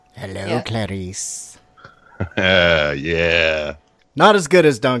Hello, Yeah. Clarice. Yeah. Not as good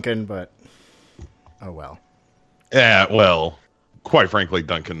as Duncan, but oh well. Yeah, well, quite frankly,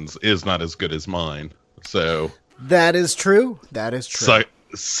 Duncan's is not as good as mine. So, That is true. That is true.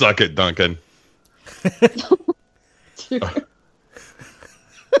 suck it, Duncan.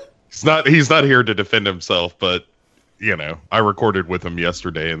 He's not here to defend himself, but, you know, I recorded with him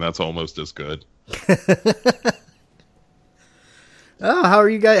yesterday, and that's almost as good. Oh, how are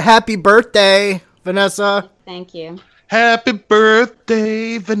you guys? Happy birthday, Vanessa. Thank you. Happy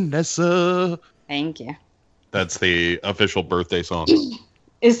birthday, Vanessa. Thank you. That's the official birthday song.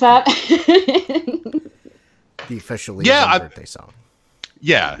 Is that? The officially birthday song.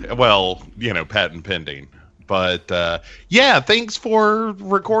 Yeah, well, you know, patent pending. But yeah, thanks for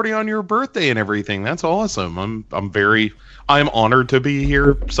recording on your birthday and everything. That's awesome. I'm honored to be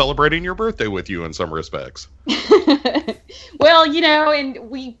here celebrating your birthday with you in some respects. Well, you know, and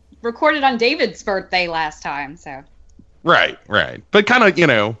we recorded on David's birthday last time, so. Right. But kind of, you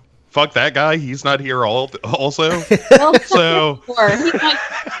know, fuck that guy. He's not here also. Well, So he's not-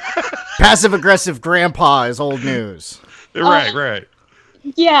 Passive aggressive grandpa is old news. right.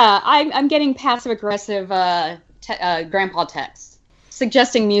 yeah, I'm getting passive aggressive grandpa texts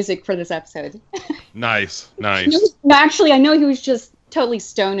suggesting music for this episode. Nice. No, actually, I know he was just totally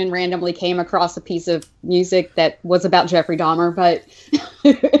stoned and randomly came across a piece of music that was about Jeffrey Dahmer, but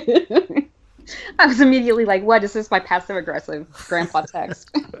I was immediately like, what is this, my passive aggressive grandpa text?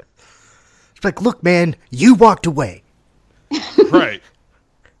 It's like, look, man, you walked away. Right.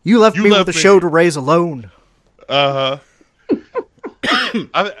 You left me with left the me. show to raise alone. I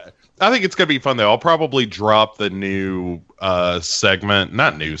think it's gonna be fun though. I'll probably drop the new segment.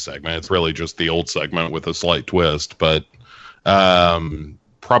 Not new segment. It's really just the old segment with a slight twist. But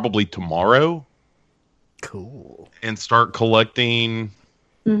probably tomorrow, Cool. and start collecting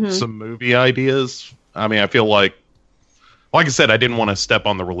some movie ideas. I mean, I feel like I said, I didn't want to step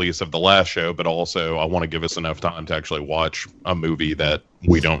on the release of the last show, but also I want to give us enough time to actually watch a movie that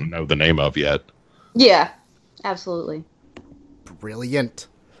we don't know the name of yet. Yeah, absolutely. Brilliant.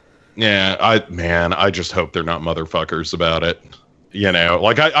 Yeah, I just hope they're not motherfuckers about it. You know,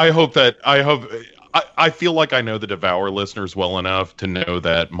 like I feel like I know the Devour listeners well enough to know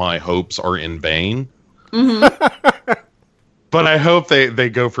that my hopes are in vain. But I hope they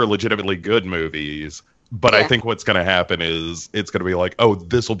go for legitimately good movies. But I think what's going to happen is it's going to be like, oh,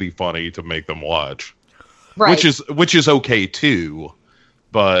 this will be funny to make them watch, Right. which is okay too.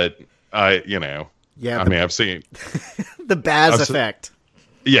 But Yeah. I mean, I've seen. The Baz I've effect.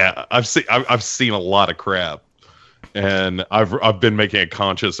 Yeah, I've seen a lot of crap, and I've been making a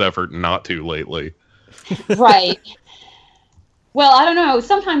conscious effort not to lately. Right. Well, I don't know.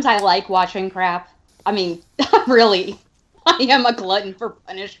 Sometimes I like watching crap. I mean, really, I am a glutton for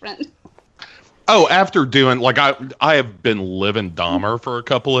punishment. Oh, after doing I have been living Dahmer for a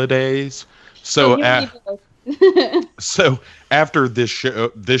couple of days, so so after this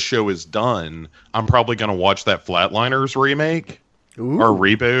show is done, I'm probably gonna watch that Flatliners remake. Ooh. Or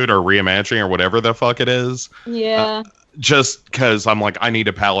reboot or reimagining or whatever the fuck it is. Yeah. Just because I'm like, I need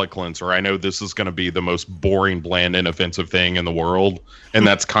a palate cleanser. I know this is going to be the most boring, bland, inoffensive thing in the world. And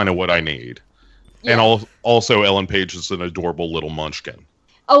that's kind of what I need. Yeah. And also Ellen Page is an adorable little munchkin.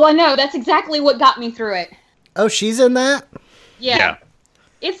 Oh, I know. That's exactly what got me through it. Oh, she's in that? Yeah.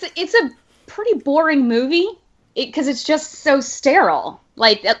 It's a pretty boring movie because it's just so sterile.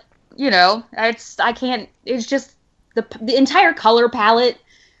 Like, it's just the entire color palette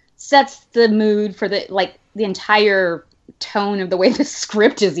sets the mood for the entire tone of the way the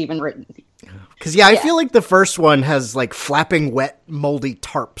script is even written. Because, I feel like the first one has, like, flapping, wet, moldy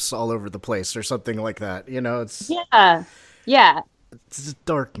tarps all over the place or something like that. You know, it's a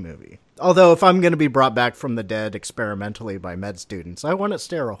dark movie. Although, if I'm going to be brought back from the dead experimentally by med students, I want it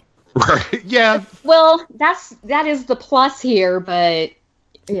sterile. Right. Yeah. Well, that is the plus here, but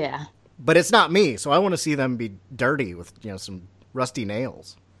yeah. But it's not me, so I want to see them be dirty with, some rusty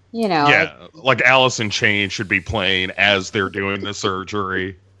nails. You know. Yeah. Like Alice in Chains should be playing as they're doing the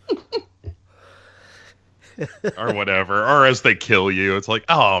surgery. Or whatever. Or as they kill you. It's like,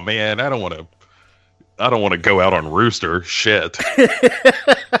 oh man, I don't want to go out on Rooster. Shit.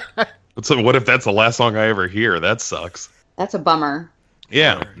 So what if that's the last song I ever hear? That sucks. That's a bummer.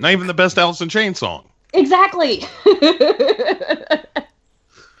 Yeah. Not even the best Alice in Chains song. Exactly.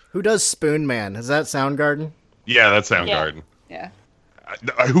 Who does Spoon Man? Is that Soundgarden? Yeah, that's Soundgarden. Yeah.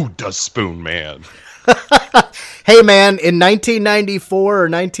 Who does Spoon Man? Hey man, in 1994 or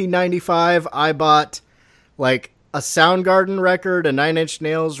 1995, I bought like a Soundgarden record, a Nine Inch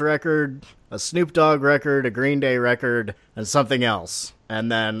Nails record, a Snoop Dogg record, a Green Day record, and something else.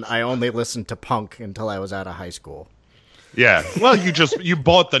 And then I only listened to punk until I was out of high school. Yeah. Well, you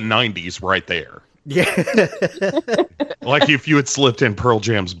bought the 90s right there. Yeah. Like if you had slipped in Pearl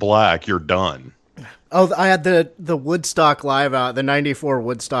Jam's Black, you're done. Oh, I had the Woodstock live out, the 94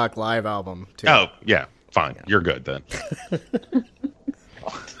 Woodstock live album too. Oh, yeah. Fine. Yeah. You're good then.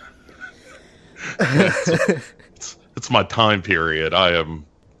 It's my time period. I am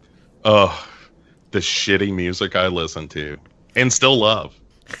the shitty music I listen to and still love.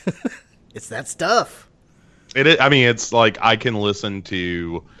 It's that stuff. I mean, it's like I can listen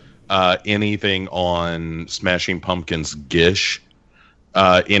to anything on Smashing Pumpkins' Gish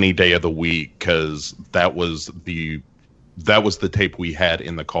any day of the week, because that was the tape we had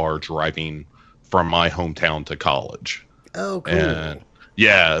in the car driving from my hometown to college. Oh, cool. And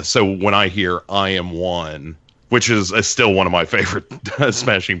yeah, so when I hear "I Am One," which is still one of my favorite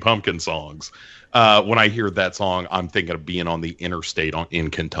Smashing Pumpkin songs, when I hear that song, I'm thinking of being on the interstate in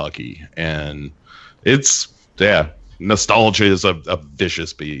Kentucky, and it's nostalgia is a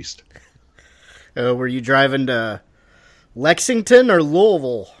vicious beast. Were you driving to Lexington or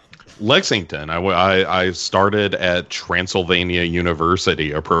Louisville? Lexington. I started at Transylvania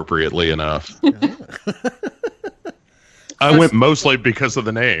University, appropriately enough. I went mostly because of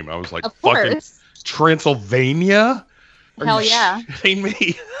the name. I was like, fucking Transylvania? Hell yeah. Shitting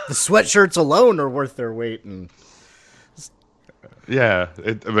me? The sweatshirts alone are worth their weight in. Yeah,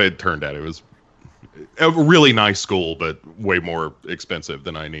 it turned out it was a really nice school, but way more expensive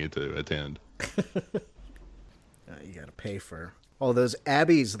than I needed to attend. You got to pay for all those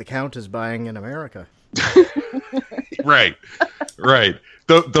abbeys the Count is buying in America. Right.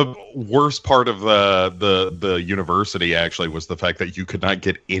 The worst part of the university actually was the fact that you could not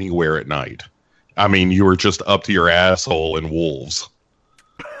get anywhere at night. I mean, you were just up to your asshole in wolves.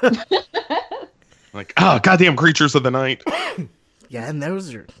 Like, goddamn creatures of the night. Yeah, and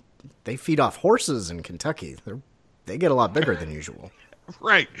they feed off horses in Kentucky. They get a lot bigger than usual.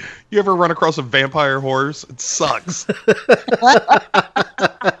 Right. You ever run across a vampire horse? It sucks.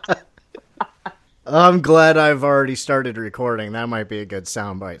 I'm glad I've already started recording. That might be a good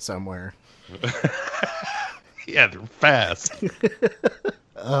soundbite somewhere. Yeah, they're fast.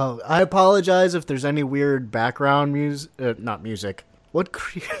 I apologize if there's any weird background music. Not music. What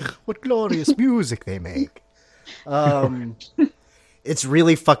glorious music they make. It's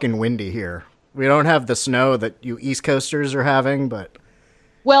really fucking windy here. We don't have the snow that you East Coasters are having, but...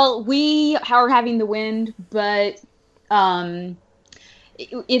 Well, we are having the wind, but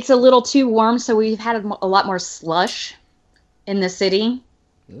it's a little too warm, so we've had a lot more slush in the city.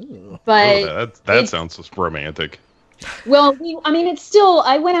 Ooh. But that sounds romantic. Well, it's still...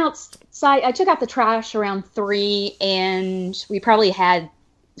 I went outside. I took out the trash around 3, and we probably had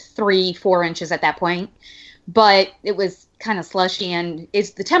 3-4 inches at that point. But it was kind of slushy, and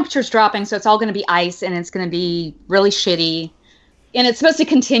the temperature's dropping, so it's all going to be ice, and it's going to be really shitty. And it's supposed to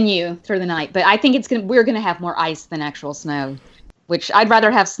continue through the night, but I think we're going to have more ice than actual snow, which I'd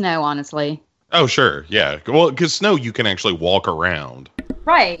rather have snow, honestly. Oh, sure. Yeah. Well, because snow, you can actually walk around.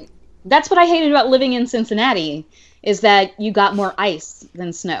 Right. That's what I hated about living in Cincinnati, is that you got more ice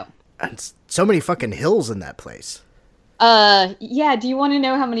than snow. And so many fucking hills in that place. Yeah, do you want to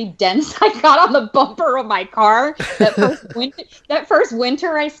know how many dents I got on the bumper of my car that first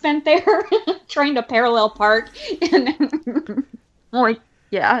winter I spent there trying to parallel park? And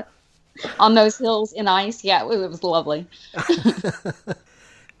yeah, on those hills in ice. Yeah, it was lovely.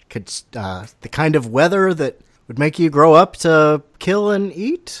 The kind of weather that would make you grow up to kill and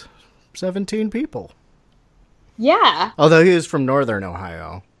eat 17 people. Yeah. Although he was from northern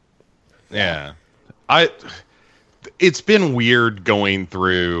Ohio. Yeah. It's been weird going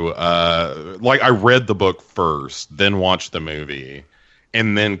through, I read the book first, then watched the movie,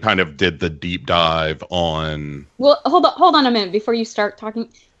 and then kind of did the deep dive on... Well, hold on a minute before you start talking.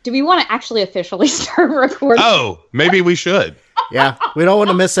 Do we want to actually officially start recording? Oh, maybe we should. Yeah, we don't want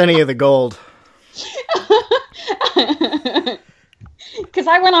to miss any of the gold. Because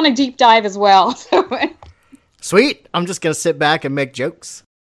I went on a deep dive as well. So. Sweet, I'm just going to sit back and make jokes.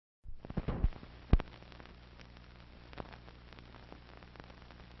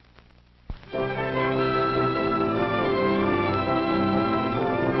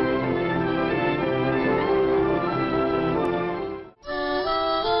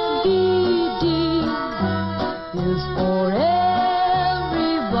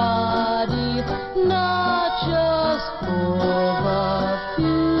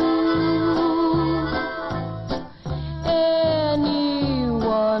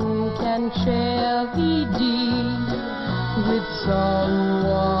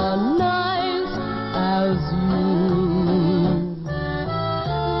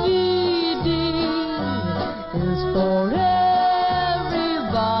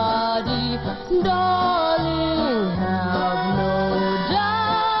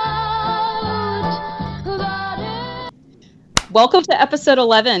 Welcome to episode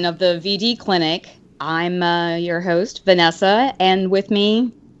 11 of the VD Clinic. I'm your host, Vanessa, and with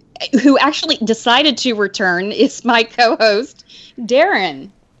me, who actually decided to return, is my co-host,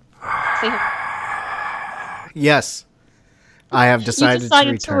 Darren. Yes, I have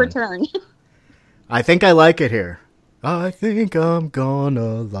decided to return. I think I like it here. I think I'm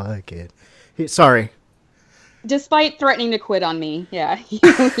gonna like it. Sorry. Despite threatening to quit on me, yeah.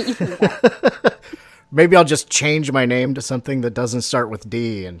 Maybe I'll just change my name to something that doesn't start with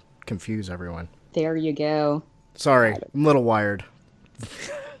D and confuse everyone. There you go. Sorry, I'm a little wired. You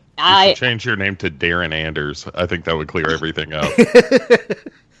should change your name to Darren Anders. I think that would clear everything up.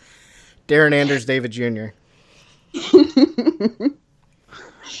 Darren Anders David Jr.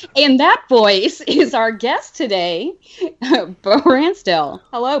 And that voice is our guest today, Bo Ransdell.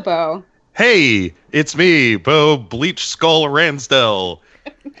 Hello, Bo. Hey, it's me, Bo Bleach Skull Ransdell,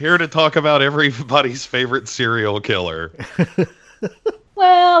 here to talk about everybody's favorite serial killer.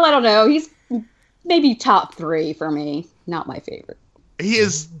 Well, I don't know. He's maybe top 3 for me. Not my favorite. He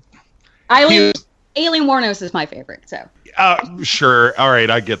is... Aileen Wuornos is my favorite, so... Sure. All right,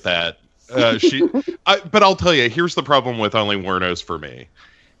 I get that. But I'll tell you, here's the problem with Aileen Wuornos for me,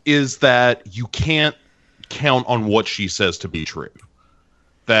 is that you can't count on what she says to be true.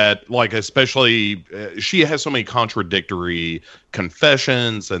 That, like, especially, she has so many contradictory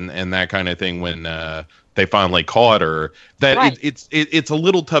confessions and that kind of thing when they finally caught her, that right. it's a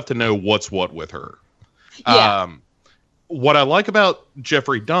little tough to know what's what with her. Yeah. What I like about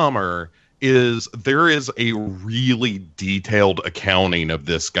Jeffrey Dahmer is there is a really detailed accounting of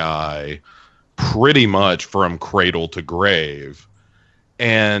this guy pretty much from cradle to grave.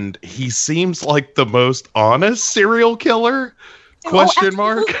 And he seems like the most honest serial killer? Question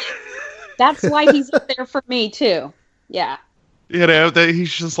mark. That's why he's up there for me too. Yeah. You know, that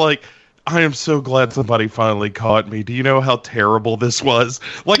he's just like, I am so glad somebody finally caught me. Do you know how terrible this was?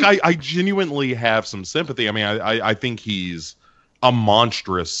 Like, I genuinely have some sympathy. I mean, I think he's a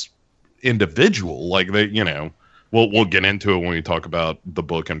monstrous individual. Like, you know, we'll get into it when we talk about the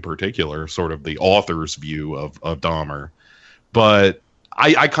book in particular, sort of the author's view of Dahmer. But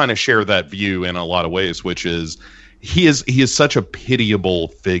I kind of share that view in a lot of ways, which is he is such a pitiable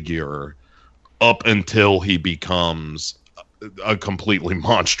figure up until he becomes a completely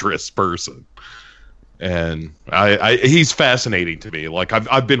monstrous person. And he's fascinating to me. Like,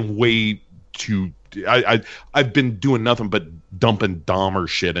 I've been way too... I've been doing nothing but dumping Dahmer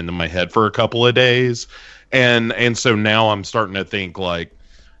shit into my head for a couple of days. And so now I'm starting to think, like,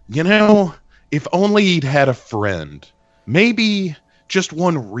 you know, if only he'd had a friend, maybe just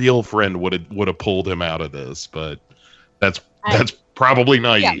one real friend would have pulled him out of this. But that's probably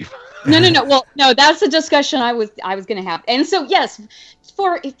naive. Yeah. No. Well, no, that's a discussion I was going to have. And so, yes,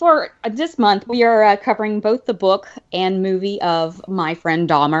 for this month, we are covering both the book and movie of My Friend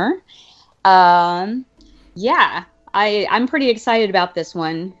Dahmer. Yeah, I'm pretty excited about this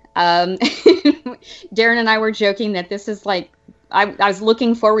one. Darren and I were joking that this is like, I was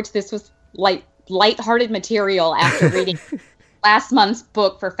looking forward to this with like lighthearted material after reading last month's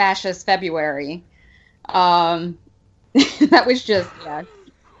book for Fascist February. That was just, yeah.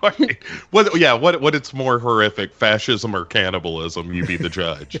 What it's more horrific, fascism or cannibalism? You be the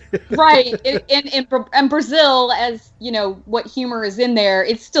judge. Right. In Brazil, as you know, what humor is in there,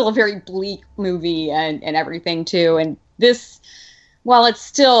 it's still a very bleak movie and everything too. And this, while it's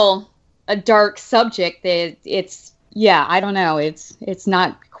still a dark subject, it's I don't know. It's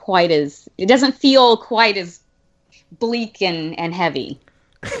not quite as, it doesn't feel quite as bleak and heavy.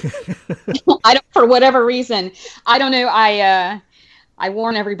 For whatever reason, I don't know. I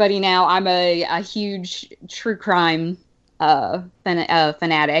warn everybody now, I'm a huge true crime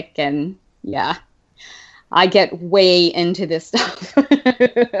fanatic, and yeah, I get way into this stuff.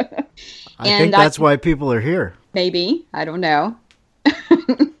 I think that's why people are here. Maybe. I don't know.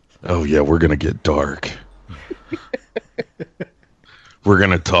 Oh, yeah, we're going to get dark. We're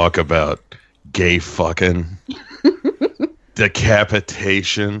going to talk about gay fucking,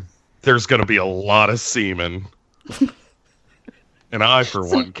 decapitation. There's going to be a lot of semen. And I, for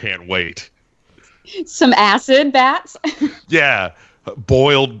one, can't wait. Some acid bats? Yeah.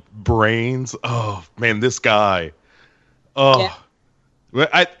 Boiled brains. Oh, man, this guy. Oh.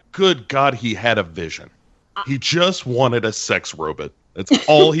 Yeah. Good God, he had a vision. He just wanted a sex robot. That's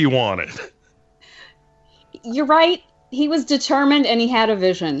all he wanted. You're right. He was determined and he had a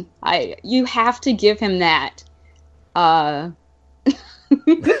vision. You have to give him that.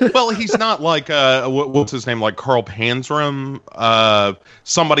 Well, he's not like what's his name, like Carl Panzram,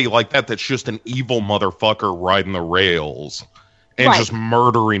 somebody like that's just an evil motherfucker riding the rails and just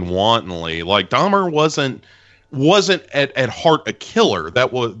murdering wantonly. Like Dahmer wasn't wasn't at heart a killer.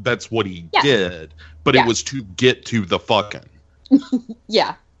 That's what he did, but it was to get to the fucking.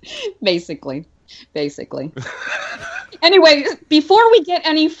 Yeah, basically. Anyway, before we get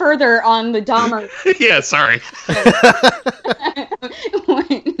any further on the Dahmer... Yeah, sorry.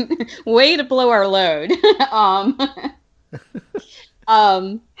 Way to blow our load.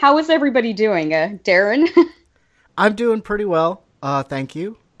 How is everybody doing? Darren? I'm doing pretty well. Thank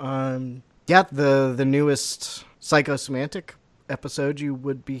you. Yeah, the newest Psychosemantic episode you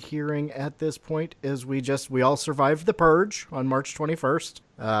would be hearing at this point is we all survived the purge on March 21st.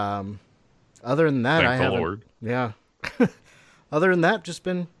 Other than that, Thank the Lord. Yeah. Other than that, just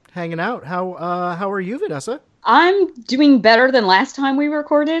been hanging out. How are you, Vanessa? I'm doing better than last time we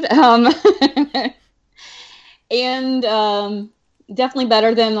recorded. And definitely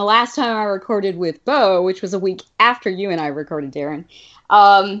better than the last time I recorded with Bo, which was a week after you and I recorded, Darren.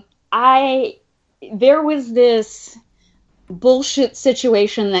 There was this bullshit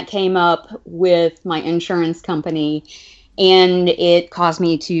situation that came up with my insurance company, and it caused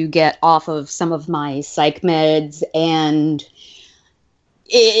me to get off of some of my psych meds, and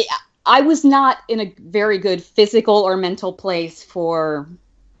I was not in a very good physical or mental place for,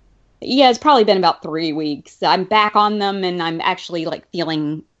 it's probably been about 3 weeks. I'm back on them, and I'm actually like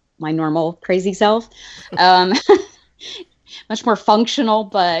feeling my normal crazy self. Much more functional,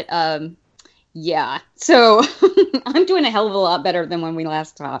 but yeah. So I'm doing a hell of a lot better than when we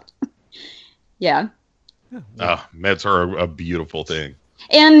last talked. Yeah. Meds are a beautiful thing.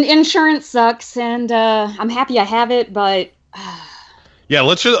 And insurance sucks, and I'm happy I have it, but... Yeah,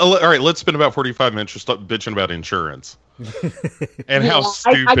 let's spend about 45 minutes just bitching about insurance. And how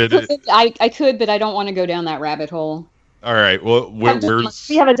stupid... I could, but I don't want to go down that rabbit hole. All right, well, we have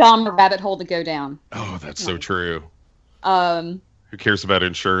a Dahmer rabbit hole to go down. Oh, that's so true. Who cares about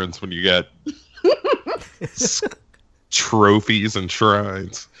insurance when you got trophies and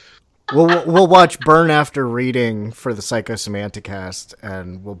shrines? We'll watch Burn After Reading for the Psychosemanticast,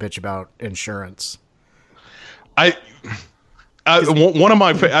 and we'll bitch about insurance. One of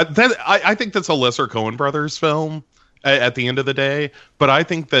my I think that's a lesser Coen Brothers film at the end of the day, but I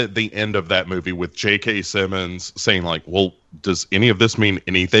think that the end of that movie with J.K. Simmons saying like, "Well, does any of this mean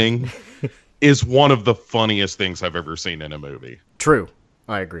anything?" is one of the funniest things I've ever seen in a movie. True.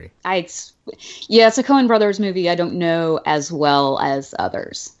 I agree. It's a Coen Brothers movie I don't know as well as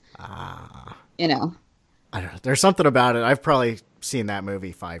others. You know. I don't know. There's something about it. I've probably seen that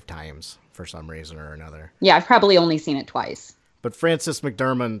movie 5 times for some reason or another. Yeah, I've probably only seen it twice. But Frances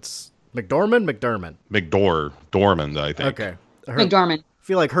McDormand, I think. Okay. McDormand. I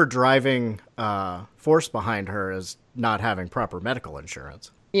feel like her driving force behind her is not having proper medical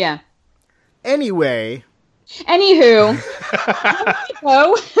insurance. Yeah. Anywho.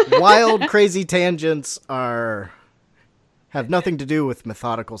 Wild, crazy tangents have nothing to do with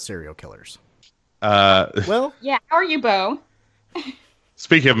methodical serial killers. Well, yeah. How are you, Bo?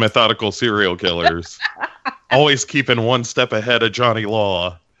 Speaking of methodical serial killers, always keeping one step ahead of Johnny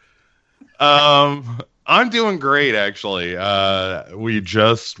Law. I'm doing great, actually. We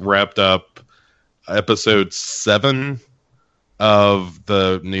just wrapped up episode 7 of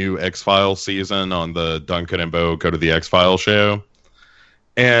the new X-Files season on the Duncan and Bo Go to the X-Files show.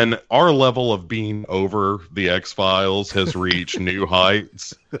 And our level of being over the X-Files has reached new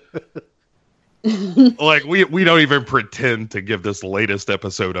heights. Like, we don't even pretend to give this latest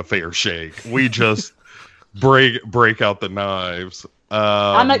episode a fair shake. We just break out the knives.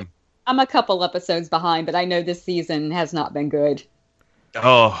 I'm a couple episodes behind, but I know this season has not been good.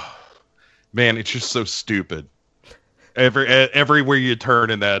 Oh, man, it's just so stupid. Everywhere you turn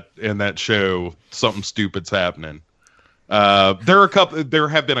in that show, something stupid's happening. There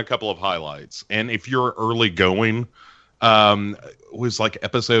have been a couple of highlights, and if you're early going, it was like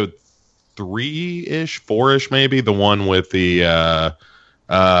episode 3-ish, 4-ish maybe, the one with the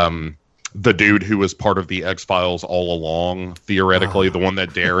dude who was part of the X-Files all along, theoretically, the one that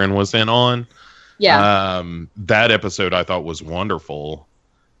Darren was in on. Yeah. That episode I thought was wonderful,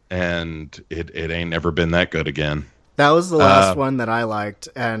 and it ain't never been that good again. That was the last one that I liked,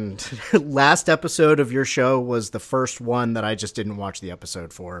 and last episode of your show was the first one that I just didn't watch the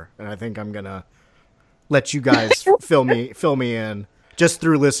episode for, and I think I'm gonna let you guys fill me in just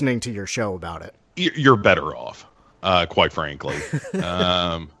through listening to your show about it. You're better off, quite frankly. There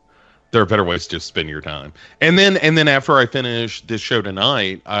are better ways to spend your time. And then after I finish this show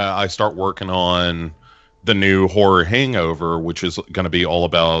tonight, I start working on the new horror Hangover, which is going to be all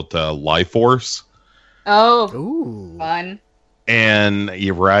about Life Force. Oh, ooh, fun! And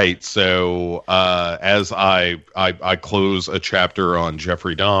you're right. So as I close a chapter on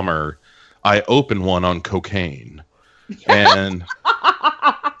Jeffrey Dahmer, I open one on cocaine and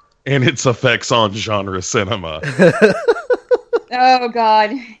its effects on genre cinema. Oh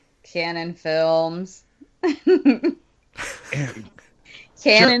God, Canon Films.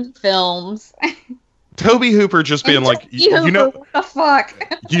 Canon Films. Tobe Hooper just being like, you know, what the fuck?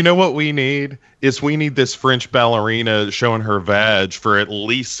 You know what we need is we need this French ballerina showing her vag for at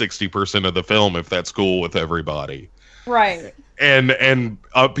least 60% of the film, if that's cool with everybody. Right. And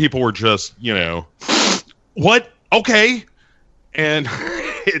people were just, you know, what? Okay. And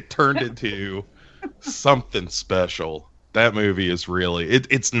it turned into something special. That movie is really,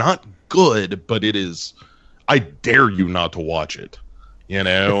 it's not good, but it is, I dare you not to watch it. You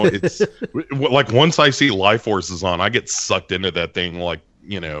know, it's like once I see Life Forces on, I get sucked into that thing like,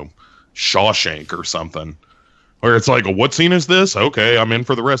 you know, Shawshank or something. Where it's like, what scene is this? Okay, I'm in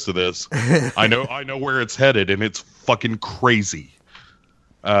for the rest of this. I know where it's headed, and it's fucking crazy.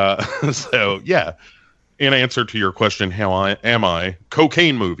 So yeah. In answer to your question, how am I?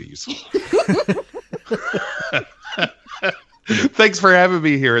 Cocaine movies. Thanks for having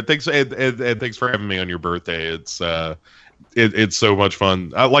me here. Thanks for having me on your birthday. It's so much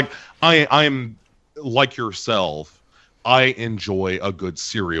fun. I'm like yourself. I enjoy a good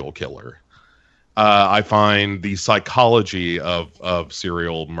serial killer. I find the psychology of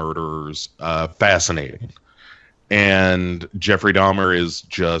serial murderers fascinating, and Jeffrey Dahmer is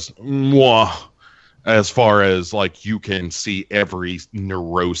just mwah, as far as like you can see every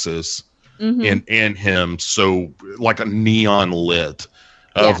neurosis in him, so like a neon lit.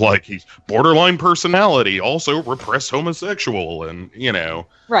 Like he's borderline personality, also repressed homosexual, and you know,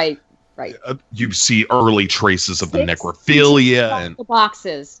 right. You see early traces of the necrophilia and the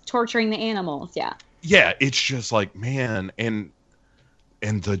boxes, torturing the animals. Yeah, it's just like, man, and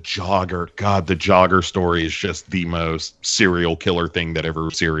the jogger. God, the jogger story is just the most serial killer thing that ever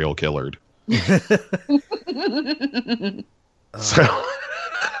serial killered. So.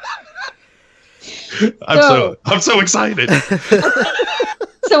 I'm so excited.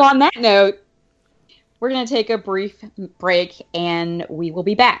 So on that note, we're going to take a brief break and we will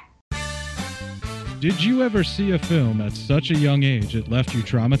be back. Did you ever see a film at such a young age it left you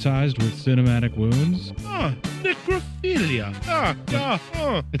traumatized with cinematic wounds? Necrophilia.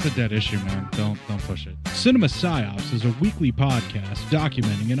 It's a dead issue, man. Don't push it. Cinema Psyops is a weekly podcast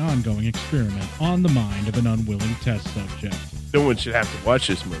documenting an ongoing experiment on the mind of an unwilling test subject. No one should have to watch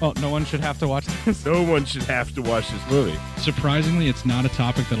this movie. Oh, no one should have to watch this? No one should have to watch this movie. Surprisingly, it's not a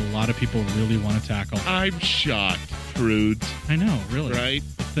topic that a lot of people really want to tackle. I'm shocked, Prudes. I know, really. Right?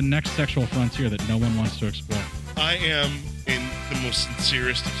 It's the next sexual frontier that no one wants to explore. I am, in the most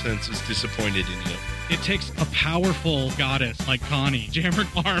sincerest of senses, disappointed in you. It takes a powerful goddess like Connie, jam her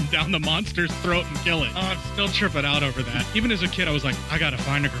arm down the monster's throat and kill it. Oh, I'm still tripping out over that. Even as a kid, I was like, I gotta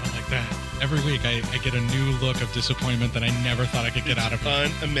find a girl like that. Every week, I get a new look of disappointment that I never thought I could get out of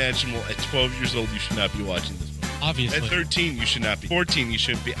it. Unimaginable. At 12 years old, you should not be watching this movie. Obviously. At 13, you should not be. 14, you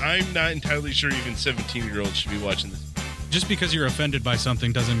shouldn't be. I'm not entirely sure even 17-year-olds should be watching this. Just because you're offended by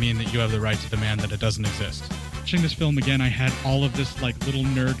something doesn't mean that you have the right to demand that it doesn't exist. Watching this film again, I had all of this like little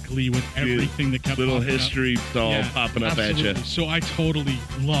nerd glee with everything that kept little popping history up. doll popping up absolutely. at you. So I totally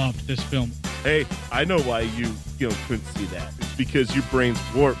loved this film. Hey, I know why you couldn't see that. It's because your brain's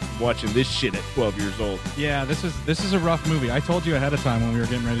warped from watching this shit at 12 years old. Yeah, this is a rough movie. I told you ahead of time when we were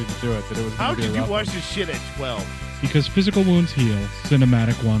getting ready to do it that it was going to be a rough. How could you watch this shit at 12? Because physical wounds heal,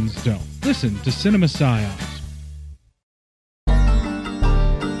 cinematic ones don't. Listen to Cinema Psyops.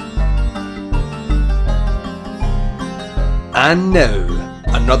 And now,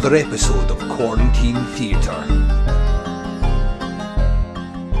 another episode of Quarantine Theatre.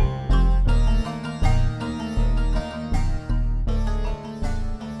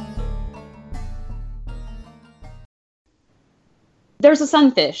 There's a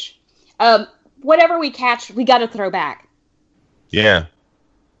sunfish. Whatever we catch, we got to throw back. Yeah.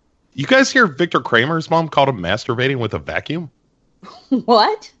 You guys hear Victor Kramer's mom called him masturbating with a vacuum?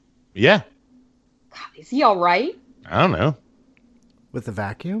 What? Yeah. God, is he all right? I don't know. With a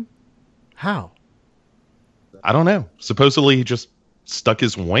vacuum? How? I don't know. Supposedly he just stuck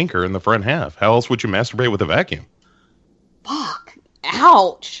his wanker in the front half. How else would you masturbate with a vacuum? Fuck.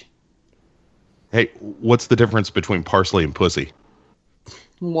 Ouch. Hey, what's the difference between parsley and pussy?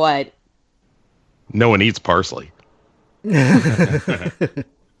 What? No one eats parsley.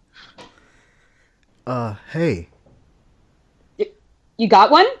 Hey. You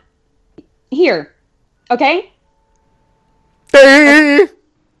got one? Here. Okay? Hey!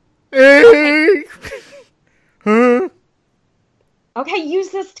 Okay, use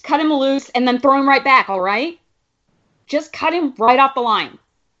this to cut him loose and then throw him right back, all right? Just cut him right off the line.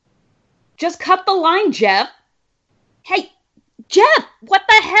 Just cut the line, Jeff. Hey, Jeff, what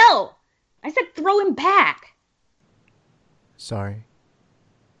the hell? I said throw him back. Sorry.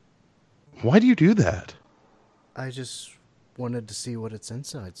 Why do you do that? I just wanted to see what its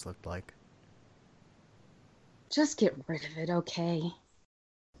insides looked like. Just get rid of it, okay?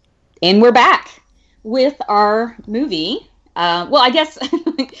 And we're back with our movie. Well, I guess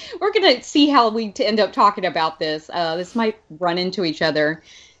we're going to see how we end up talking about this. This might run into each other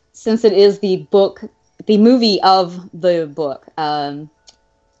since it is the movie of the book.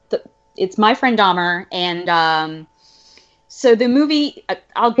 It's My Friend Dahmer. And so the movie,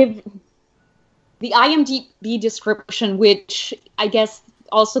 I'll give the IMDb description, which I guess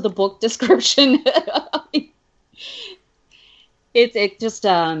also the book description. It just,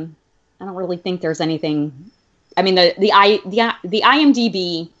 I don't really think there's anything. I mean, the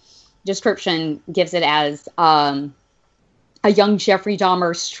IMDb description gives it as a young Jeffrey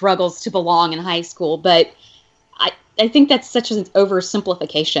Dahmer struggles to belong in high school, but I think that's such an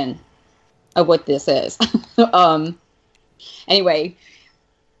oversimplification of what this is. Anyway,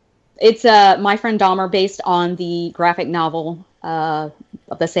 it's My Friend Dahmer, based on the graphic novel of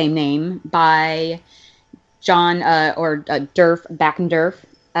the same name by John Derf Backendurf.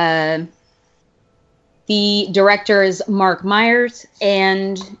 The director is Mark Myers,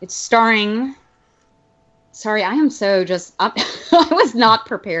 and it's starring. Sorry, I am so just. I was not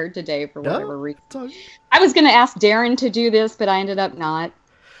prepared today for whatever reason. I was going to ask Darren to do this, but I ended up not.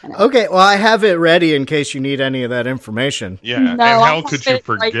 Okay, well, I have it ready in case you need any of that information. Yeah, no, and how could you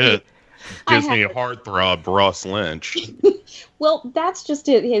forget Disney heartthrob Ross Lynch? Well, that's just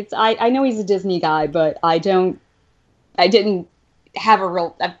it. I know he's a Disney guy, but I didn't have a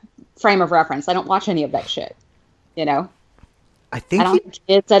real frame of reference. I don't watch any of that shit. You know? I don't have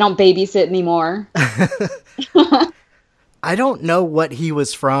kids. I don't babysit anymore. I don't know what he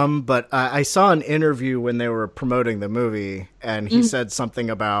was from, but I saw an interview when they were promoting the movie, and he said something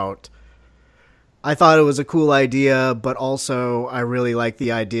about, I thought it was a cool idea, but also I really like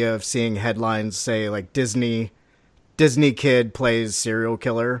the idea of seeing headlines say, like, Disney kid plays serial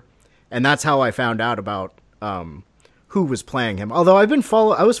killer. And that's how I found out about who was playing him. Although I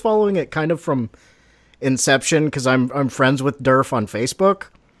was following it kind of from inception, because I'm friends with Derf on Facebook,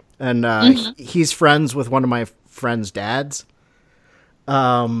 and he's friends with one of my friends' dads.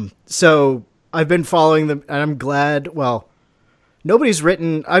 So I've been following them, and I'm glad. Well,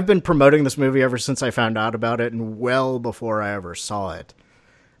 I've been promoting this movie ever since I found out about it, and well before I ever saw it.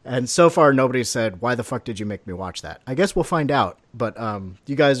 And so far, nobody said, "Why the fuck did you make me watch that?" I guess we'll find out. But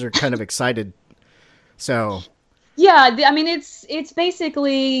you guys are kind of excited, so yeah. I mean, it's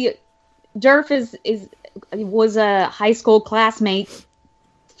basically Derf was a high school classmate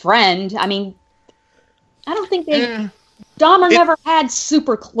friend. I mean, I don't think Dahmer never had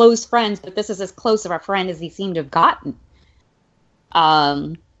super close friends, but this is as close of a friend as he seemed to have gotten.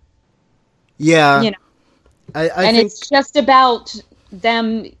 Yeah, you know, I think it's just about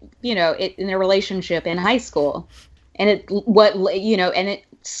them, you know, in their relationship in high school, and it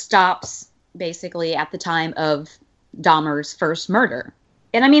stops basically at the time of Dahmer's first murder.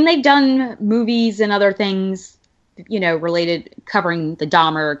 And I mean, they've done movies and other things, you know, covering the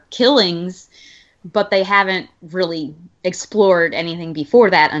Dahmer killings, but they haven't really explored anything before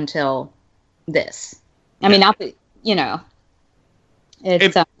that until this. I mean, not that, you know,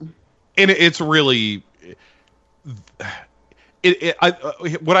 it's and it's really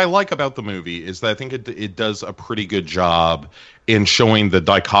what I like about the movie is that I think it does a pretty good job in showing the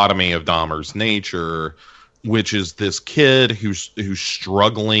dichotomy of Dahmer's nature, which is this kid who's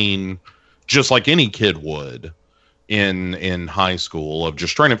struggling just like any kid would in high school, of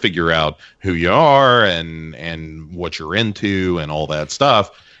just trying to figure out who you are and what you're into and all that stuff.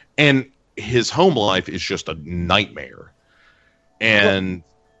 And his home life is just a nightmare. And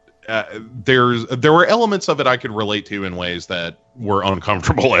there were elements of it I could relate to in ways that were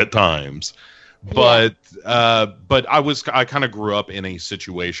uncomfortable at times. But I kind of grew up in a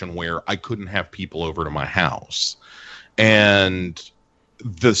situation where I couldn't have people over to my house. And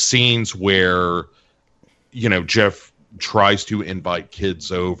the scenes where, you know, Jeff tries to invite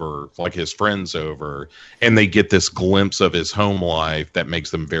kids over, like his friends over, and they get this glimpse of his home life that makes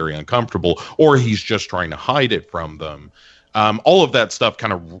them very uncomfortable, or he's just trying to hide it from them. All of that stuff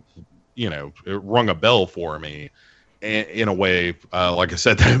kind of, you know, it rung a bell for me in a way, like I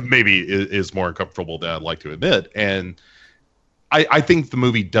said, that maybe is more uncomfortable than I'd like to admit. And I think the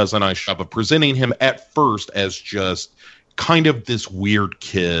movie does a nice job of presenting him at first as just kind of this weird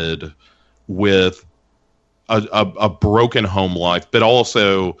kid with a broken home life, but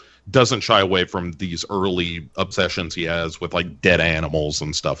also doesn't shy away from these early obsessions he has with like dead animals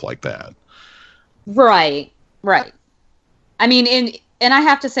and stuff like that. Right. I mean, and I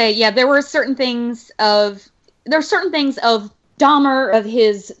have to say, yeah, there were certain things of Dahmer, of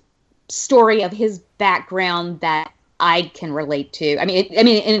his story, of his background that I can relate to. I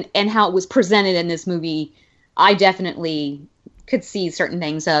mean, and how it was presented in this movie, I definitely could see certain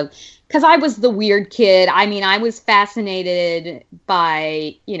things of, because I was the weird kid. I mean, I was fascinated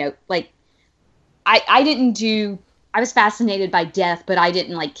by, like, I was fascinated by death, but I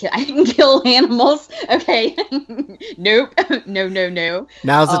didn't kill animals. Okay. Nope. No.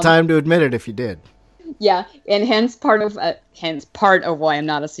 Now's the time to admit it if you did. Yeah. And hence part of why I'm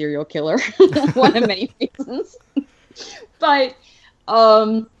not a serial killer. One of many reasons. But,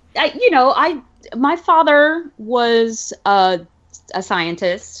 my father was a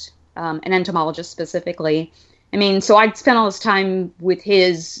scientist, an entomologist specifically. I mean, so I'd spent all this time with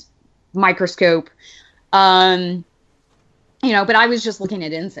his microscope, but I was just looking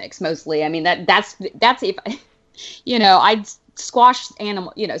at insects mostly. I mean, that's if, I'd squash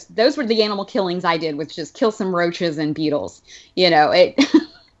animal, those were the animal killings I did, with just kill some roaches and beetles,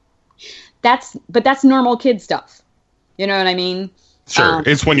 that's normal kid stuff. You know what I mean? Sure.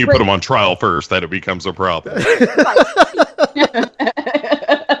 It's when you put them on trial first that it becomes a problem.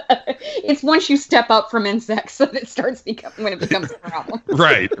 It's once you step up from insects that it becomes a problem.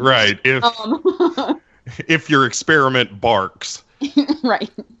 Right. If your experiment barks.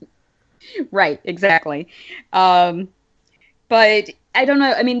 Right, exactly. But I don't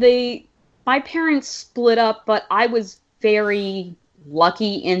know. I mean, my parents split up, but I was very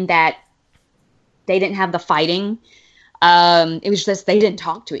lucky in that they didn't have the fighting. It was just they didn't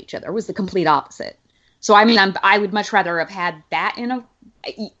talk to each other. It was the complete opposite. So I mean, I would much rather have had that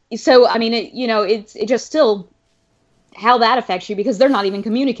So I mean, it's just still how that affects you, because they're not even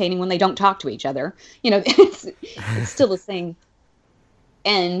communicating when they don't talk to each other. It's still the same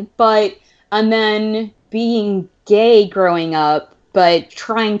end. And then being gay growing up, but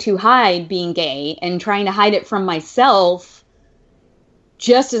trying to hide being gay and trying to hide it from myself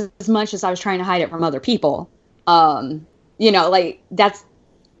just as much as I was trying to hide it from other people. That's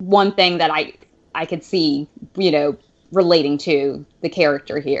one thing that I could see, relating to the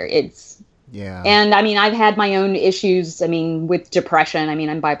character here. And I mean, I've had my own issues. I mean, with depression. I mean,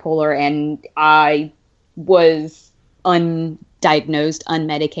 I'm bipolar, and I was undiagnosed,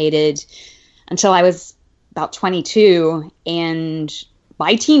 unmedicated until I was about 22, and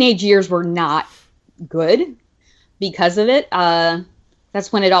my teenage years were not good because of it.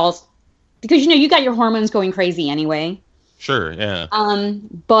 That's when it all, because you got your hormones going crazy anyway. Sure, yeah.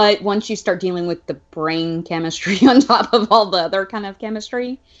 But once you start dealing with the brain chemistry on top of all the other kind of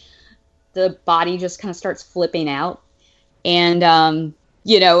chemistry, the body just kind of starts flipping out. And,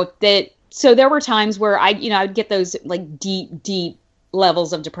 so there were times where I'd get those like deep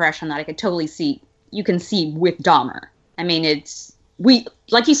levels of depression that I could totally see. You can see with Dahmer. I mean,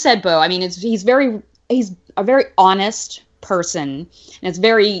 like you said, Bo, I mean, he's a very honest person, and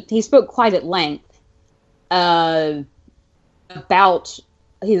he spoke quite at length, about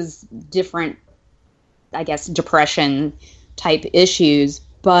his different, I guess, depression type issues.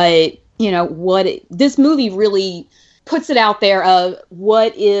 But, this movie really puts it out there of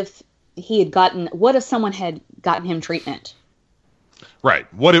what if someone had gotten him treatment?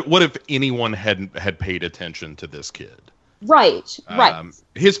 Right. What if anyone had paid attention to this kid? Right.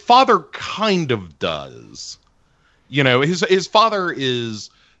 His father kind of does. His father is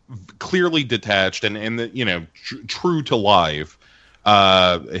clearly detached and true to life.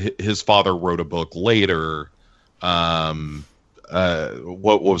 His father wrote a book later. What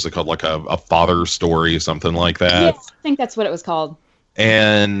was it called? Like a father story, something like that. Yes, I think that's what it was called.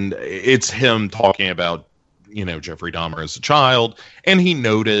 And it's him talking about, Jeffrey Dahmer as a child, and he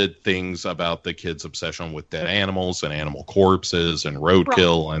noted things about the kid's obsession with dead animals and animal corpses and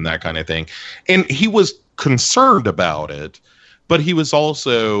roadkill and that kind of thing. And he was concerned about it, but he was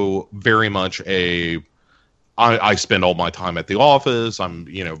also very much I spend all my time at the office. I'm,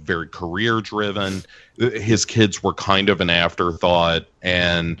 very career driven. His kids were kind of an afterthought.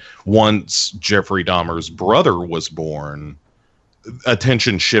 And once Jeffrey Dahmer's brother was born,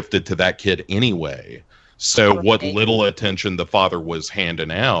 attention shifted to that kid anyway. So what little attention the father was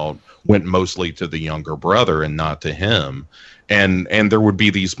handing out went mostly to the younger brother and not to him. And there would be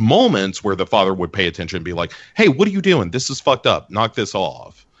these moments where the father would pay attention and be like, hey, what are you doing? This is fucked up. Knock this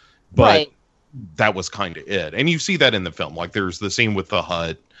off. But that was kind of it. And you see that in the film. Like there's the scene with the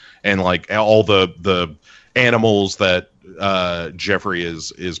hut and like all the animals that Jeffrey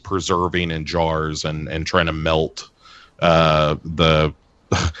is preserving in jars and trying to melt the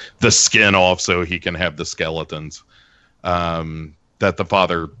the skin off so he can have the skeletons. That the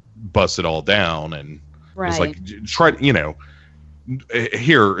father busted all down and was like, try,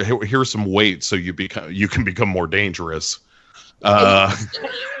 here's some weight so you can become more dangerous.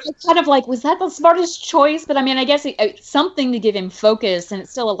 It's kind of like, was that the smartest choice? But I mean, I guess it's something to give him focus, and it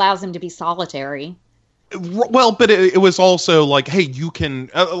still allows him to be solitary. Well, but it was also like, hey, you can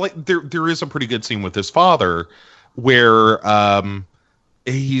like there is a pretty good scene with his father where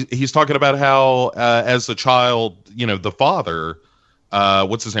he's talking about how as a child, the father,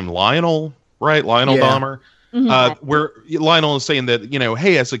 what's his name, Lionel, right? Lionel Dahmer, where Lionel is saying that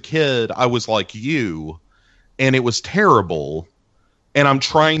hey, as a kid, I was like you, and it was terrible. And I'm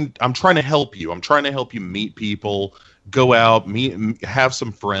trying to help you. I'm trying to help you meet people, go out, have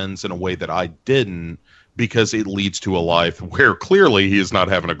some friends in a way that I didn't, because it leads to a life where clearly he is not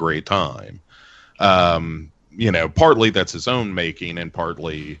having a great time. Partly that's his own making, and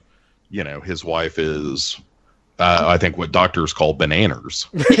partly, his wife is, I think what doctors call bananas.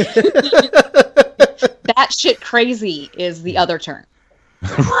 That shit crazy is the other term.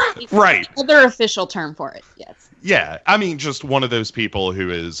 Right. Other official term for it, yes. Yeah, I mean, just one of those people who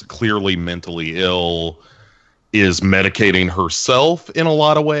is clearly mentally ill, is medicating herself in a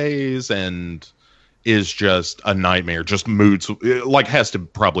lot of ways, and is just a nightmare. Just moods, like, has to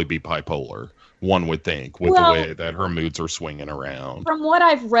probably be bipolar, one would think, with the way that her moods are swinging around. From what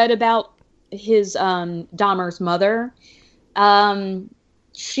I've read about his Dahmer's mother,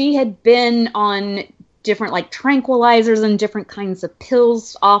 she had been on different like tranquilizers and different kinds of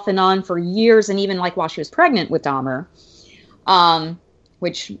pills off and on for years, and even like while she was pregnant with Dahmer,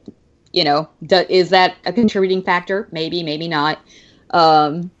 which is that a contributing factor? Maybe not,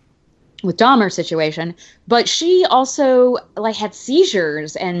 with Dahmer's situation. But she also like had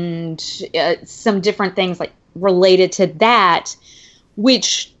seizures and some different things like related to that,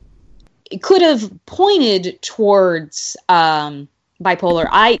 which could have pointed towards bipolar.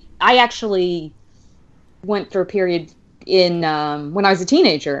 I actually went through a period in when I was a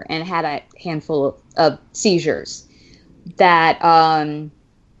teenager and had a handful of seizures that kind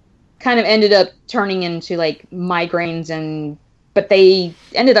of ended up turning into like migraines, but they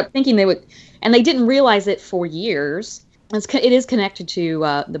ended up thinking they would, and they didn't realize it for years. It is connected to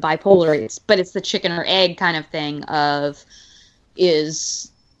the bipolar, but it's the chicken or egg kind of thing of,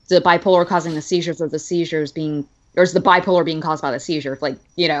 is the bipolar causing the seizures, or the seizures being, or is the bipolar being caused by the seizure? Like,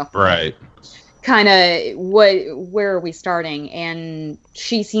 right. Kind of where are we starting? And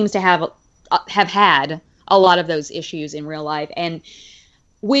she seems to have had a lot of those issues in real life, and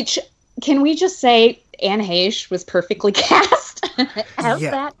which, can we just say Anne Heche was perfectly cast as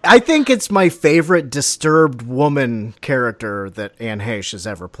that? I think it's my favorite disturbed woman character that Anne Heche has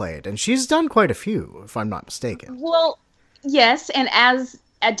ever played, and she's done quite a few, if I'm not mistaken. Well, yes, and as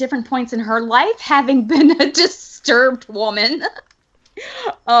at different points in her life, having been a disturbed woman.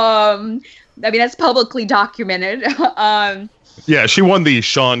 I mean, that's publicly documented. Yeah, she won the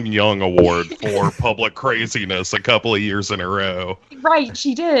Sean Young Award for public craziness a couple of years in a row. Right,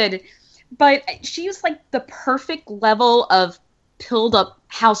 she did. But she was like the perfect level of pilled up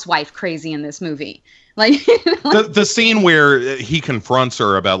housewife crazy in this movie. Like the scene where he confronts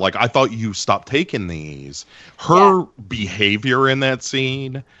her about, like, I thought you stopped taking these. Her behavior in that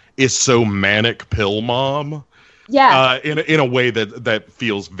scene is so manic pill mom. Yeah. In a way that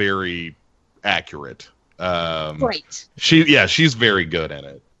feels very accurate. Right. She's very good in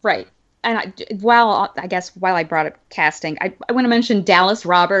it. Right. And while I brought up casting, I want to mention Dallas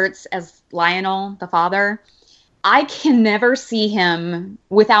Roberts as Lionel, the father. I can never see him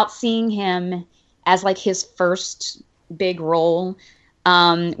without seeing him as like his first big role,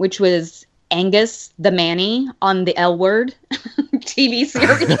 which was Angus the Manny on the L Word TV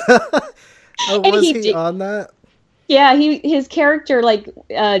series. Was he on that? Yeah, his character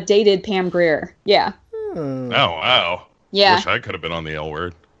dated Pam Grier. Yeah. Oh wow. Yeah. Wish I could have been on the L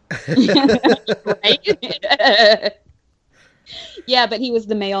Word. Right? Yeah, but he was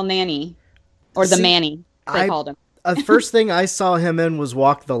the male nanny, or the Manny, they called him. The first thing I saw him in was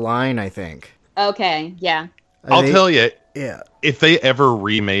Walk the Line, I think. Okay, yeah. I'll tell you, yeah. If they ever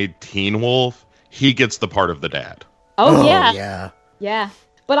remade Teen Wolf, he gets the part of the dad. Oh yeah. Yeah. Yeah.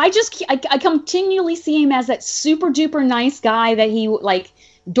 But I continually see him as that super duper nice guy that he, like,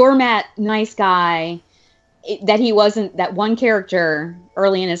 doormat nice guy, that he wasn't that one character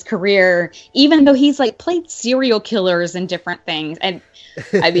early in his career, even though he's like played serial killers and different things. And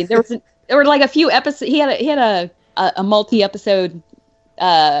I mean, there were like a few episodes. He had a multi-episode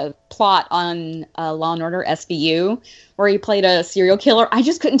plot on Law and Order SVU where he played a serial killer. I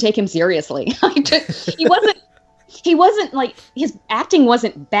just couldn't take him seriously. he wasn't like, his acting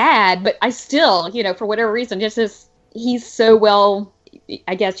wasn't bad, but I still, for whatever reason, he's so well,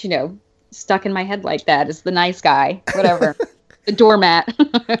 I guess, stuck in my head like that as the nice guy, whatever, the doormat.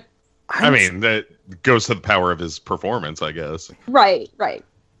 I mean, that goes to the power of his performance, I guess. Right.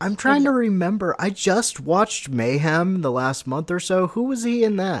 I'm trying to remember. I just watched Mayhem the last month or so. Who was he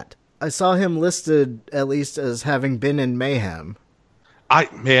in that? I saw him listed at least as having been in Mayhem.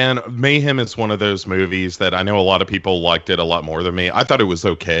 Mayhem is one of those movies that I know a lot of people liked it a lot more than me. I thought it was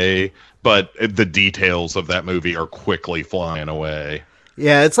okay, but the details of that movie are quickly flying away.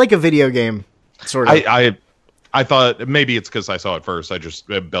 Yeah, it's like a video game, sort of. I thought maybe it's because I saw it first.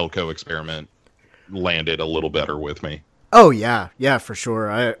 Belko Experiment landed a little better with me. Oh yeah, for sure.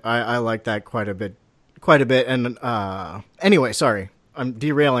 I like that quite a bit. And anyway, sorry, I'm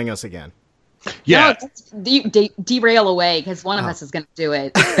derailing us again. Yeah, no, derail away because one of us is going to do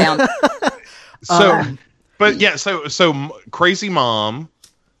it. It's bound. So Crazy Mom,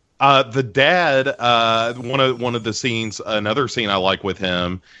 the dad. One of the scenes, another scene I like with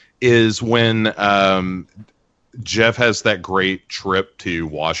him is when Jeff has that great trip to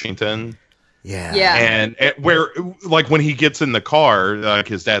Washington. Yeah. And where, like, when he gets in the car, like,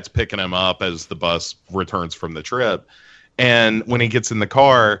 his dad's picking him up as the bus returns from the trip. And when he gets in the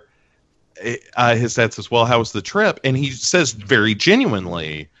car, his dad says, well, how was the trip? And he says very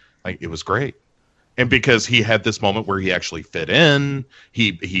genuinely, like, it was great. And because he had this moment where he actually fit in,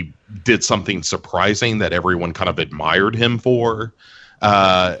 he did something surprising that everyone kind of admired him for.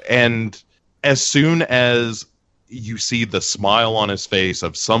 And as soon as you see the smile on his face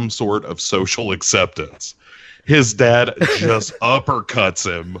of some sort of social acceptance, his dad just uppercuts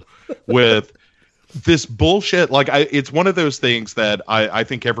him with this bullshit. Like, it's one of those things that I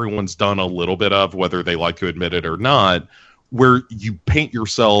think everyone's done a little bit of, whether they like to admit it or not, where you paint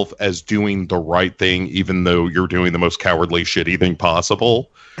yourself as doing the right thing, even though you're doing the most cowardly, shitty thing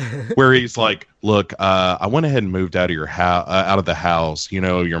possible. Where he's like, look, I went ahead and moved out of out of the house.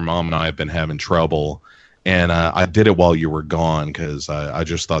 Your mom and I have been having trouble. And I did it while you were gone because I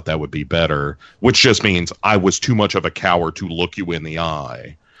just thought that would be better, which just means I was too much of a coward to look you in the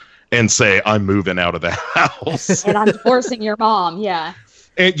eye and say, I'm moving out of the house. And I'm divorcing your mom, yeah.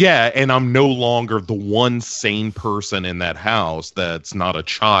 And I'm no longer the one sane person in that house that's not a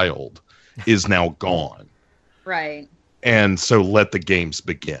child is now gone. Right. And so let the games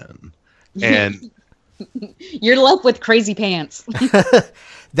begin. And you're left with crazy pants.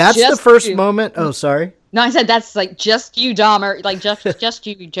 That's just the first moment. Oh, sorry. No, I said that's like just you, Dahmer. Like just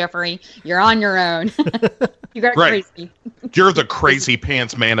you, Jeffrey. You're on your own. You got crazy. You're the crazy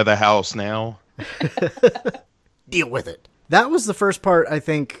pants man of the house now. Deal with it. That was the first part, I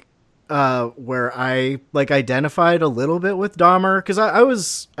think, where I identified a little bit with Dahmer, because I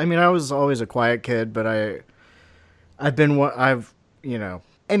was always a quiet kid, but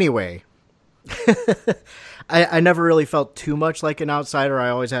anyway. I never really felt too much like an outsider. I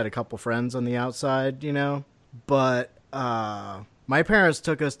always had a couple friends on the outside, but my parents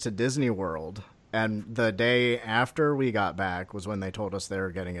took us to Disney World, and the day after we got back was when they Told us they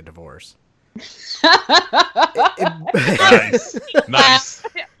were getting a divorce. Nice.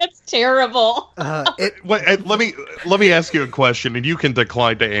 It's terrible. Let me ask you a question, and you can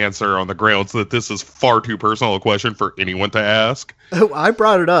decline to answer on the grounds that this is far too personal a question for anyone to ask. I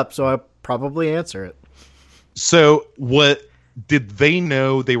brought it up, so I'll probably answer it. So, what did they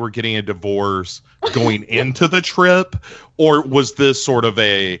know they were getting a divorce going into the trip, or was this sort of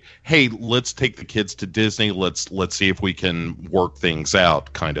a, hey, let's take the kids to Disney, let's see if we can work things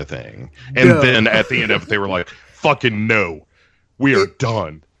out kind of thing? And then at the end of it, they were like, fucking no, we are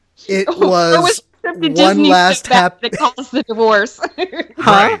done. It was one last happy that caused the divorce.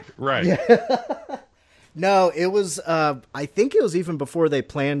 Huh? Right. Yeah. No, it was I think it was even before they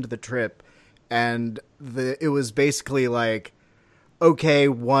planned the trip, and it was basically like, okay,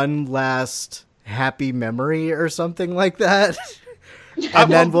 one last happy memory or something like that.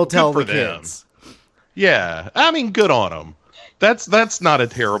 And then we'll tell the kids. Yeah. I mean, good on them. That's not a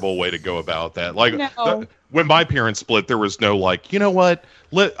terrible way to go about that. Like, no. When my parents split, there was no like, you know what?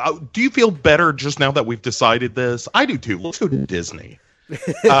 Do you feel better just now that we've decided this? I do too. Let's go to Disney.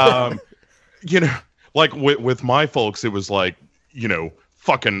 Like with my folks, it was like,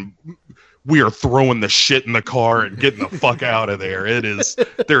 fucking, we are throwing the shit in the car and getting the fuck out of there.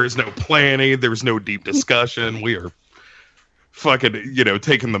 There is no planning. There's no deep discussion. We are fucking,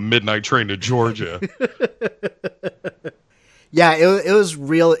 taking the midnight train to Georgia. Yeah, it was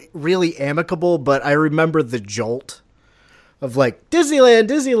really amicable, but I remember the jolt of like,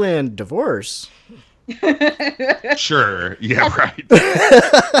 Disneyland, divorce. Sure. Yeah, right.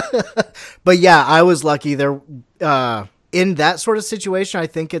 But yeah, I was lucky there. in that sort of situation, I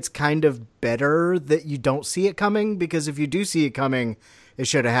think it's kind of better that you don't see it coming, because if you do see it coming, it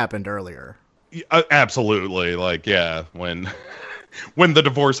should have happened earlier. Absolutely. Like, yeah, when the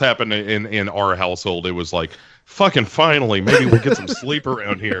divorce happened in our household, it was like, fucking finally, maybe we'll get some sleep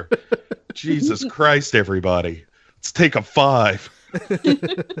around here. Jesus Christ, everybody. Let's take a 5.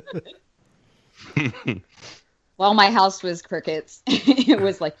 Well, my house was crickets. It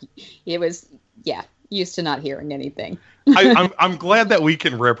was used to not hearing anything. I'm glad that we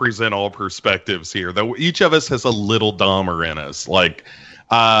can represent all perspectives here, though each of us has a little Dahmer in us. Like,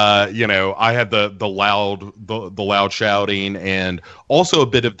 I had the loud shouting, and also a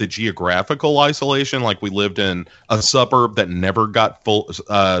bit of the geographical isolation. Like, we lived in a suburb that never got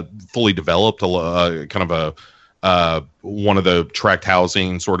fully developed, kind of one of the tract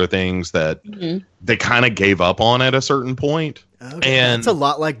housing sort of things that they kind of gave up on at a certain point. Okay. And it's a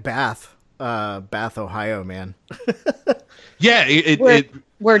lot like Bath, Ohio, man. Yeah,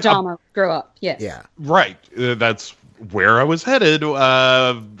 where Dahmer grew up. Yes. Yeah. Right. That's where I was headed.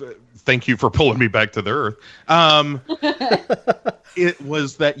 Thank you for pulling me back to the earth. It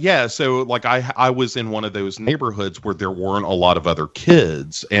was that, yeah. So like I was in one of those neighborhoods where there weren't a lot of other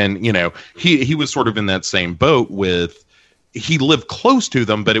kids. And, he was sort of in that same boat he lived close to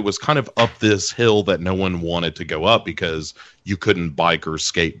them, but it was kind of up this hill that no one wanted to go up because you couldn't bike or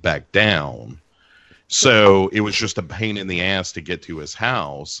skate back down. So it was just a pain in the ass to get to his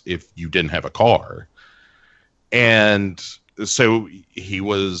house if you didn't have a car. And so he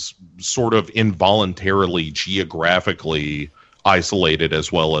was sort of involuntarily geographically isolated,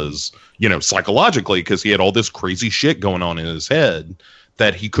 as well as, psychologically, because he had all this crazy shit going on in his head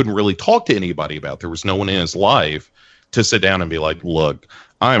that he couldn't really talk to anybody about. There was no one in his life to sit down and be like, look,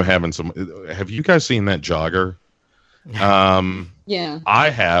 I'm having have you guys seen that jogger? Yeah. I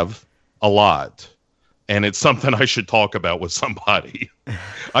have a lot. And it's something I should talk about with somebody.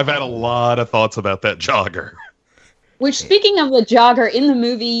 I've had a lot of thoughts about that jogger. Which, speaking of the jogger, in the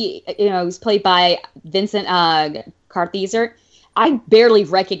movie, he's played by Vincent Kartheiser. I barely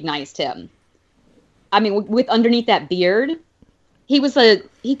recognized him. I mean, with underneath that beard, he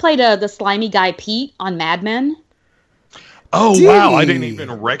played the slimy guy Pete on Mad Men. Oh, wow! I didn't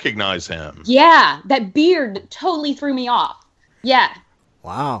even recognize him. Yeah, that beard totally threw me off. Yeah.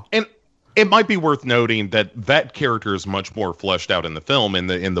 Wow. And it might be worth noting that character is much more fleshed out in the film. In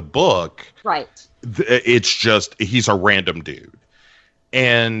the book, right? It's just he's a random dude,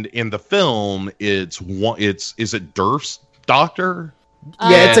 and in the film, is it Durf's doctor?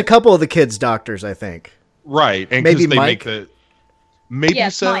 Yeah, it's a couple of the kids' doctors, I think. Right, and maybe they Mike.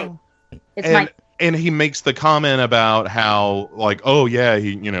 Yes, so. Mike. It's Mike. And he makes the comment about how, like, oh yeah,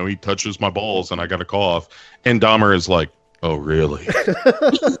 he touches my balls and I got a cough, and Dahmer is like, oh really?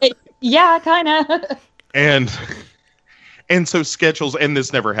 Yeah, kind of. And so schedules, and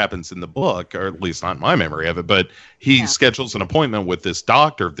this never happens in the book, or at least not my memory of it, but he schedules an appointment with this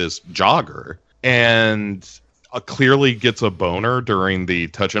doctor, this jogger, and clearly gets a boner during the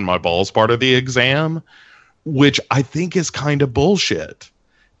touching my balls part of the exam, which I think is kind of bullshit.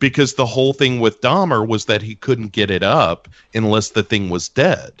 Because the whole thing with Dahmer was that he couldn't get it up unless the thing was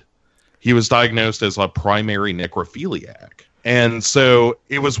dead. He was diagnosed as a primary necrophiliac. And so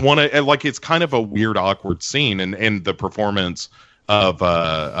it was it's kind of a weird, awkward scene. And the performance of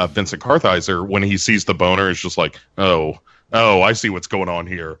Vincent Kartheiser, when he sees the boner, is just like, oh, I see what's going on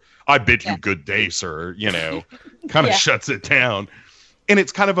here. I bid you good day, sir. Kind of shuts it down. And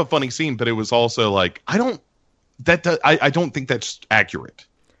it's kind of a funny scene, but it was also like, I don't think that's accurate.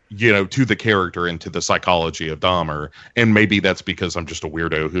 To the character and to the psychology of Dahmer. And maybe that's because I'm just a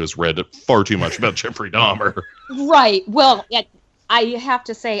weirdo who has read far too much about Jeffrey Dahmer. Right. Well, I have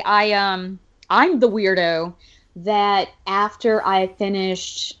to say, I'm the weirdo that after I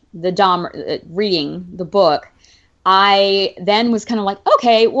finished the Dahmer, reading the book, I then was kind of like,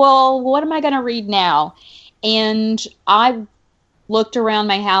 okay, well, what am I going to read now? And I looked around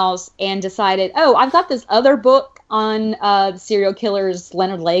my house and decided, I've got this other book on the serial killers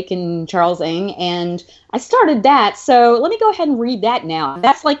Leonard Lake and Charles Ng, and I started that, so let me go ahead and read that now.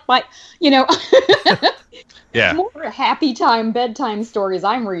 That's like my, yeah, more happy time bedtime stories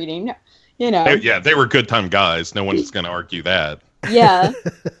I'm reading, they were good time guys. No one's going to argue that. Yeah.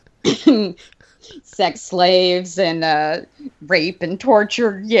 Sex slaves and rape and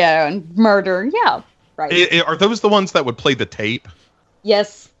torture, and murder, right. Are those the ones that would play the tape?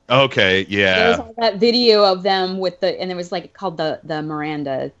 Yes. Okay, yeah. There was all that video of them and it was called the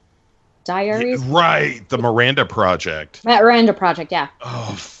Miranda Diaries. Yeah, right, the Miranda Project. Miranda Project, yeah.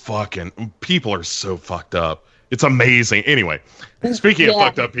 Oh, fucking people are so fucked up. It's amazing. Anyway, speaking of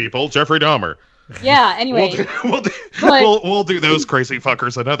fucked up people, Jeffrey Dahmer. Yeah. Anyway, we'll do those crazy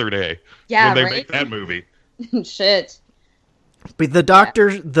fuckers another day. Yeah, when they right? make that movie. Shit. But the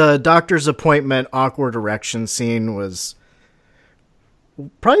doctor's appointment awkward erection scene was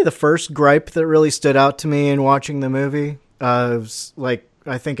probably the first gripe that really stood out to me in watching the movie. It was like,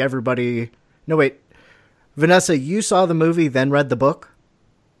 I think everybody... No, wait. Vanessa, you saw the movie, then read the book?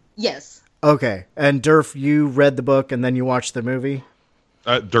 Yes. Okay. And Durf, you read the book and then you watched the movie?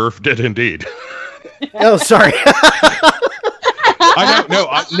 Durf did indeed. Oh, sorry. I know.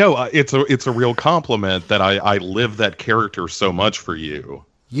 No, it's a real compliment that I live that character so much for you.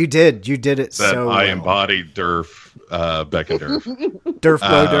 You did it that so I well. embodied Durf, Beck and Durf. Durf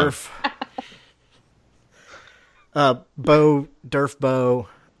Bo Durf. Bo Durf Bo.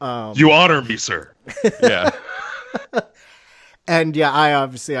 You honor me, sir. Yeah. And yeah,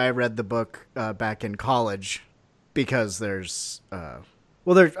 I read the book back in college because there's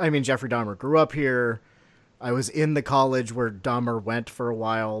Jeffrey Dahmer grew up here. I was in the college where Dahmer went for a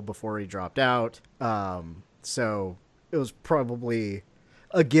while before he dropped out. So it was probably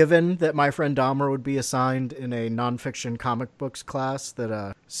a given that my friend Dahmer would be assigned in a nonfiction comic books class that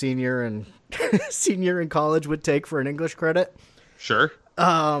a senior in college would take for an English credit. Sure.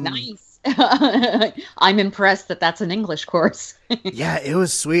 Nice. I'm impressed that that's an English course. Yeah, it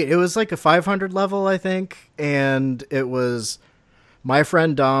was sweet. It was like a 500 level, I think. And it was My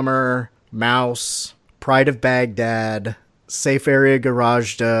Friend Dahmer, Mouse, Pride of Baghdad, Safe Area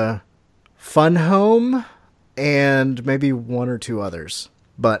Garagda, Fun Home, and maybe one or two others.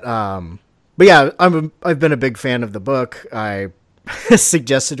 But yeah, I've been a big fan of the book. I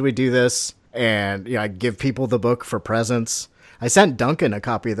suggested we do this, and I give people the book for presents. I sent Duncan a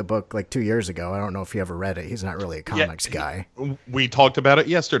copy of the book like 2 years ago. I don't know if he ever read it. He's not really a comics guy. We talked about it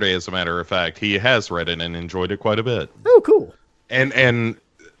yesterday, as a matter of fact. He has read it and enjoyed it quite a bit. Oh, cool. And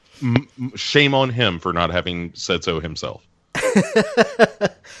shame on him for not having said so himself.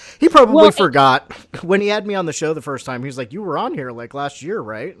 He probably forgot. When he had me on the show the first time, he was like, "You were on here like last year,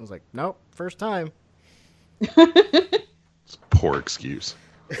 right?" I was like, "Nope, first time." Poor excuse.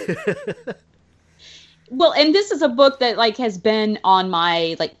 Well, and this is a book that has been on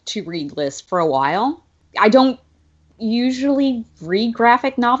my to read list for a while. I don't usually read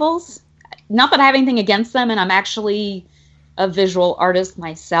graphic novels. Not that I have anything against them, and I'm actually a visual artist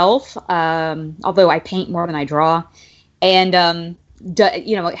myself, although I paint more than I draw. And,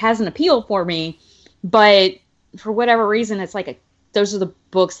 it has an appeal for me, but for whatever reason, it's those are the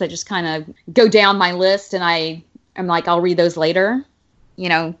books that just kind of go down my list, and I'm like, I'll read those later.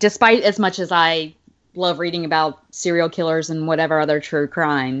 Despite as much as I love reading about serial killers and whatever other true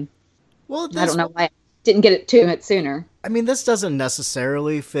crime. Well, I don't know why I didn't get to it sooner. I mean, this doesn't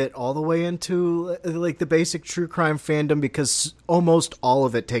necessarily fit all the way into the basic true crime fandom, because almost all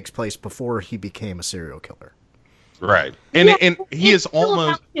of it takes place before he became a serial killer. Right. And he is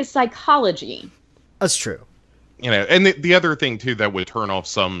almost about his psychology. That's true. And the other thing too that would turn off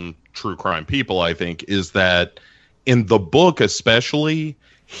some true crime people, I think, is that in the book especially,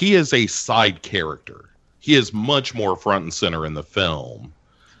 he is a side character. He is much more front and center in the film.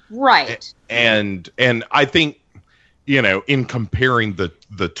 Right. And I think, in comparing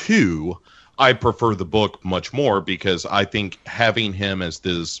the two, I prefer the book much more, because I think having him as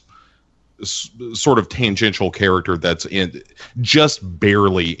this sort of tangential character that's just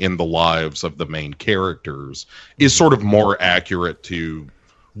barely in the lives of the main characters is sort of more accurate to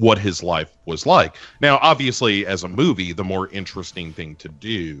what his life was like. Now, obviously, as a movie, the more interesting thing to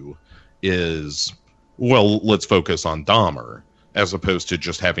do is, well, let's focus on Dahmer, as opposed to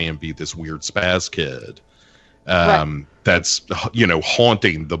just having him be this weird spaz kid Right. that's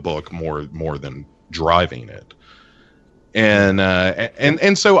haunting the book more than driving it.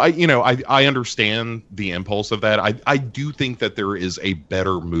 And so I understand the impulse of that. I do think that there is a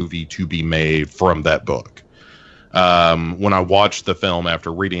better movie to be made from that book. When I watched the film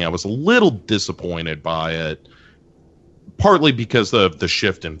after reading, I was a little disappointed by it, partly because of the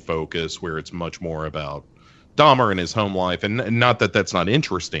shift in focus, where it's much more about Dahmer and his home life, and not that that's not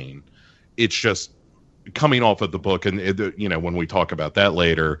interesting. It's just coming off of the book, and when we talk about that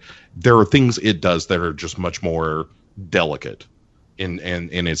later, there are things it does that are just much more delicate in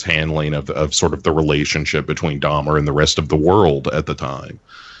its handling of sort of the relationship between Dahmer and the rest of the world at the time.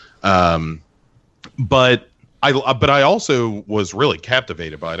 But I also was really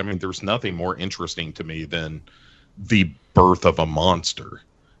captivated by it. I mean, there's nothing more interesting to me than the birth of a monster.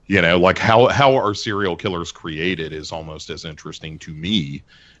 How are serial killers created is almost as interesting to me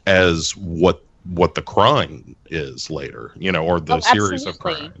as what the crime is later, or the series of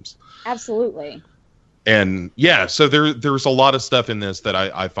crimes. Absolutely. And yeah, so there's a lot of stuff in this that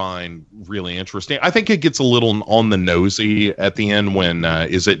I find really interesting. I think it gets a little on the nosy at the end when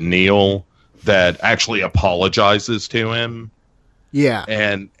is it Neil that actually apologizes to him? Yeah.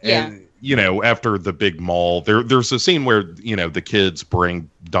 And you know, after the big mall, there's a scene where, you know, the kids bring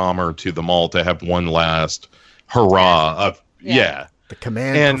Dahmer to the mall to have one last hurrah of the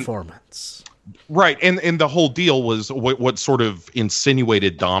command performance. Right, and the whole deal was what sort of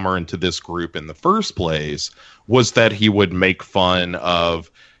insinuated Dahmer into this group in the first place was that he would make fun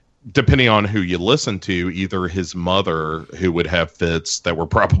of, depending on who you listen to, either his mother, who would have fits that were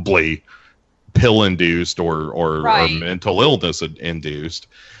probably pill-induced or mental illness-induced,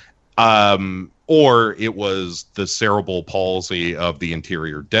 or it was the cerebral palsy of the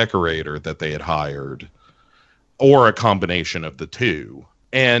interior decorator that they had hired, or a combination of the two.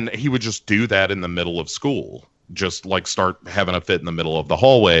 And he would just do that in the middle of school, just like start having a fit in the middle of the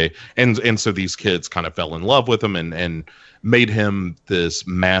hallway. And so these kids kind of fell in love with him and made him this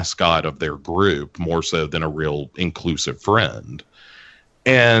mascot of their group more so than a real inclusive friend.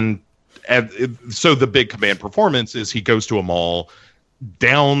 And so the big command performance is he goes to a mall,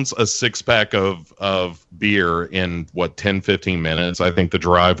 downs a 6-pack of beer in 10-15 minutes. I think the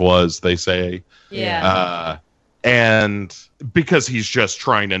drive was, they say. Yeah. And because he's just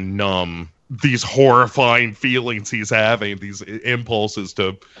trying to numb these horrifying feelings he's having, these impulses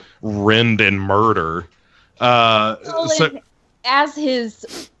to rend and murder. So as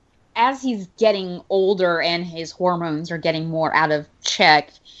he's getting older and his hormones are getting more out of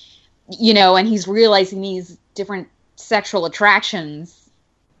check, you know, and he's realizing these different sexual attractions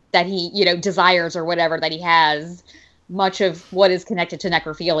that he, you know, desires or whatever that he has, much of what is connected to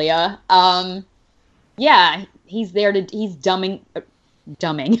necrophilia. He's there he's dumbing,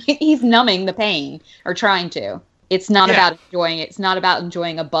 he's numbing the pain, or trying to. It's not about enjoying it. It's not about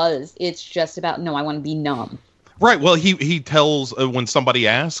enjoying a buzz. It's just about, no, I want to be numb. Right. Well, he tells when somebody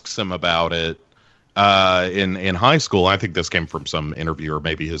asks him about it in high school, I think this came from some interview or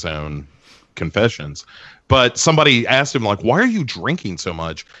maybe his own confessions, but somebody asked him, like, why are you drinking so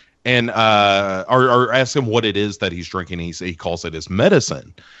much? And or asked him what it is that he's drinking. He calls it his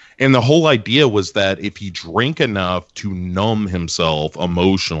medicine. And the whole idea was that if he drank enough to numb himself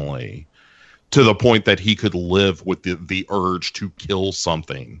emotionally to the point that he could live with the urge to kill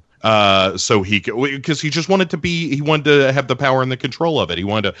something, so he could, because he just wanted to have the power and the control of it. He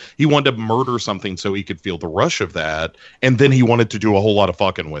wanted to murder something so he could feel the rush of that, and then he wanted to do a whole lot of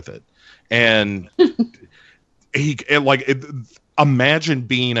fucking with it. And imagine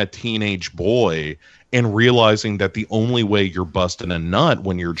being a teenage boy and realizing that the only way you're busting a nut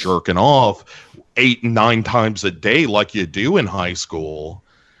when you're jerking off 8-9 times a day like you do in high school,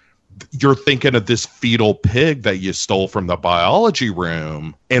 you're thinking of this fetal pig that you stole from the biology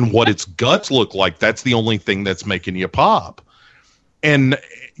room and what its guts look like. That's the only thing that's making you pop. And,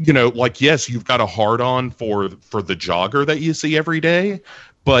 you know, like, yes, you've got a hard-on for the jogger that you see every day,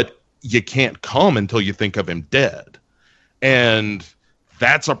 but you can't come until you think of him dead. And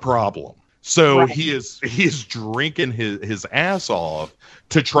that's a problem. So he is drinking his ass off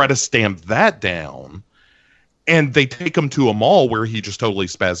to try to stamp that down. And they take him to a mall where he just totally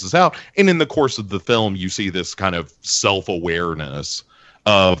spazzes out. And in the course of the film, you see this kind of self-awareness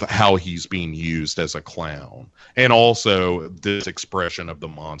of how he's being used as a clown. And also this expression of the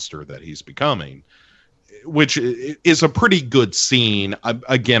monster that he's becoming, which is a pretty good scene.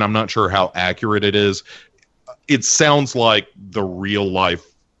 Again, I'm not sure how accurate it is. It sounds like the real life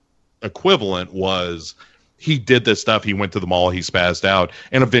equivalent was he did this stuff, he went to the mall, he spazzed out,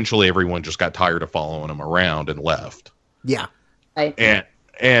 and eventually everyone just got tired of following him around and left. Yeah.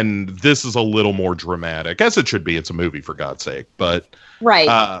 And this is a little more dramatic, as it should be. It's a movie, for God's sake. But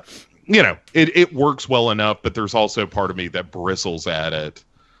you know, it works well enough, but there's also part of me that bristles at it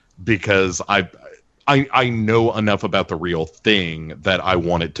because I know enough about the real thing that I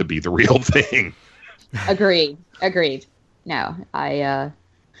want it to be the real thing. Agreed. No,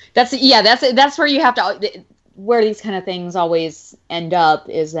 that's where you have to, where these kind of things always end up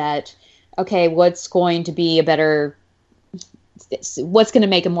is that, okay, what's going to be what's going to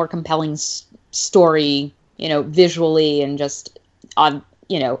make a more compelling story, you know, visually and just on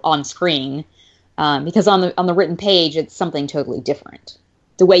screen, because on the written page, it's something totally different.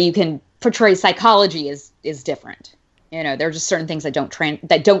 The way you can portray psychology is different. You know, there are just certain things that don't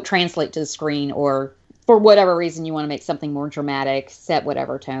translate to the screen, or for whatever reason you want to make something more dramatic, set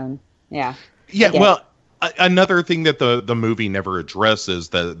whatever tone. Yeah. Well, another thing that the movie never addresses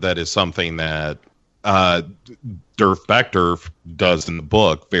that is something that Derf Backderf does in the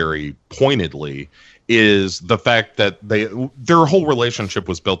book very pointedly is the fact that their whole relationship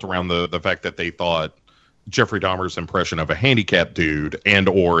was built around the fact that they thought Jeffrey Dahmer's impression of a handicapped dude and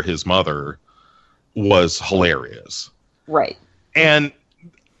or his mother was hilarious. Right. And,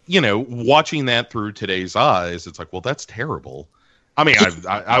 watching that through today's eyes, it's like, well, that's terrible. I mean,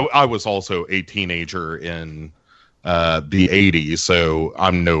 I was also a teenager in the 80s, so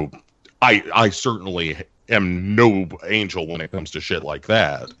I certainly am no angel when it comes to shit like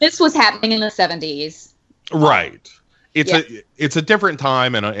that. This was happening in the 70s. Right. It's a different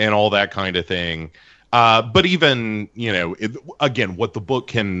time and all that kind of thing. But even, again, what the book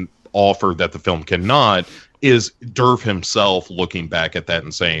can offer that the film cannot is Derf himself looking back at that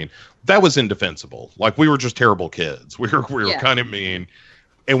and saying, that was indefensible. Like, we were just terrible kids. We were kind of mean,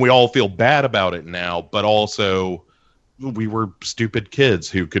 and we all feel bad about it now, but also we were stupid kids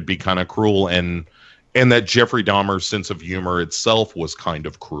who could be kind of cruel, and that Jeffrey Dahmer's sense of humor itself was kind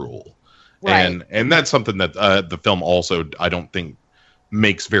of cruel. Right. And that's something that the film also, I don't think,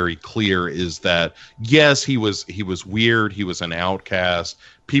 makes very clear, is that yes, he was weird, he was an outcast,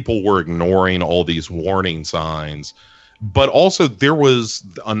 people were ignoring all these warning signs, but also there was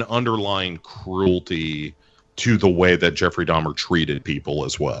an underlying cruelty to the way that Jeffrey Dahmer treated people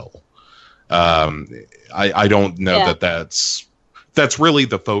as well. I don't know that's really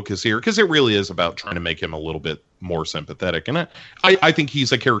the focus here, because it really is about trying to make him a little bit more sympathetic, and I think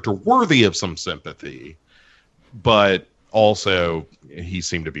he's a character worthy of some sympathy, but also he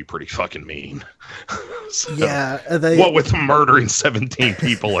seemed to be pretty fucking mean. So, what with murdering 17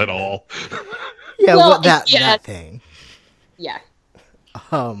 people at all? Yeah, well, that thing. Yeah.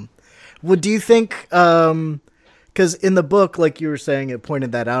 Well, do you think? Because in the book, like you were saying, it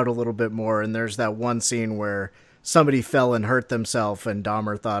pointed that out a little bit more, and there's that one scene where somebody fell and hurt themselves, and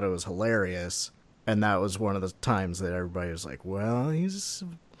Dahmer thought it was hilarious, and that was one of the times that everybody was like, "Well, he's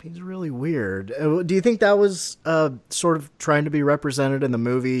really weird." Do you think that was sort of trying to be represented in the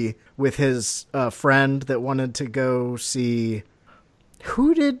movie with his friend that wanted to go see?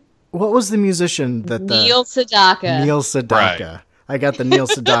 What was the musician that Neil Sedaka? Neil Sedaka. Right. I got the Neil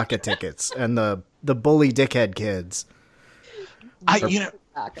Sedaka tickets and the bully dickhead kids.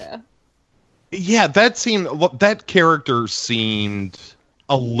 Yeah, that character seemed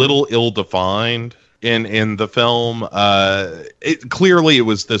a little ill-defined in the film. Clearly it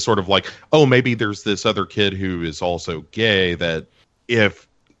was this sort of like, oh, maybe there's this other kid who is also gay, that if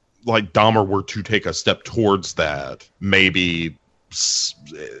like Dahmer were to take a step towards that, maybe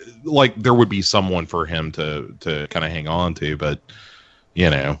like there would be someone for him to kind of hang on to, but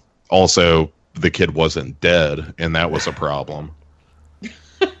also the kid wasn't dead, and that was a problem.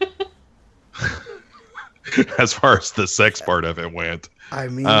 As far as the sex part of it went. I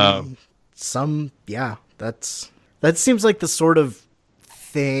mean, that seems like the sort of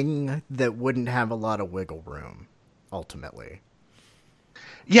thing that wouldn't have a lot of wiggle room, ultimately.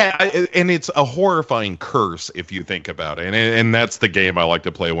 Yeah, and it's a horrifying curse if you think about it, and that's the game I like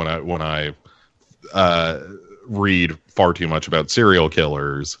to play when I read far too much about serial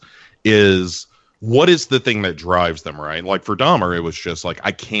killers. Is what is the thing that drives them, right? Like for Dahmer, it was just like,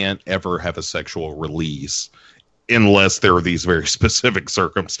 I can't ever have a sexual release unless there are these very specific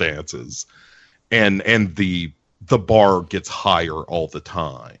circumstances, and the bar gets higher all the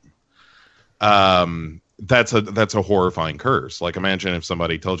time. That's a horrifying curse. Like, imagine if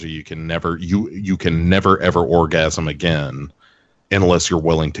somebody told you you can never ever orgasm again unless you're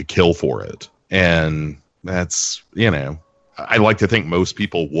willing to kill for it. And that's, I like to think most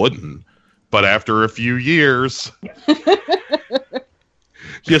people wouldn't, but after a few years,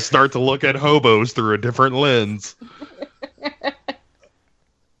 you start to look at hobos through a different lens.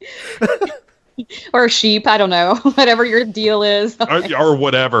 Or sheep, I don't know. Whatever your deal is. or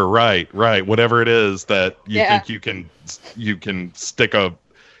whatever, right. Whatever it is that you think you can stick a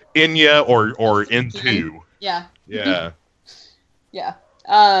in ya or into. Yeah. Yeah. Yeah.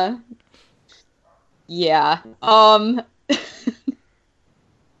 Yeah.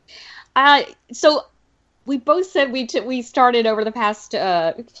 So we both said we started over the past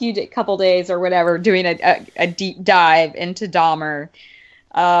couple days or whatever doing a deep dive into Dahmer.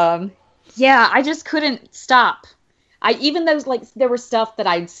 Yeah, I just couldn't stop. Even those, like, there was stuff that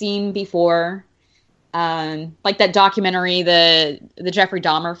I'd seen before, like that documentary, the Jeffrey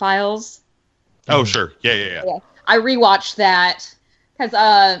Dahmer Files. Oh, sure. Yeah. I rewatched that because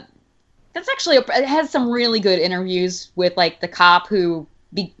that's actually it has some really good interviews with like the cop who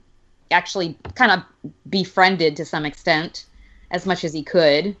actually kind of befriended to some extent as much as he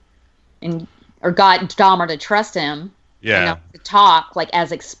could, or got Dahmer to trust him. Yeah. Enough to talk like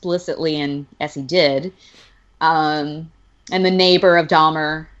as explicitly as he did. And the neighbor of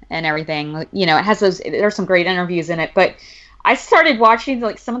Dahmer and everything, it has there's some great interviews in it, but I started watching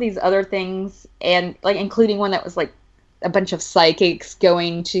like some of these other things, and like including one that was like a bunch of psychics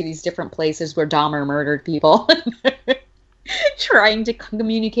going to these different places where Dahmer murdered people, trying to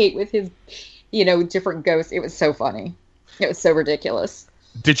communicate with his, different ghosts. It was so funny. It was so ridiculous.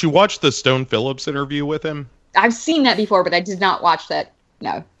 Did you watch the Stone Phillips interview with him? I've seen that before, but I did not watch that.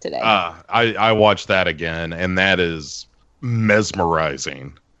 No, today. I watched that again, and that is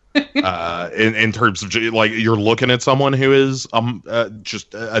mesmerizing. In terms of like you're looking at someone who is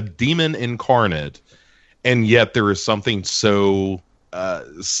just a demon incarnate, and yet there is something so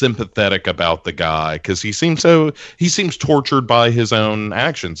sympathetic about the guy because he seems tortured by his own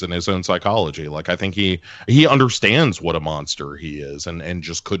actions and his own psychology. Like I think he understands what a monster he is and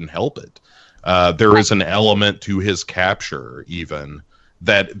just couldn't help it. There is an element to his capture even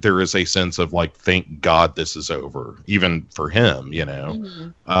that there is a sense of like, thank God this is over, even for him,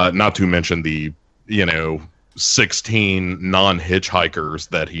 not to mention the, 16 non-hitchhikers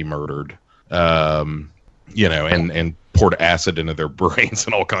that he murdered, and poured acid into their brains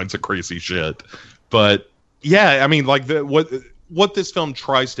and all kinds of crazy shit. But yeah, I mean, like what this film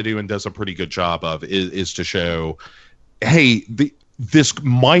tries to do and does a pretty good job of is to show, hey, this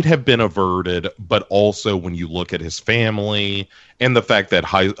might have been averted, but also when you look at his family and the fact that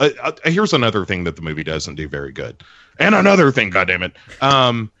here's another thing that the movie doesn't do very good. And another thing, goddammit,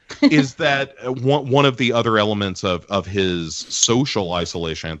 is that one of the other elements of his social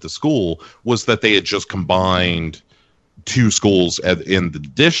isolation at the school was that they had just combined 2 schools in the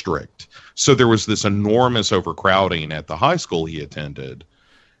district. So there was this enormous overcrowding at the high school he attended,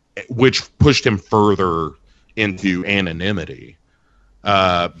 which pushed him further into anonymity.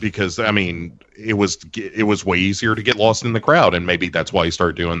 Because I mean, it was way easier to get lost in the crowd, and maybe that's why he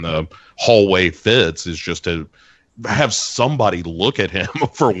started doing the hallway fits, is just to have somebody look at him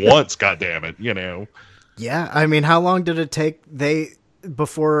for once. Goddammit, Yeah, I mean, how long did it take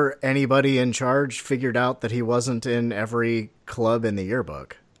before anybody in charge figured out that he wasn't in every club in the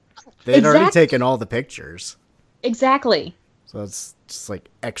yearbook? They'd already taken all the pictures. Exactly. So it's just like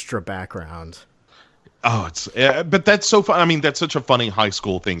extra background. Oh, but that's so fun. I mean, that's such a funny high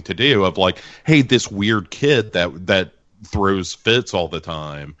school thing to do of like, hey, this weird kid that throws fits all the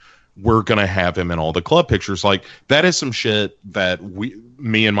time, we're going to have him in all the club pictures. Like that is some shit that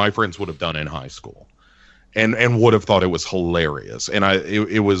me and my friends would have done in high school and would have thought it was hilarious. And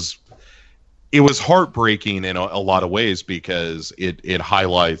it was heartbreaking in a lot of ways because it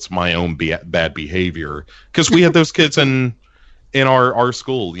highlights my own bad behavior because we had those kids in our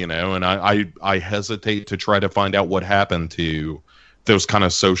school, and I hesitate to try to find out what happened to those kind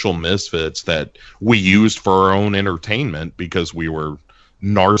of social misfits that we used for our own entertainment because we were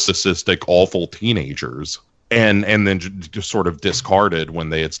narcissistic, awful teenagers, and then just sort of discarded when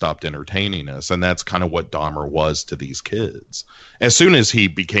they had stopped entertaining us. And that's kind of what Dahmer was to these kids. As soon as he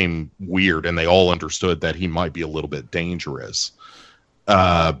became weird and they all understood that he might be a little bit dangerous,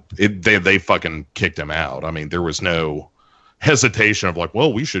 they fucking kicked him out. I mean, there was no hesitation of like,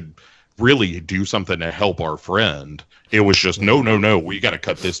 well, we should really do something to help our friend. It was just no, we got to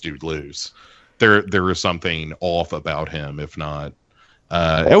cut this dude loose. There is something off about him, if not.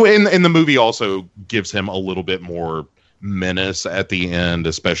 And the movie also gives him a little bit more menace at the end,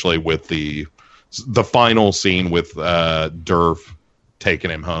 especially with the final scene with Durf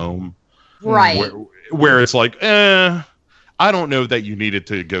taking him home, right? Where it's like, I don't know that you needed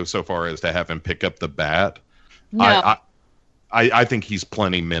to go so far as to have him pick up the bat. No. I think he's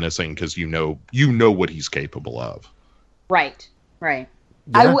plenty menacing because you know what he's capable of. Right.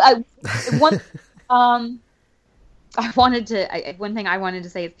 Yeah. One thing I wanted to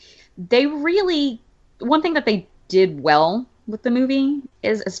say is one thing that they did well with the movie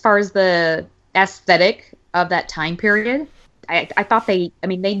is as far as the aesthetic of that time period. I thought they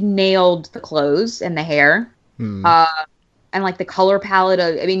nailed the clothes and the hair, and like the color palette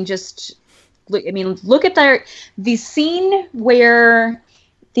of. Look at the scene where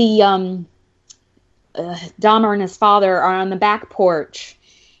the Dahmer and his father are on the back porch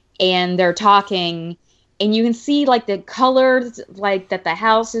and they're talking, and you can see like the colors, like that the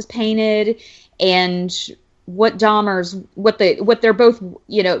house is painted, and what they're both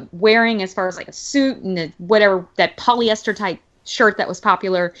wearing as far as like a suit and whatever, that polyester type shirt that was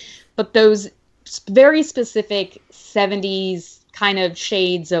popular, but those very specific 70s kind of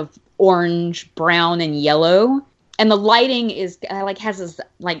shades of orange, brown, and yellow, and the lighting is has this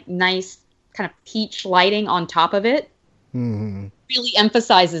like nice kind of peach lighting on top of it. Mm-hmm. Really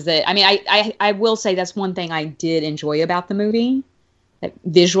emphasizes it. I mean, I will say that's one thing I did enjoy about the movie,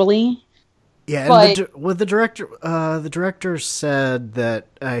 visually. Yeah, But and the director said that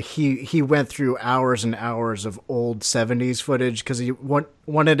he went through hours and hours of old 70s footage because he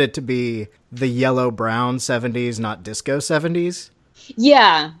wanted it to be the yellow-brown 70s, not disco 70s.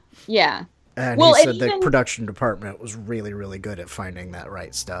 yeah. And Well, he and said the even- production department was really, really good at finding that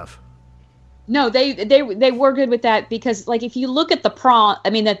right stuff. No, they were good with that because, like, if you look at the prom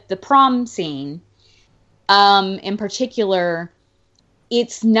scene, in particular,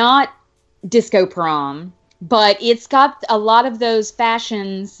 it's not disco prom, but it's got a lot of those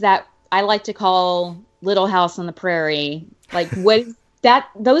fashions that I like to call Little House on the Prairie. Like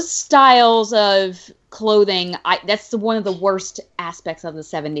those styles of clothing, that's one of the worst aspects of the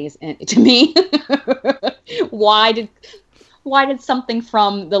 70s to me. Why did something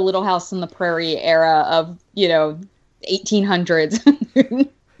from the Little House on the Prairie era of, 1800s,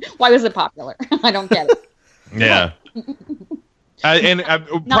 why was it popular? I don't get it. Yeah.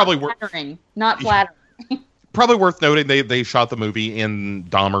 Probably not flattering. Probably worth noting they shot the movie in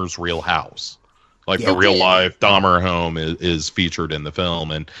Dahmer's real house. Like the real life Dahmer home is featured in the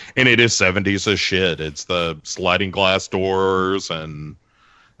film, and it is 70s as shit. It's the sliding glass doors and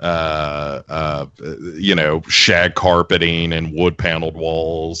shag carpeting and wood paneled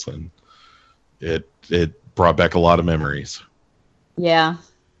walls, and it brought back a lot of memories. Yeah.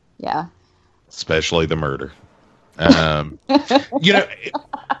 Especially the murder. I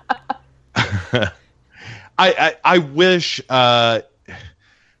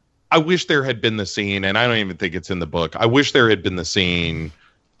wish there had been the scene, and I don't even think it's in the book. I wish there had been the scene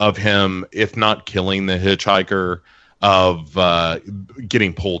of him, if not killing the hitchhiker, of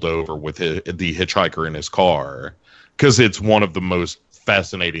getting pulled over with the hitchhiker in his car, because it's one of the most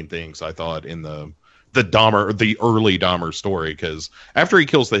fascinating things I thought in the early Dahmer story. Because after he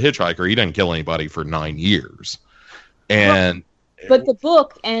kills the hitchhiker, he doesn't kill anybody for 9 years, and but the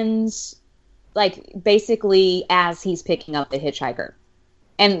book ends like basically as he's picking up the hitchhiker.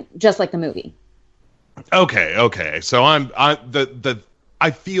 And just like the movie. Okay. So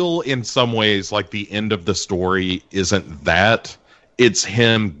I feel in some ways like the end of the story isn't that. It's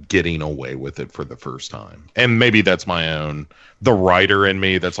him getting away with it for the first time. And maybe that's the writer in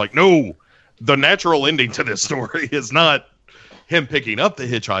me that's like, no, the natural ending to this story is not him picking up the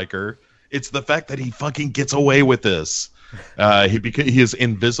hitchhiker. It's the fact that he fucking gets away with this. He is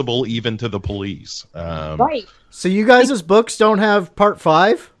invisible even to the police. Right. So you guys' books don't have part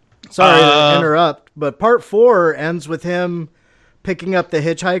 5? Sorry to interrupt, but part 4 ends with him picking up the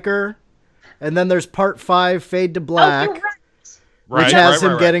hitchhiker, and then there's part 5, Fade to Black, Oh, you're which has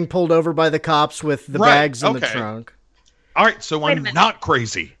him getting pulled over by the cops with the bags in the trunk. All right, so I'm not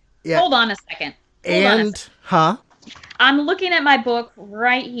crazy. Yeah. Hold on a second. I'm looking at my book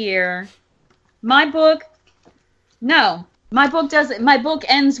right here. My book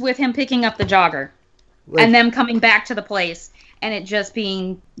ends with him picking up the jogger. And them coming back to the place, and it just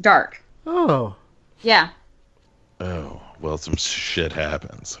being dark. Oh. Yeah. Oh, well, some shit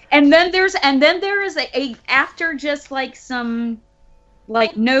happens. And then there is a after just like some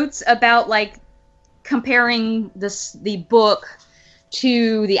like notes about like comparing the book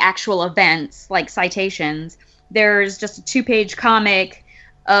to the actual events, like citations. There's just a 2-page comic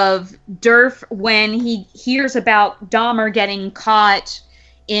of Durf when he hears about Dahmer getting caught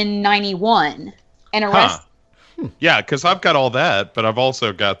in 91 and arrested. Yeah, because I've got all that, but I've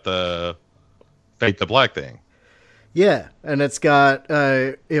also got the Fade to Black thing. Yeah, and it's got,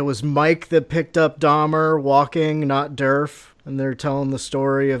 it was Mike that picked up Dahmer walking, not Durf, and they're telling the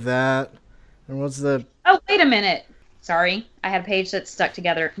story of that. And what's the... Oh, wait a minute. Sorry, I had a page that's stuck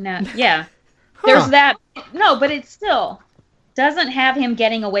together. No, yeah. There's that. No, but it still doesn't have him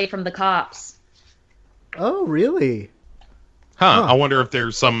getting away from the cops. Oh, really? I wonder if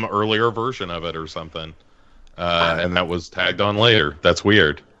there's some earlier version of it or something. And that was tagged on later. That's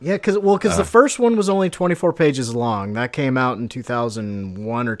weird. Yeah, because the first one was only 24 pages long. That came out in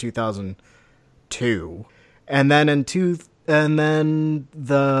 2001 or 2002, and then I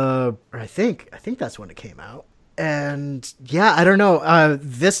think that's when it came out. And yeah, I don't know.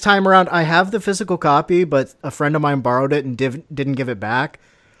 This time around, I have the physical copy, but a friend of mine borrowed it and didn't give it back.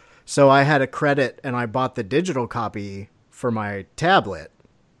 So I had a credit, and I bought the digital copy for my tablet,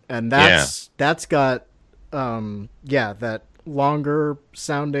 and that's got that longer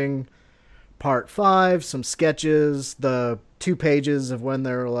sounding part 5, some sketches, the 2 pages of when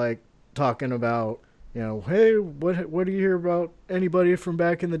they're like talking about, hey, what do you hear about anybody from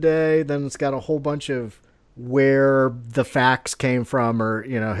back in the day? Then it's got a whole bunch of where the facts came from, or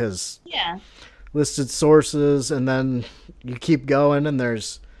his listed sources, and then you keep going and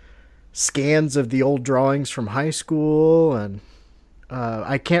there's scans of the old drawings from high school, and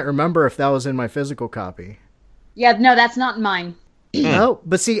I can't remember if that was in my physical copy. Yeah, no, that's not mine. No,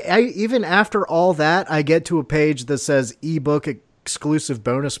 but see, even after all that, I get to a page that says ebook exclusive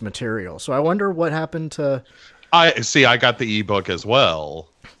bonus material. So I wonder what happened to... I got the ebook as well,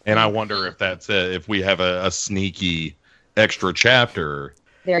 and I wonder if that's it, if we have a sneaky extra chapter.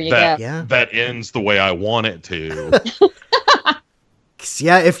 There you go. Yeah. That ends the way I want it to.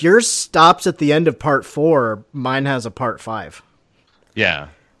 Yeah, if yours stops at the end of part 4, mine has a part 5. Yeah.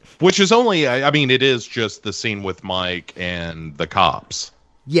 Which is only, I mean, it is just the scene with Mike and the cops.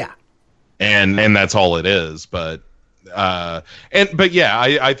 Yeah. And that's all it is. But yeah,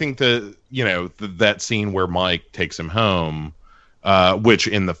 I think that scene where Mike takes him home, which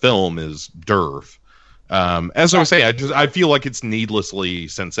in the film is Durf. As I was saying, I feel like it's needlessly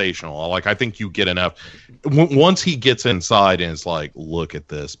sensational. Like, I think you get enough. Once he gets inside and it's like, look at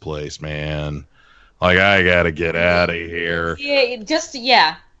this place, man. Like, I gotta get out of here.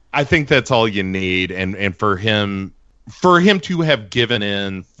 Yeah. I think that's all you need, and for him to have given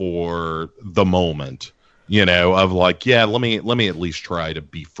in for the moment, of like, yeah, let me at least try to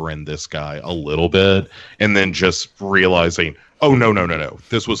befriend this guy a little bit, and then just realizing, oh no,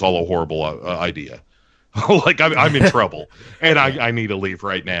 this was all a horrible idea. Like, I'm in trouble, and I need to leave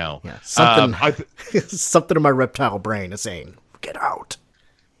right now. Yeah, something in my reptile brain is saying, get out.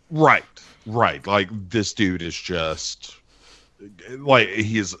 Right. Like, this dude is just like,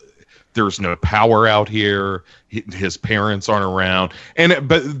 there's no power out here. His parents aren't around,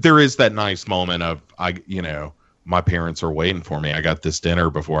 but there is that nice moment of, my parents are waiting for me. I got this dinner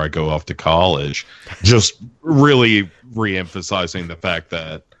before I go off to college. Just really re-emphasizing the fact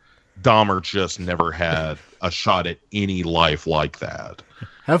that Dahmer just never had a shot at any life like that.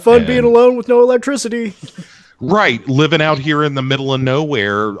 Have fun being alone with no electricity. Right, living out here in the middle of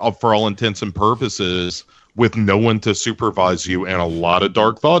nowhere, for all intents and purposes, with no one to supervise you and a lot of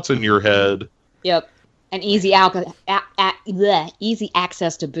dark thoughts in your head. Yep, and easy access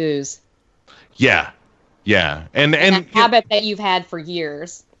to booze. Yeah, and a habit that you've had for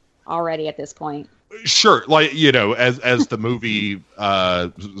years already at this point. Sure, like, as the movie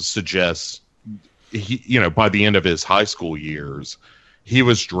suggests, he, by the end of his high school years, he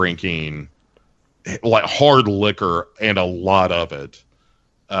was drinking like hard liquor, and a lot of it,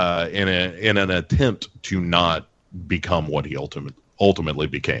 in an attempt to not become what he ultimately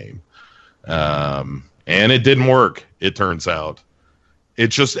became, and it didn't work. It turns out, it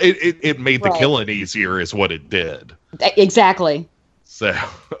just it made the killing easier, is what it did. Exactly. So,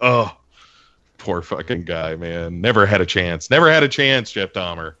 poor fucking guy, man. Never had a chance, Jeff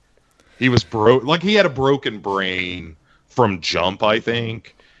Dahmer. He was broke. Like, he had a broken brain from jump, I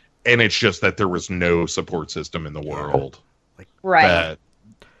think. And it's just that there was no support system in the world. Right.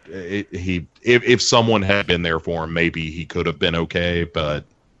 If someone had been there for him, maybe he could have been okay. But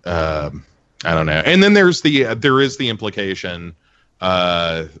I don't know. And then there is the implication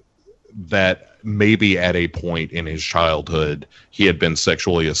that maybe at a point in his childhood he had been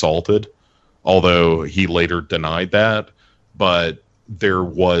sexually assaulted, although he later denied that. But there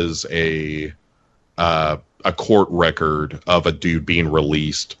was a court record of a dude being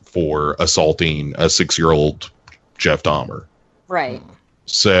released for assaulting a 6-year-old Jeff Dahmer. Right.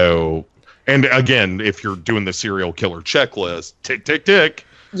 So, and again, if you're doing the serial killer checklist, tick, tick, tick.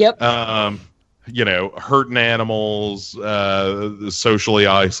 Yep. Hurting animals, socially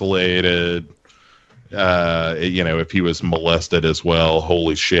isolated, if he was molested as well,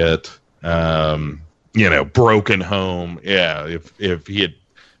 holy shit. Broken home. Yeah. If he had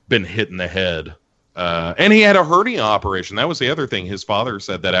been hit in the head. And he had a hernia operation. That was the other thing. His father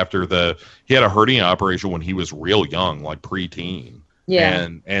said that he had a hernia operation when he was real young, like preteen. Yeah.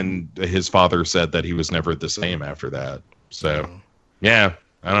 And his father said that he was never the same after that. So, yeah,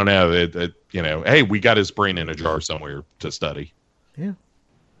 I don't know. Hey, we got his brain in a jar somewhere to study. Yeah.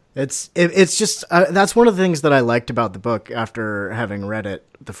 It's just, that's one of the things that I liked about the book after having read it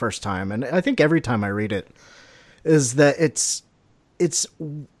the first time. And I think every time I read it, is that it's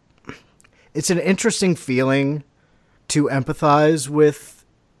an interesting feeling to empathize with,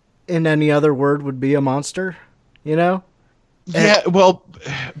 in any other word would be a monster, Yeah, well,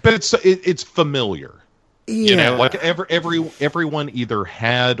 but it's familiar. Yeah. Like everyone either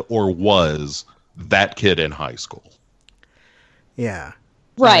had or was that kid in high school. Yeah.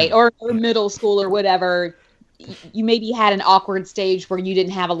 Right, or middle school or whatever. You maybe had an awkward stage where you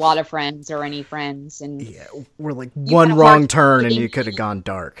didn't have a lot of friends or any friends, and we're like one wrong turn and you could have gone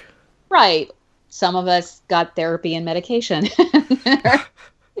dark. Right. Some of us got therapy and medication.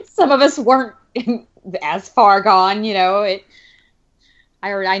 Some of us weren't as far gone,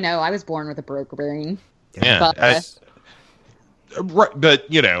 I know I was born with a broken brain. Yeah. Right, but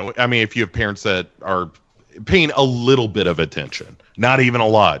I mean, if you have parents that are paying a little bit of attention, not even a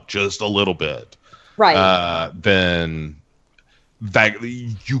lot, just a little bit, right? Then that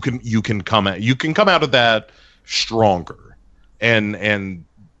you can come out of that stronger. And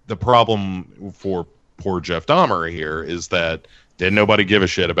the problem for poor Jeff Dahmer here is that didn't nobody give a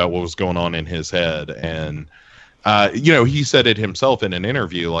shit about what was going on in his head. And he said it himself in an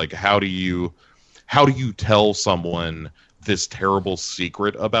interview, like, how do you tell someone this terrible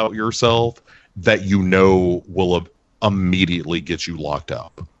secret about yourself that will immediately get you locked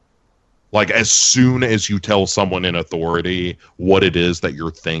up? Like, as soon as you tell someone in authority what it is that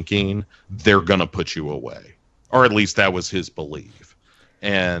you're thinking, they're going to put you away. Or at least that was his belief.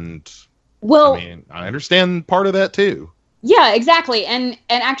 And, well, I mean, I understand part of that, too. Yeah, exactly. And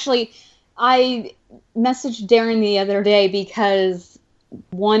actually, I messaged Darren the other day because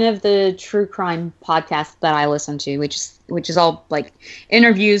one of the true crime podcasts that I listen to, which is all, like,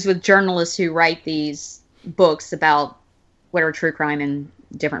 interviews with journalists who write these books about what are true crime and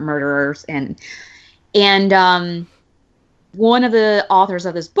different murderers, and one of the authors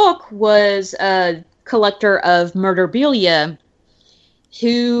of this book was a collector of murderabilia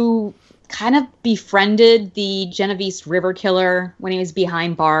who kind of befriended the Genovese River killer when he was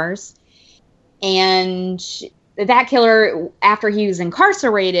behind bars. And that killer, after he was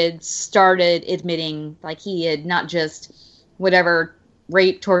incarcerated, started admitting, like, he had not just whatever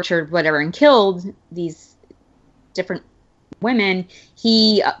raped, tortured, whatever, and killed these different women,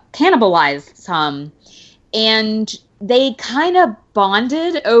 he cannibalized some. And they kind of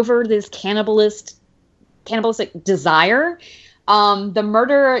bonded over this cannibalistic desire. The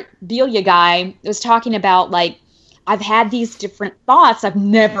murderabilia guy was talking about, like, I've had these different thoughts. I've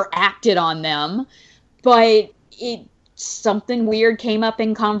never acted on them, but something weird came up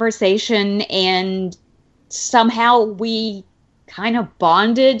in conversation, and somehow we kind of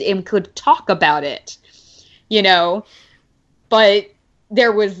bonded and could talk about it, But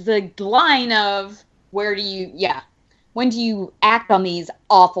there was the line of when do you act on these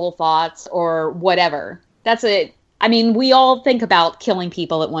awful thoughts or whatever? That's it. I mean, we all think about killing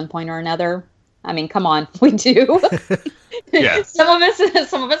people at one point or another. I mean, come on, we do. Yeah. Some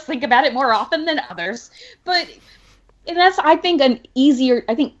of us think about it more often than others. But that's, I think, I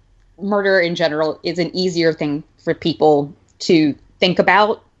think murder in general is an easier thing for people to think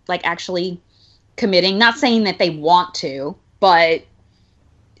about, like, actually committing. Not saying that they want to, but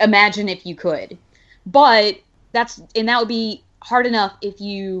imagine if you could. But that would be hard enough if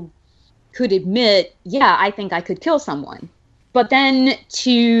you could admit, yeah, I think I could kill someone. But then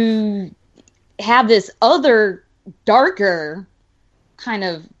to have this other darker kind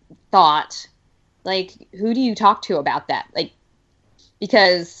of thought, like, who do you talk to about that? Like,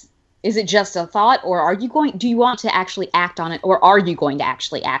 because is it just a thought, or do you want to actually act on it, or are you going to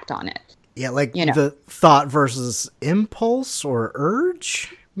actually act on it? Yeah, like the thought versus impulse or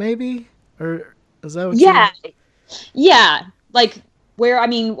urge, maybe? Or is that what you mean? Yeah. Like,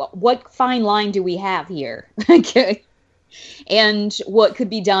 what fine line do we have here? Okay. And what could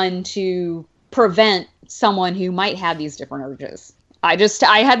be done to prevent someone who might have these different urges? I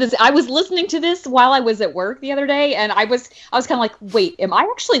was listening to this while I was at work the other day, and I was kind of like, wait, am I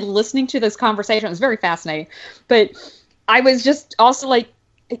actually listening to this conversation? It was very fascinating. But I was just also like,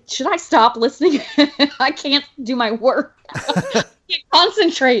 should I stop listening? I can't do my work. I can't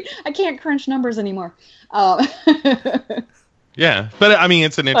concentrate. I can't crunch numbers anymore. Yeah, but I mean,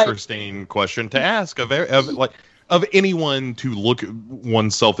 it's an interesting question to ask of anyone to look at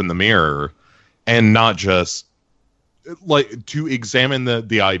oneself in the mirror and not just like to examine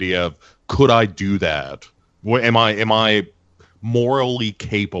the idea of, could I do that? Am I morally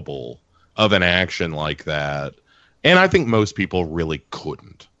capable of an action like that? And I think most people really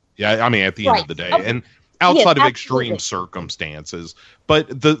couldn't. Yeah, I mean, at the end of the day, and outside of extreme circumstances,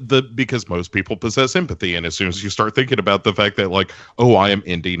 but because most people possess empathy, and as soon as you start thinking about the fact that, like, oh, I am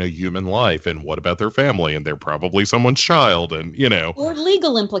ending a human life, and what about their family, and they're probably someone's child, and or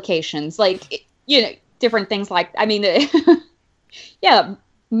legal implications, like different things like, I mean, yeah,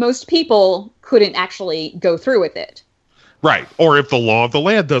 most people couldn't actually go through with it. Right, or if the law of the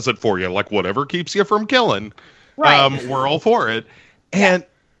land does it for you, like whatever keeps you from killing. Right. We're all for it. And,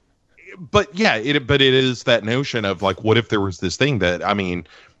 but it is that notion of, like, what if there was this thing that, I mean,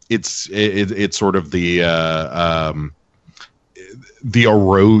 it's sort of the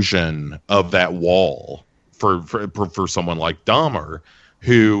erosion of that wall for someone like Dahmer,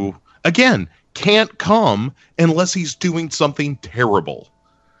 who, again, can't come unless he's doing something terrible.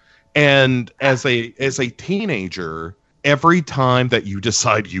 And as a teenager, every time that you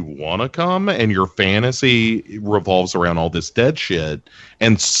decide you want to come and your fantasy revolves around all this dead shit,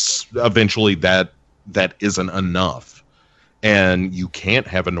 and eventually that isn't enough, and you can't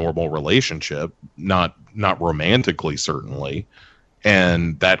have a normal relationship, not romantically, certainly,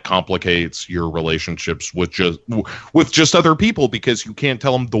 and that complicates your relationships with just other people, because you can't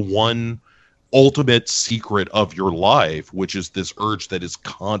tell them the one ultimate secret of your life, which is this urge that is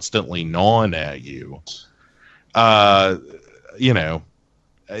constantly gnawing at you. You know,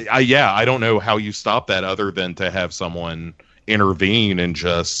 I don't know how you stop that other than to have someone intervene and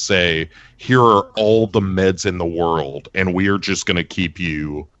just say, here are all the meds in the world, and we are just going to keep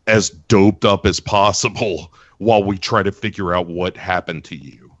you as doped up as possible while we try to figure out what happened to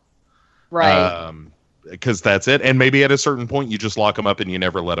you. Right. Because that's it. And maybe at a certain point you just lock them up and you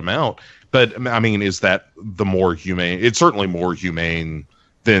never let them out. But I mean, is that the more humane? It's certainly more humane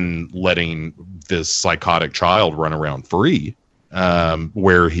than letting this psychotic child run around free,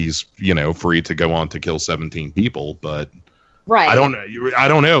 where he's, you know, free to go on to kill 17 people. But right. I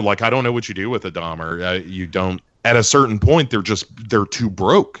don't know. Like, I don't know what you do with a Dahmer. You don't, at a certain point, they're too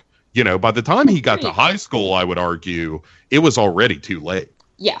broke. You know, by the time he got to high school, I would argue it was already too late.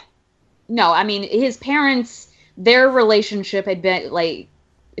 Yeah. No, I mean, his parents, their relationship had been like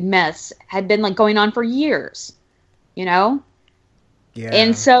going on for years, you know? Yeah.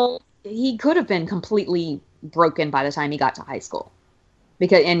 And so he could have been completely broken by the time he got to high school,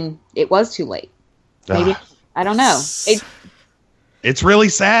 and it was too late. Maybe, I don't know. It's really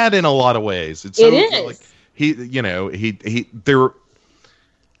sad in a lot of ways. It is. Like,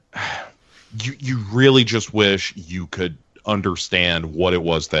 you really just wish you could understand what it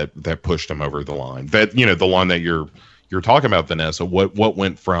was that pushed him over the line. That, you know, the line that you're talking about, Vanessa, what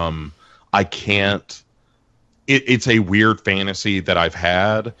went from I can't, it's a weird fantasy that I've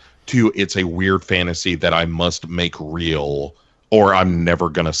had, to it's a weird fantasy that I must make real or I'm never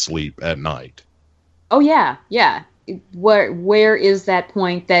going to sleep at night. Oh yeah. Yeah. Where is that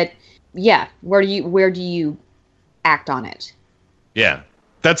point that, yeah, where do you act on it? Yeah.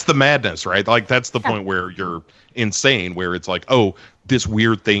 That's the madness, right? Like, that's the point where you're insane, where it's like, oh, this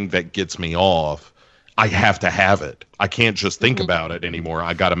weird thing that gets me off, I have to have it. I can't just think about it anymore.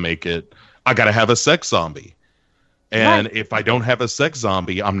 I got to have a sex zombie. And if I don't have a sex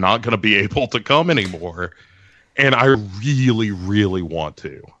zombie, I'm not going to be able to come anymore. And I really, really want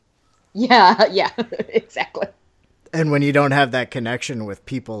to. Yeah, exactly. And when you don't have that connection with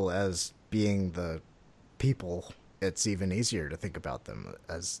people as being the people, it's even easier to think about them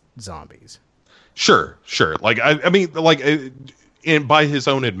as zombies. Sure. Like, I mean, like, by his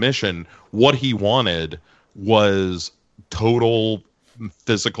own admission, what he wanted was total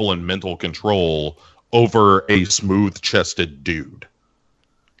physical and mental control over a smooth-chested dude.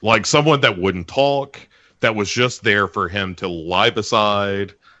 Like, someone that wouldn't talk, that was just there for him to lie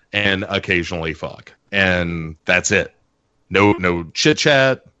beside and occasionally fuck. And that's it. No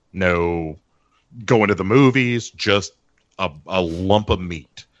chit-chat, no going to the movies, just a lump of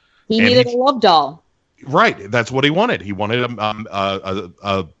meat. He needed a love doll. Right. That's what he wanted. He wanted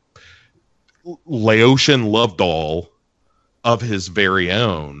a Laotian love doll of his very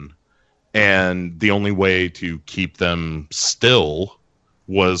own. And the only way to keep them still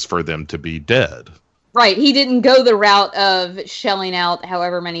was for them to be dead. Right. He didn't go the route of shelling out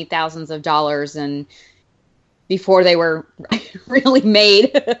however many thousands of dollars and before they were really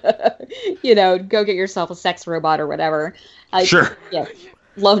made, you know, go get yourself a sex robot or whatever. Sure. Yeah.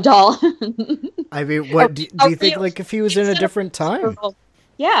 Love doll. I mean, what do you think, like, if he was in a different time?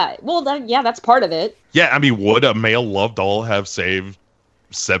 Yeah. Well, that's part of it. Yeah. I mean, would a male love doll have saved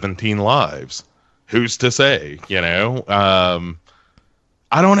 17 lives? Who's to say, you know?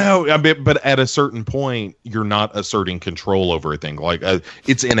 I don't know. I mean, but at a certain point, you're not asserting control over a thing. Like,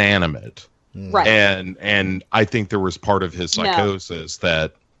 it's inanimate. Right. And I think there was part of his psychosis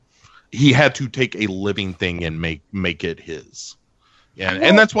that he had to take a living thing and make it his. Yeah,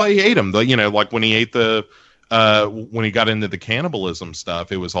 and that's why he ate him. You know, like when he ate when he got into the cannibalism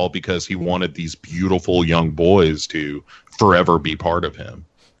stuff, it was all because he wanted these beautiful young boys to forever be part of him.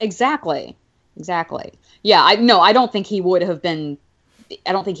 Exactly. Yeah, I don't think he would have been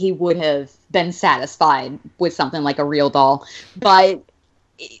satisfied with something like a real doll, but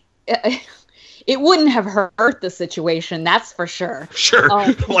it wouldn't have hurt the situation, that's for sure. Sure.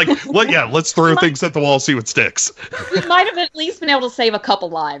 Let's throw things at the wall, see what sticks. We might have at least been able to save a couple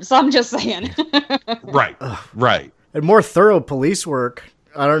lives. I'm just saying. Right. And more thorough police work.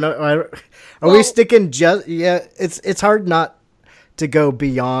 I don't know. Are we sticking just... Yeah, it's hard not to go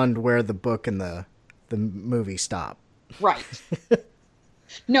beyond where the book and the movie stop. Right.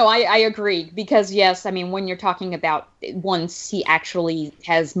 No, I agree. Because, yes, I mean, when you're talking about once he actually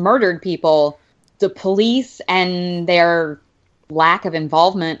has murdered people, the police and their lack of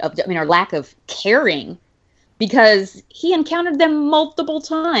involvement, or lack of caring, because he encountered them multiple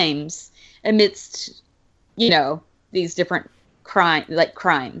times amidst, these different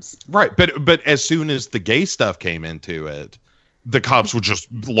crimes. Right. But as soon as the gay stuff came into it, the cops were just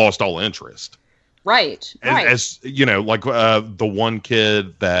lost all interest. Right. As the one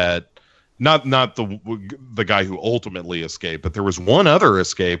kid that not the guy who ultimately escaped, but there was one other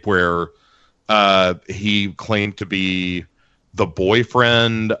escape where he claimed to be the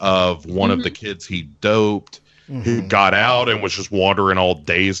boyfriend of one of the kids he doped, who got out and was just wandering all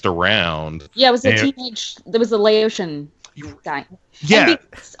dazed around. Yeah, it was there was a Laotian guy. Yeah. And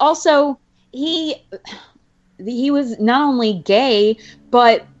also, he was not only gay,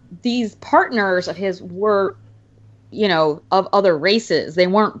 but these partners of his were, of other races. They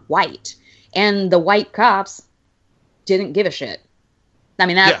weren't white. And the white cops didn't give a shit. I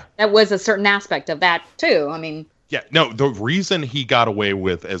mean, that was a certain aspect of that, too. I mean... Yeah, no, the reason he got away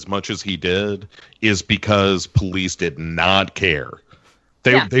with as much as he did is because police did not care.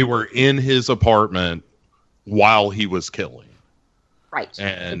 They were in his apartment while he was killing. Right.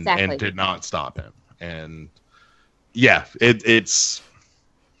 And did not stop him. And yeah, it's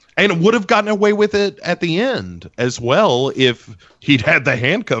and it would have gotten away with it at the end as well if he'd had the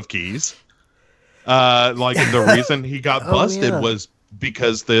handcuff keys. The reason he got busted was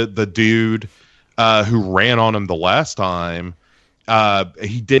because the dude who ran on him the last time,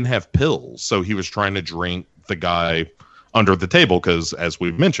 he didn't have pills, so he was trying to drink the guy under the table because, as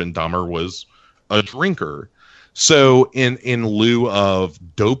we've mentioned, Dahmer was a drinker. So in lieu of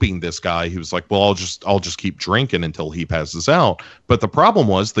doping this guy, he was like, well, I'll just keep drinking until he passes out. But the problem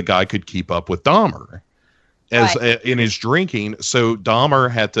was the guy could keep up with Dahmer in his drinking. So Dahmer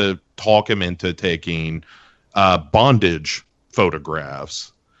had to talk him into taking bondage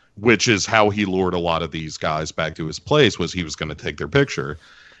photographs, which is how he lured a lot of these guys back to his place, was he was going to take their picture.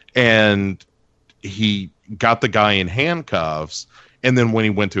 And he got the guy in handcuffs. And then when he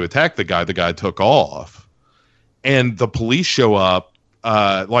went to attack the guy took off. And the police show up,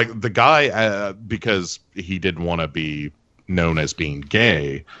 the guy, because he didn't want to be known as being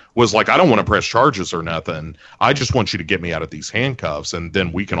gay, was like, I don't want to press charges or nothing. I just want you to get me out of these handcuffs, and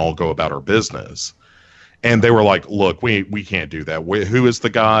then we can all go about our business. And they were like, look, we can't do that. Who is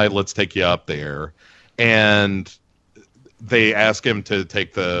the guy? Let's take you up there. And they ask him to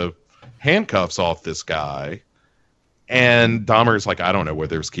take the handcuffs off this guy. And Dahmer's like, I don't know where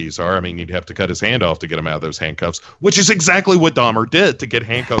those keys are. I mean, you'd have to cut his hand off to get him out of those handcuffs, which is exactly what Dahmer did to get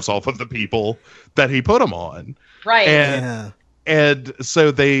handcuffs off of the people that he put them on. Right. And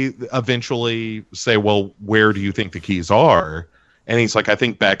so they eventually say, well, where do you think the keys are? And he's like, I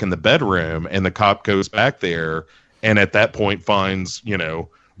think back in the bedroom. And the cop goes back there and at that point finds,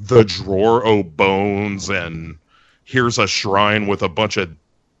 the drawer of bones, and here's a shrine with a bunch of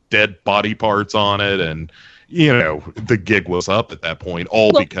dead body parts on it. And the gig was up at that point,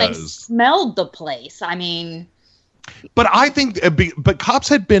 because they smelled the place. I mean, but I think, but cops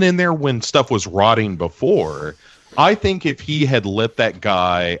had been in there when stuff was rotting before. I think if he had let that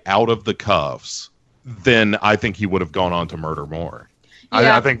guy out of the cuffs, then I think he would have gone on to murder more.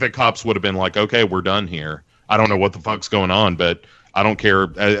 Yeah. I think the cops would have been like, okay, we're done here. I don't know what the fuck's going on, but I don't care.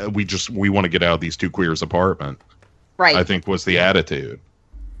 We want to get out of these two queers' apartment. Right. I think was the attitude.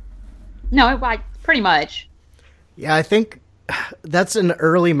 No, pretty much. Yeah, I think that's an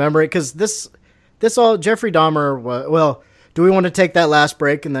early memory, because this all Jeffrey Dahmer. Well, do we want to take that last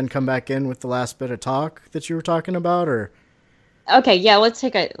break and then come back in with the last bit of talk that you were talking about, or? Okay, yeah, let's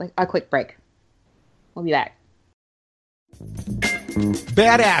take a quick break. We'll be back.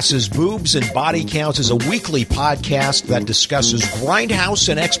 Badasses, Boobs, and Body Counts is a weekly podcast that discusses grindhouse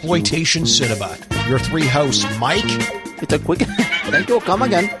and exploitation cinema. Your three hosts, Mike. It's a quick. Thank you. Come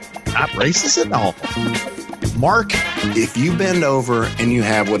again. Not racist at all. Mark. If you bend over and you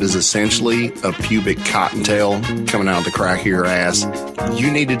have what is essentially a pubic cottontail coming out the crack of your ass, you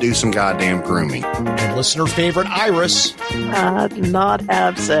need to do some goddamn grooming. And listener favorite, Iris. Do not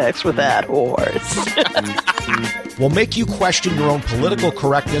have sex with that horse. Will make you question your own political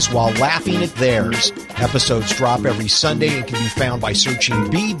correctness while laughing at theirs. Episodes drop every Sunday and can be found by searching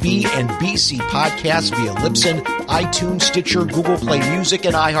BB and BC podcasts via Libsyn, iTunes, Stitcher, Google Play Music,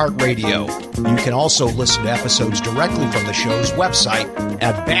 and iHeartRadio. You can also listen to episodes directly from the show's website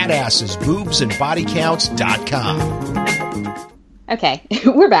at badassesboobsandbodycounts.com. Okay,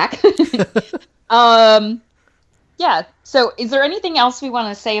 we're back. Yeah, so is there anything else we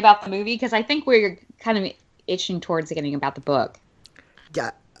want to say about the movie? Because I think we're kind of itching towards getting about the book.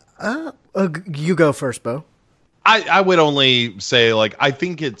 Yeah. You go first, Bo. I would only say, like, I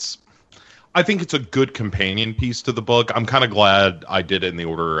think it's a good companion piece to the book. I'm kind of glad I did it in the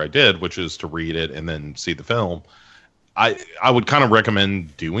order I did, which is to read it and then see the film. I would kind of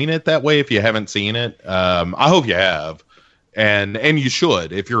recommend doing it that way if you haven't seen it. I hope you have. And you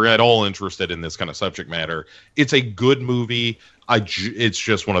should, if you're at all interested in this kind of subject matter. It's a good movie. It's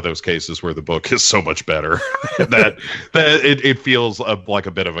just one of those cases where the book is so much better that it feels like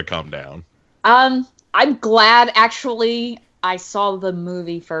a bit of a come down. I'm glad, actually, I saw the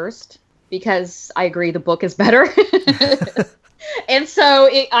movie first, because I agree the book is better. And so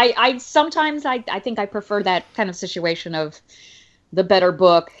I sometimes think I prefer that kind of situation of the better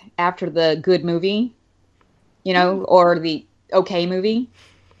book after the good movie, or the okay movie,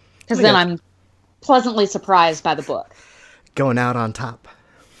 because then I'm pleasantly surprised by the book. Going out on top.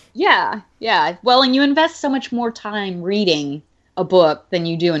 Yeah. Well, and you invest so much more time reading a book than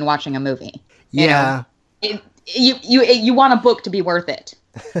you do in watching a movie. Yeah. You want a book to be worth it.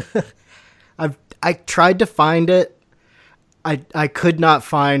 I tried to find it. I could not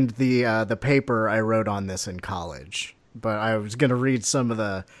find the paper I wrote on this in college, but I was going to read some of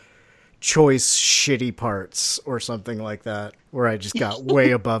the choice shitty parts or something like that, where I just got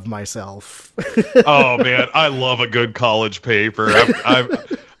way above myself. Oh man, I love a good college paper.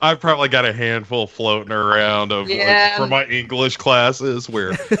 I've probably got a handful floating around for my English classes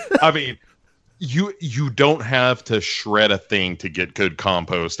where, I mean, you don't have to shred a thing to get good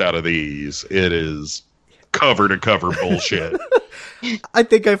compost out of these. It is cover to cover bullshit. I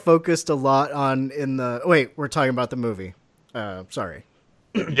think I focused a lot on wait, we're talking about the movie. Sorry.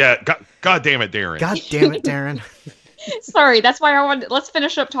 Yeah, God damn it, Darren. God damn it, Darren. Sorry, that's why let's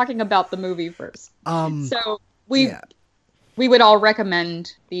finish up talking about the movie first. So we would all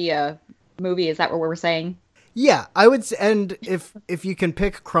recommend the movie. Is that what we're saying? Yeah, I would say, and if you can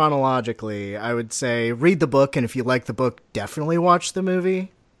pick chronologically, I would say read the book, and if you like the book, definitely watch the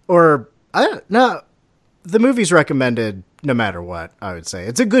movie. Or, I don't know, the movie's recommended no matter what, I would say.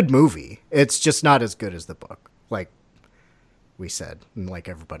 It's a good movie. It's just not as good as the book, like we said, and like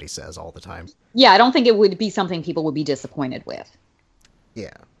everybody says all the time. Yeah, I don't think it would be something people would be disappointed with.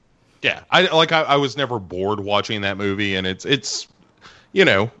 Yeah. Yeah, I was never bored watching that movie, and it's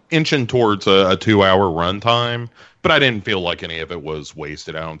inching towards a 2-hour runtime, but I didn't feel like any of it was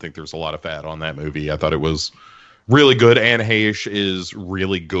wasted. I don't think there's a lot of fat on that movie. I thought it was really good. Anne Heche is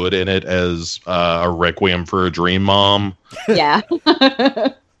really good in it as a Requiem for a Dream mom. Yeah.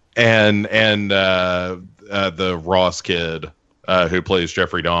 and the Ross kid who plays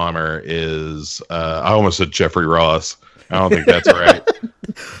Jeffrey Dahmer is I almost said Jeffrey Ross. I don't think that's right.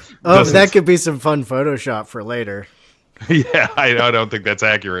 That could be some fun Photoshop for later. Yeah, I don't think that's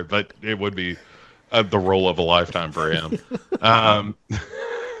accurate, but it would be the role of a lifetime for him.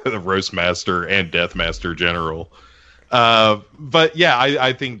 The Roast Master and Death Master General. But yeah,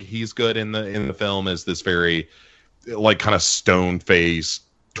 I think he's good in the film as this very like kind of stone-faced,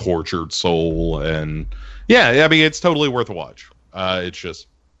 tortured soul, and yeah, I mean it's totally worth a watch. It's just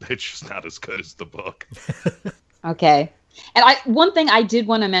not as good as the book. Okay, and one thing I did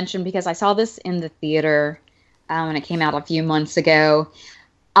want to mention, because I saw this in the theater when it came out a few months ago.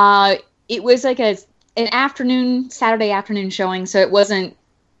 It was like an Saturday afternoon showing, so it wasn't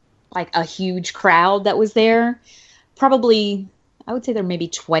like a huge crowd that was there. Probably, I would say there were maybe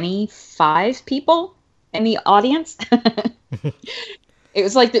 25 people in the audience. It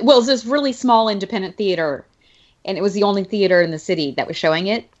was like, it was this really small independent theater, and it was the only theater in the city that was showing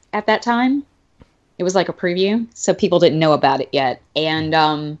it at that time. It was like a preview, so people didn't know about it yet. And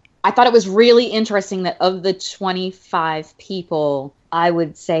I thought it was really interesting that of the 25 people, I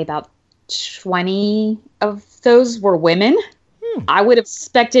would say about 20 of those were women. I would have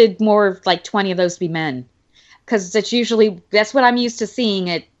expected more like 20 of those to be men, because that's what I'm used to seeing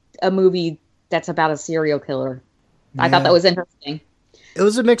at a movie that's about a serial killer. Yeah. I thought that was interesting. It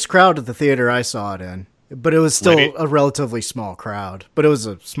was a mixed crowd at the theater I saw it in, but it was still a relatively small crowd, but it was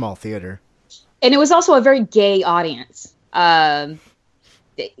a small theater. And it was also a very gay audience. There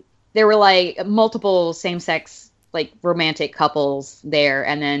were like multiple same-sex like romantic couples there,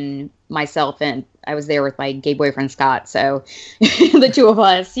 and then myself, and I was there with my gay boyfriend Scott, so the two of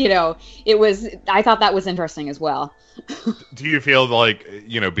us, I thought that was interesting as well. Do you feel like,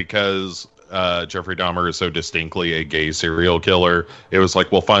 because Jeffrey Dahmer is so distinctly a gay serial killer, it was like,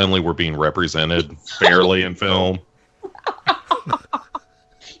 well, finally we're being represented fairly in film?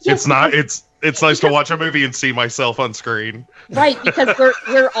 Yes, it's nice to watch a movie and see myself on screen. Right, because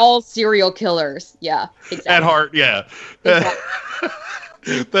we're all serial killers. Yeah, exactly. At heart, yeah.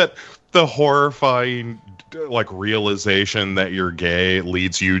 Exactly. That the horrifying like realization that you're gay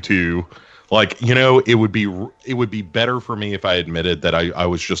leads you to, like, you know, it would be better for me if I admitted that I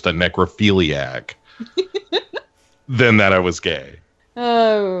was just a necrophiliac than that I was gay.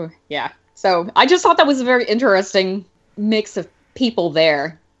 Oh, yeah. So I just thought that was a very interesting mix of people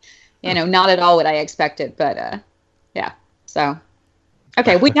there. You know, not at all what I expected, but yeah. So,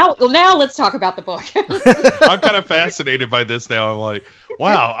 okay, now let's talk about the book. I'm kind of fascinated by this now. I'm like,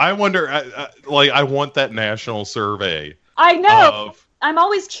 wow, I wonder, I want that national survey. I know. I'm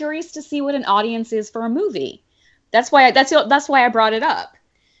always curious to see what an audience is for a movie. That's why I brought it up,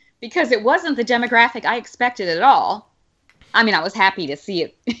 because it wasn't the demographic I expected at all. I mean, I was happy to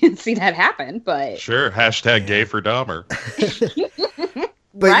see that happen, but sure, #gay for Dahmer.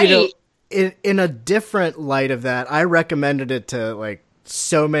 But right. you know, in a different light of that, I recommended it to like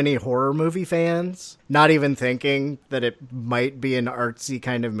so many horror movie fans, not even thinking that it might be an artsy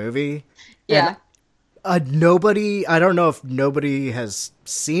kind of movie. Yeah. And, nobody, I don't know if nobody has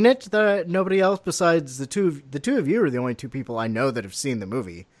seen it. Nobody else besides the two of you are the only two people I know that have seen the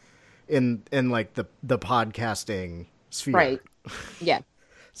movie in like the podcasting sphere. Right. Yeah.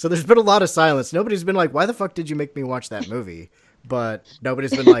 So there's been a lot of silence. Nobody's been like, why the fuck did you make me watch that movie? But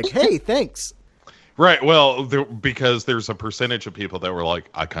nobody's been like, hey, thanks. Right. Well, because there's a percentage of people that were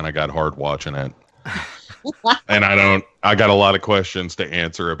like, I kind of got hard watching it. And I got a lot of questions to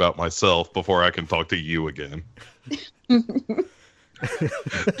answer about myself before I can talk to you again.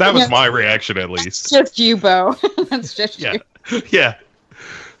 That was my reaction, at least. That's just you, Bo. That's just you. Yeah.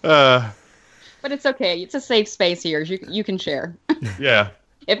 But it's okay. It's a safe space here. You can share. Yeah.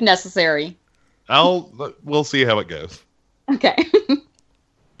 If necessary. We'll see how it goes. Okay.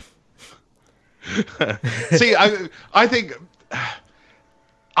 See, I think,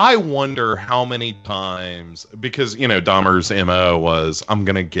 I wonder how many times, because, you know, Dahmer's MO was, I'm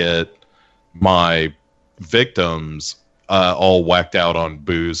going to get my victims all whacked out on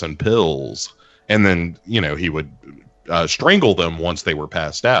booze and pills. And then, you know, he would strangle them once they were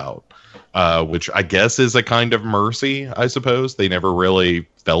passed out, which I guess is a kind of mercy, I suppose. They never really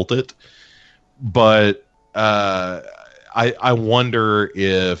felt it. But I wonder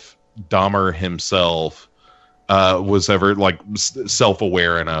if Dahmer himself was ever like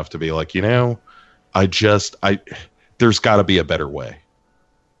self-aware enough to be like, you know, there's got to be a better way.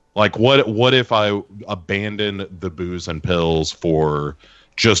 Like, what if I abandoned the booze and pills for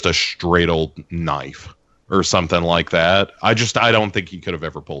just a straight old knife or something like that? I don't think he could have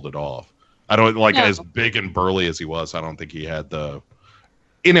ever pulled it off. I don't like as big and burly as he was. I don't think he had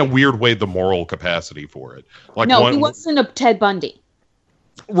in a weird way, the moral capacity for it. Like, he wasn't a Ted Bundy.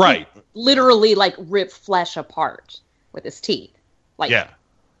 Right. He literally, like, rip flesh apart with his teeth. Like, yeah.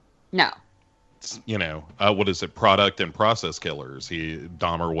 No. You know, what is it? Product and process killers.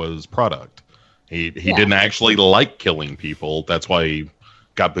 Dahmer was product. He didn't actually like killing people. That's why he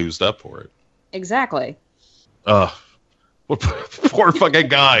got boozed up for it. Exactly. Poor fucking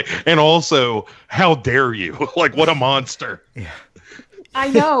guy. And also, how dare you? Like, what a monster. Yeah. I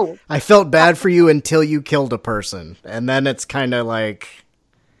know. I felt bad for you until you killed a person. And then it's kind of like,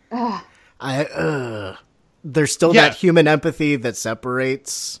 there's still that human empathy that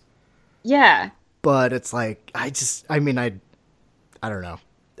separates. Yeah. But it's like, I don't know.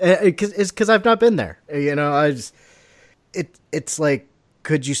 It's because I've not been there. You know, it's like,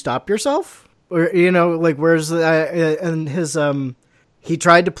 could you stop yourself? Or, you know, like, where's and his, he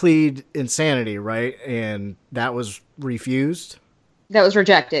tried to plead insanity, right? And that was refused. That was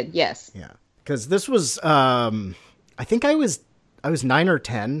rejected, yes. Yeah. Because this was, I think I was 9 or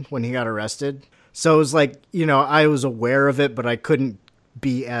 10 when he got arrested. So it was like, you know, I was aware of it, but I couldn't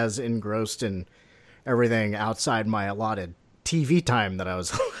be as engrossed in everything outside my allotted TV time that I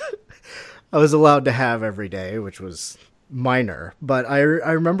was allowed to have every day, which was minor. But I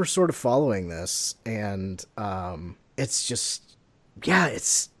remember sort of following this, and it's just, I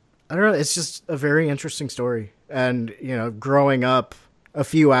don't know, it's just a very interesting story. And, you know, growing up a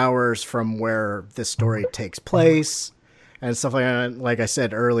few hours from where this story takes place and stuff like that, like I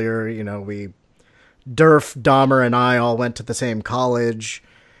said earlier, you know, Dahmer and I all went to the same college.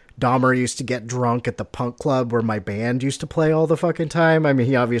 Dahmer used to get drunk at the punk club where my band used to play all the fucking time. I mean,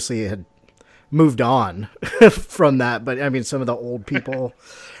 he obviously had moved on from that, but I mean, some of the old people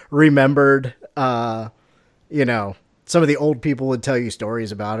remembered, you know, some of the old people would tell you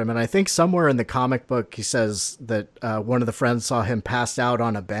stories about him. And I think somewhere in the comic book, he says that one of the friends saw him passed out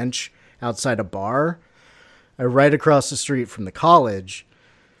on a bench outside a bar. Right across the street from the college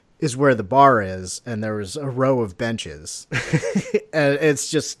is where the bar is, and there was a row of benches. And it's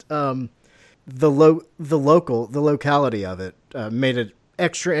just the locality of it made it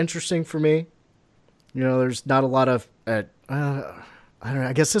extra interesting for me. You know, there's not a lot of, I don't know,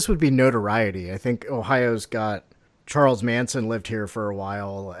 I guess this would be notoriety. I think Ohio's got Charles Manson lived here for a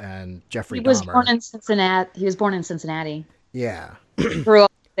while, and Jeffrey Dahmer. He was born in Cincinnati. He was born in Cincinnati. Yeah. Grew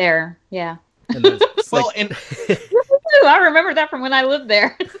up there. Yeah. And well, I remember that from when I lived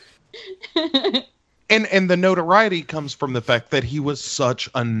there. and the notoriety comes from the fact that he was such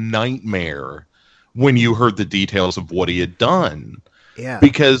a nightmare when you heard the details of what he had done. Yeah.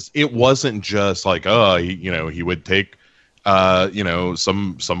 Because it wasn't just like, he would take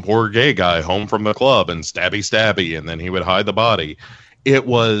some poor gay guy home from the club and stabby, and then he would hide the body. It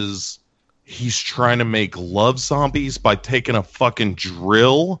was, he's trying to make love zombies by taking a fucking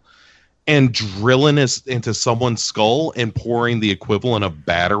drill and drilling it into someone's skull and pouring the equivalent of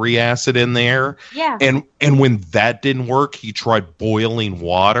battery acid in there. Yeah. And when that didn't work, he tried boiling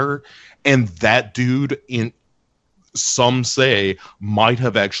water, and that dude, some say, might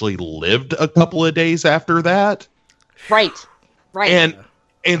have actually lived a couple of days after that. Right.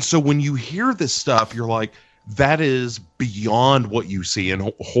 And so when you hear this stuff, you're like, that is beyond what you see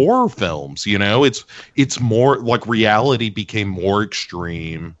in horror films. You know, it's more like reality became more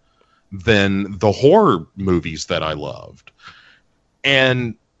extreme than the horror movies that I loved.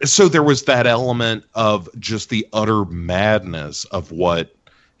 And so there was that element of just the utter madness of what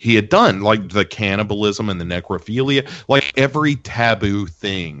he had done, like the cannibalism and the necrophilia, like every taboo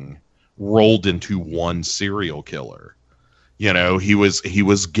thing rolled into one serial killer. You know, he was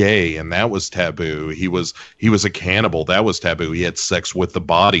gay, and that was taboo. He was a cannibal, that was taboo. He had sex with the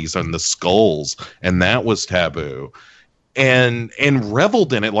bodies and the skulls, and that was taboo. And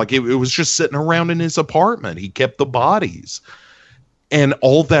reveled in it like it was just sitting around in his apartment. He kept the bodies. And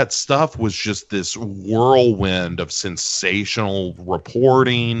all that stuff was just this whirlwind of sensational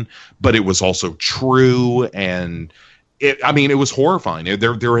reporting, but it was also true. And it was horrifying.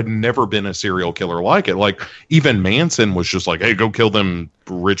 There had never been a serial killer like it. Like, even Manson was just like, hey, go kill them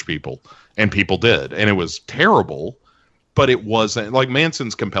rich people. And people did. And it was terrible. But it wasn't, like,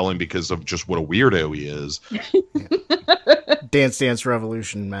 Manson's compelling because of just what a weirdo he is. Dance Dance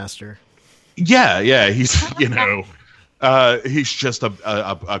Revolution master. Yeah, he's, he's just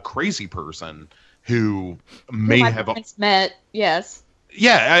a crazy person who may have met. Yes.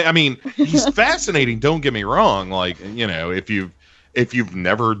 Yeah, I mean, he's fascinating. Don't get me wrong. Like, if you've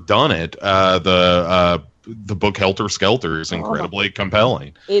never done it, the book Helter Skelter is incredibly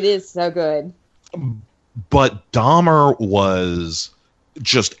compelling. It is so good. But Dahmer was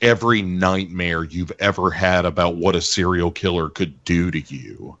just every nightmare you've ever had about what a serial killer could do to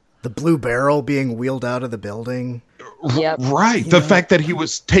you. The blue barrel being wheeled out of the building. Yep. Right. The fact that he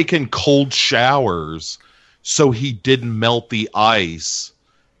was taking cold showers so he didn't melt the ice,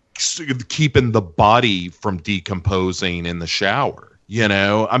 keeping the body from decomposing in the shower.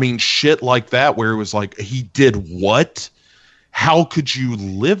 I mean, shit like that, where it was like, he did what? How could you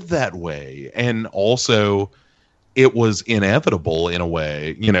live that way? And also, it was inevitable in a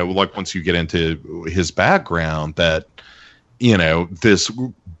way, like once you get into his background, that, this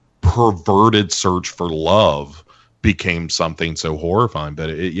perverted search for love became something so horrifying. But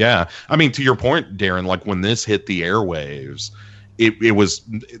I mean, to your point, Darren, like when this hit the airwaves, it was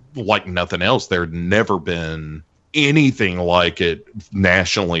like nothing else. There had never been anything like it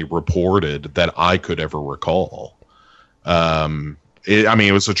nationally reported that I could ever recall.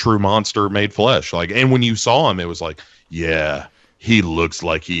 It was a true monster made flesh. Like, and when you saw him, it was like, yeah, he looks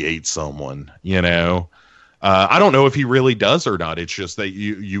like he ate someone, I don't know if he really does or not. It's just that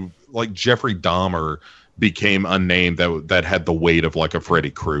you like Jeffrey Dahmer became a name that had the weight of like a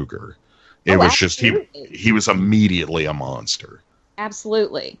Freddy Krueger. It was absolutely. Just, he was immediately a monster.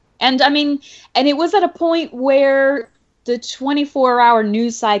 Absolutely. And I mean, and it was at a point where the 24-hour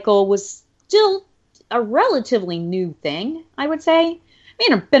news cycle was still a relatively new thing, I would say. I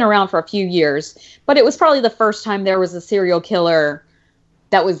mean, it's been around for a few years, but it was probably the first time there was a serial killer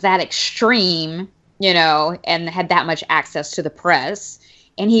that was that extreme, and had that much access to the press.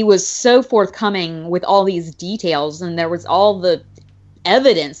 And he was so forthcoming with all these details, and there was all the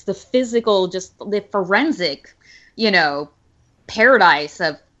evidence, the physical, just the forensic, paradise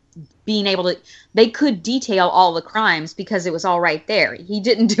of being able to, they could detail all the crimes because it was all right there. He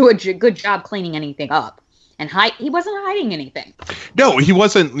didn't do a good job cleaning anything up, and he wasn't hiding anything. No, he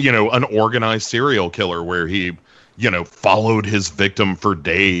wasn't, an organized serial killer where he, followed his victim for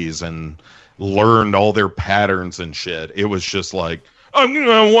days and learned all their patterns and shit. It was just like, I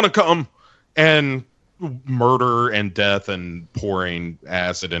want to come and murder and death and pouring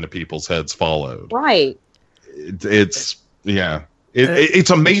acid into people's heads followed. Right. It's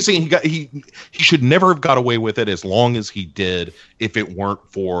amazing. He should never have got away with it as long as he did, if it weren't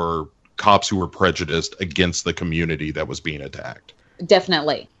for cops who were prejudiced against the community that was being attacked.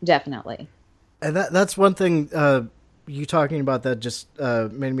 Definitely. And that's one thing you talking about that just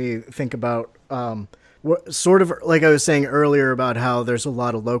made me think about sort of like I was saying earlier about how there's a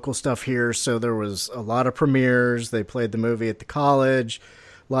lot of local stuff here. So there was a lot of premieres. They played the movie at the college,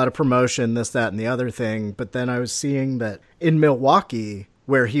 a lot of promotion, this, that, and the other thing. But then I was seeing that in Milwaukee,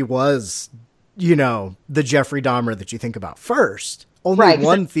 where he was, the Jeffrey Dahmer that you think about first, only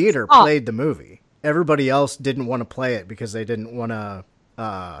one theater played the movie. Everybody else didn't want to play it because they didn't want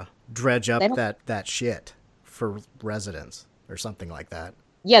to dredge up that shit for residents or something like that.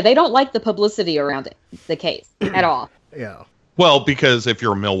 Yeah, they don't like the publicity around the case at all. Yeah. Well, because if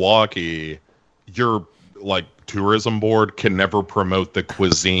you're Milwaukee, your tourism board can never promote the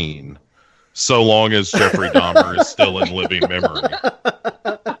cuisine so long as Jeffrey Dahmer is still in living memory.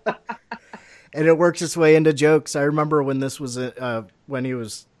 And it works its way into jokes. I remember when this was when he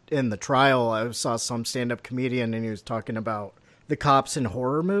was in the trial, I saw some stand-up comedian and he was talking about the cops in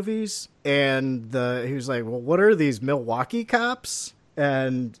horror movies, and he was like, well, what are these Milwaukee cops?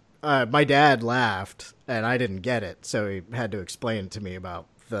 And my dad laughed, and I didn't get it, so he had to explain to me about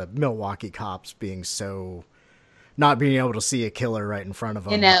the Milwaukee cops being so not being able to see a killer right in front of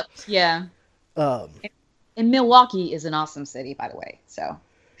them. Inept, yeah. And Milwaukee is an awesome city, by the way. So,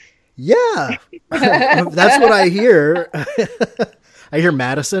 yeah, that's what I hear. I hear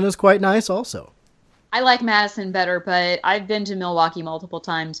Madison is quite nice, also. I like Madison better, but I've been to Milwaukee multiple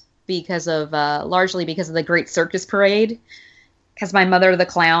times largely because of the Great Circus Parade. Because my mother, the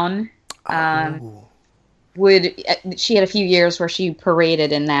clown, she had a few years where she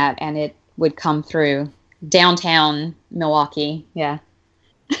paraded in that, and it would come through downtown Milwaukee. Yeah.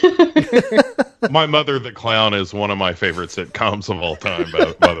 My Mother, the Clown is one of my favorite sitcoms of all time,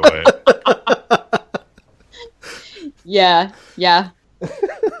 by the way. Yeah.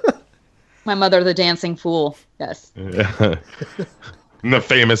 My Mother, the Dancing Fool. Yes. Yeah. And the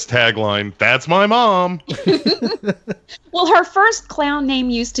famous tagline, "That's my mom." Well, her first clown name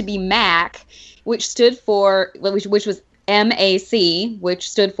used to be Mac, which was MAC, which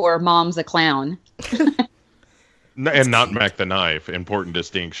stood for Mom's a Clown. And not Mac the Knife. Important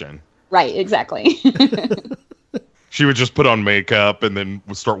distinction. Right, exactly. She would just put on makeup and then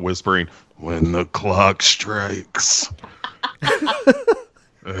would start whispering, "When the clock strikes.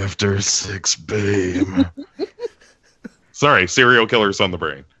 After 6 p.m." Sorry, serial killers on the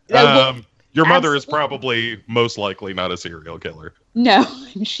brain. Your mother is probably most likely not a serial killer. No,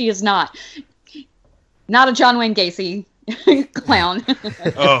 she is not. Not a John Wayne Gacy clown.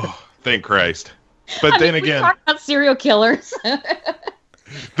 Oh, thank Christ. But then again, we talk about serial killers.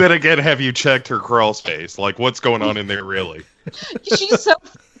 Then again, have you checked her crawl space? Like, what's going on in there, really?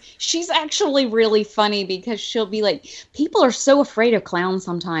 She's actually really funny because she'll be like, people are so afraid of clowns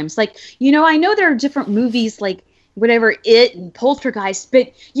sometimes. Like, I know there are different movies like whatever, It and Poltergeist,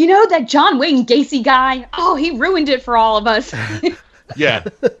 but that John Wayne Gacy guy, he ruined it for all of us. Yeah.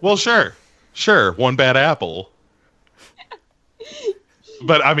 Well, sure. One bad apple.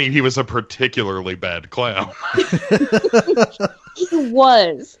 But, I mean, he was a particularly bad clown. He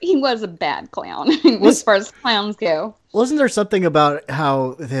was a bad clown as far as clowns go. Wasn't there something about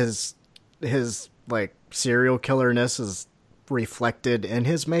how his serial killerness is reflected in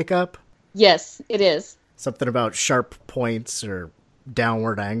his makeup? Yes, it is. Something about sharp points or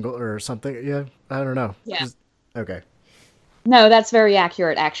downward angle or something. Yeah, I don't know. Yeah. Okay. No, that's very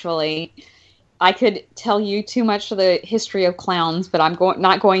accurate, actually. I could tell you too much of the history of clowns, but I'm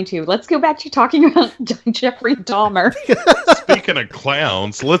not going to. Let's go back to talking about Jeffrey Dahmer. Speaking of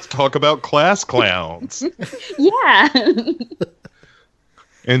clowns, let's talk about class clowns. Yeah.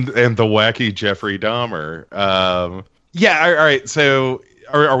 And the wacky Jeffrey Dahmer. Yeah, all right. So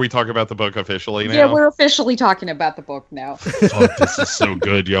are we talking about the book officially now? Yeah, we're officially talking about the book now. Oh, this is so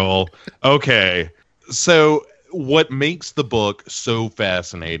good, y'all. Okay. So what makes the book so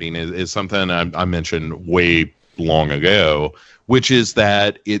fascinating is something I mentioned way long ago, which is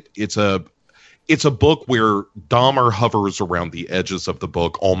that it's a book where Dahmer hovers around the edges of the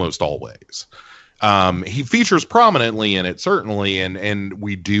book almost always. He features prominently in it, certainly, and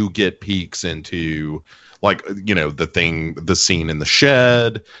we do get peeks into, the scene in the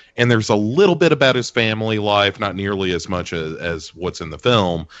shed, and there's a little bit about his family life, not nearly as much as what's in the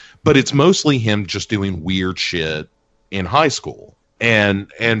film, but it's mostly him just doing weird shit in high school and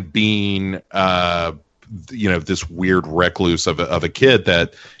being this weird recluse of a kid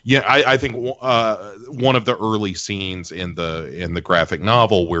that, I think one of the early scenes in the graphic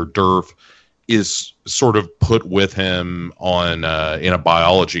novel where Durf is sort of put with him on in a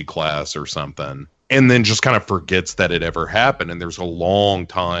biology class or something. and then just kind of forgets that it ever happened. And there's a long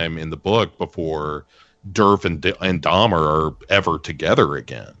time in the book before Durf and Dahmer are ever together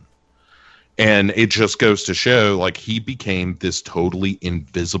again. And it just goes to show, like, he became this totally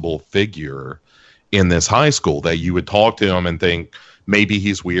invisible figure in this high school that you would talk to him and think maybe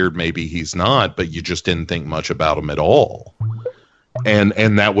he's weird, maybe he's not, but you just didn't think much about him at all. And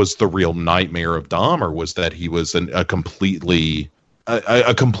that was the real nightmare of Dahmer, was that he was a completely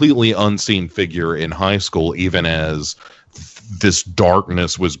unseen figure in high school, even as this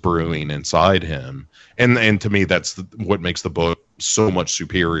darkness was brewing inside him. And to me, that's what makes the book so much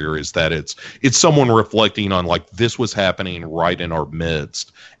superior, is that it's someone reflecting on, like, this was happening right in our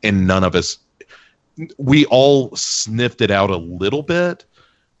midst, and none of us, we all sniffed it out a little bit,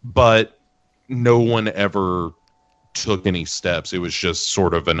 but no one ever took any steps. It was just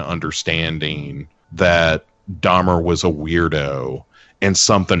sort of an understanding that Dahmer was a weirdo and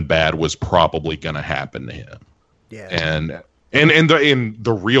something bad was probably going to happen to him. Yeah. And in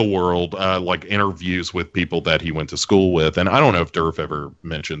the real world, like interviews with people that he went to school with, and I don't know if Durf ever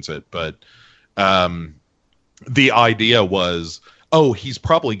mentions it, but the idea was, oh, he's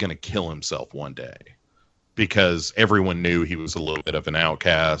probably going to kill himself one day, because everyone knew he was a little bit of an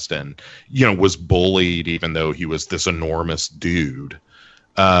outcast and, you know, was bullied even though he was this enormous dude.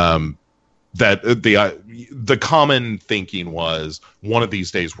 That the common thinking was, one of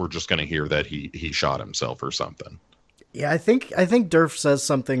these days we're just going to hear that he shot himself or something. Yeah, I think Durf says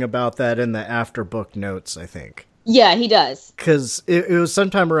something about that in the after book notes, I think. Yeah, he does. Because it was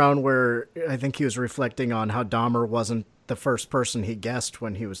sometime around where I think he was reflecting on how Dahmer wasn't the first person he guessed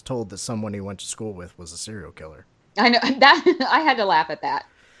when he was told that someone he went to school with was a serial killer. I know that. I had to laugh at that.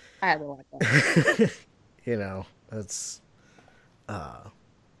 You know, that's,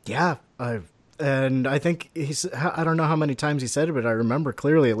 yeah. And I think I don't know how many times he said it, but I remember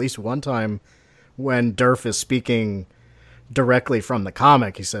clearly at least one time when Durf is speaking directly from the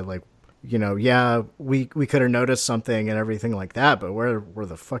comic, he said, like, you know, yeah, we could have noticed something and everything like that, but we're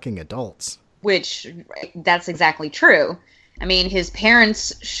the fucking adults. Which, that's exactly true. I mean, his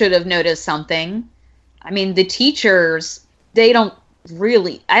parents should have noticed something. I mean, the teachers, they don't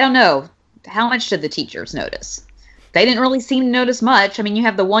really, I don't know, how much did the teachers notice? They didn't really seem to notice much. I mean, you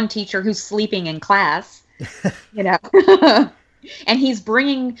have the one teacher who's sleeping in class, you know, and he's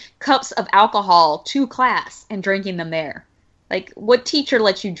bringing cups of alcohol to class and drinking them there. Like, what teacher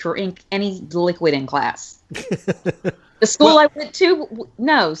lets you drink any liquid in class? The school I went to,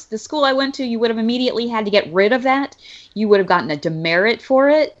 no. The school I went to, you would have immediately had to get rid of that. You would have gotten a demerit for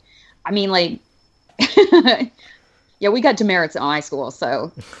it. I mean, like, yeah, we got demerits at my school,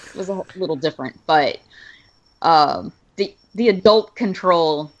 so it was a little different. But the adult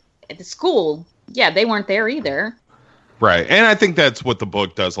control at the school, yeah, they weren't there either. Right. And I think that's what the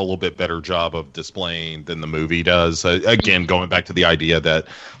book does a little bit better job of displaying than the movie does. Again, going back to the idea that,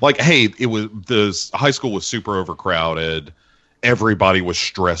 like, hey, the high school was super overcrowded. Everybody was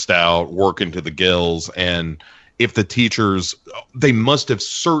stressed out, working to the gills. And if the teachers, they must have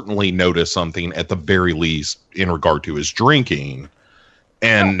certainly noticed something at the very least in regard to his drinking.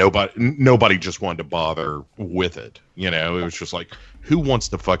 And nobody just wanted to bother with it. You know, it was just like, who wants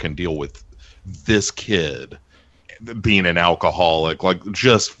to fucking deal with this kid being an alcoholic? Like,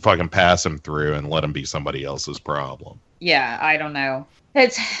 just fucking pass him through and let him be somebody else's problem. Yeah, I don't know.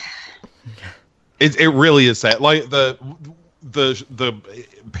 It really is sad. Like the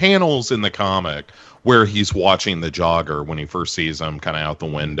panels in the comic where he's watching the jogger when he first sees him kind of out the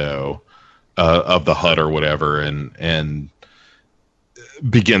window of the hut or whatever, and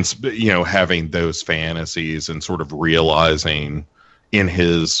begins, you know, having those fantasies and sort of realizing in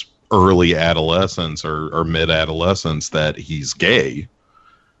his early adolescence or mid-adolescence that he's gay,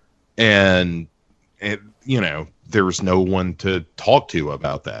 and you know, there's no one to talk to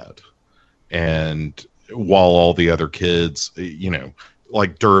about that. And while all the other kids, you know,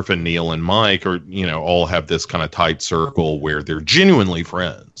 like Durf and Neil and Mike, are, you know, all have this kind of tight circle where they're genuinely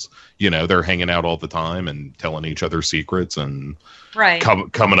friends. You know, they're hanging out all the time and telling each other secrets and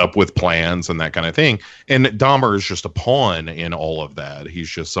coming up with plans and that kind of thing. And Dahmer is just a pawn in all of that. He's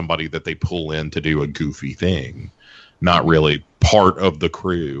just somebody that they pull in to do a goofy thing, not really part of the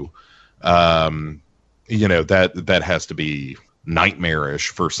crew. You know, that has to be nightmarish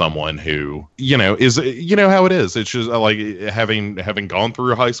for someone who, you know, is, you know how it is. It's just like having gone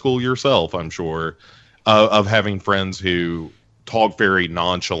through high school yourself, I'm sure, of having friends who talk very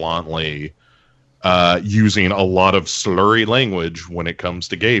nonchalantly, using a lot of slurry language when it comes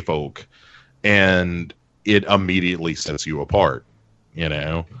to gay folk, and it immediately sets you apart, you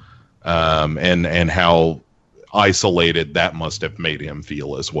know, and how isolated that must have made him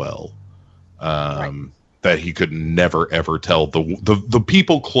feel as well. that he could never ever tell the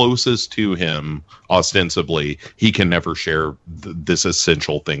people closest to him, ostensibly, he can never share this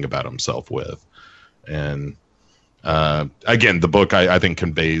essential thing about himself with. And again, the book I think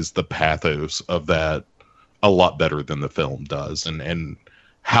conveys the pathos of that a lot better than the film does, and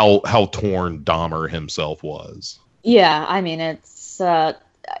how torn Dahmer himself was. Yeah, I mean, it's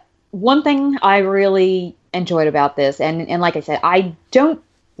one thing I really enjoyed about this, and like I said, I don't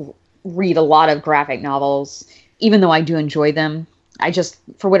read a lot of graphic novels, even though I do enjoy them. I just,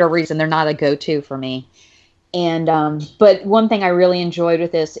 for whatever reason, they're not a go-to for me. And but one thing I really enjoyed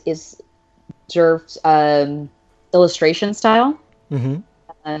with this is Durf's illustration style.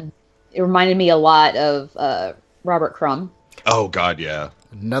 Mm-hmm. It reminded me a lot of Robert Crumb. Oh God, yeah.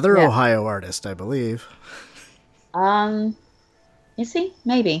 Another Ohio artist, I believe. Is he?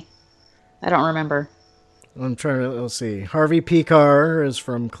 Maybe. I don't remember. I'm trying to, let's see. Harvey Pekar is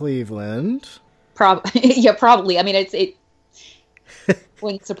from Cleveland. Yeah, probably. I mean, it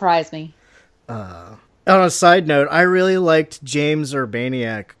wouldn't surprise me. On a side note, I really liked James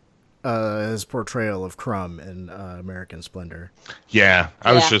Urbaniak, his portrayal of Crumb in American Splendor. Yeah,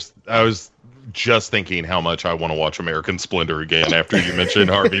 I was just thinking how much I want to watch American Splendor again after you mentioned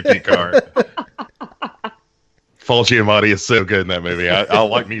Harvey Pekar. Paul Giamatti is so good in that movie. I'll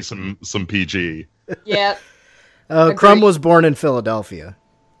like me some PG. Yeah. Crumb was born in Philadelphia.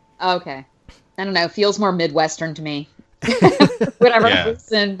 Okay. I don't know. Feels more Midwestern to me. Whatever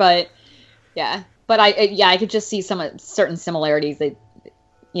reason, but yeah. But I could just see some certain similarities that,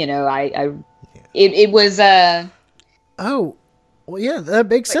 you know, it was Oh, well, yeah, that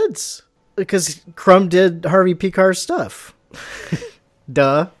makes sense because Crumb did Harvey Pekar's stuff.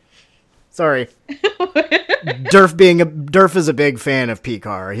 Duh. Sorry. Durf is a big fan of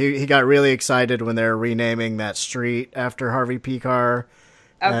Pekar. He got really excited when they were renaming that street after Harvey Pekar.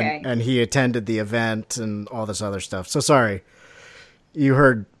 Okay. And he attended the event and all this other stuff. So sorry. You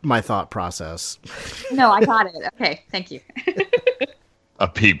heard my thought process. No, I got it. Okay, thank you. A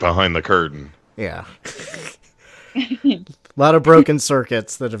peek behind the curtain. Yeah. A lot of broken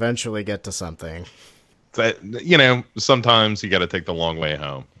circuits that eventually get to something. That, you know, sometimes you got to take the long way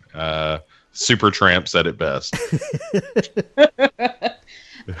home. Supertramp said it best.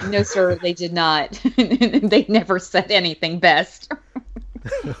 No, sir, they did not. They never said anything best.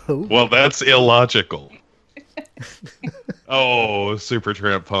 Well, that's illogical. Oh,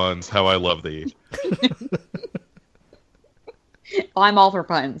 Supertramp puns. How I love thee. I'm all for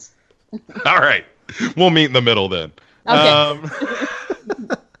puns. All right. We'll meet in the middle then. Okay.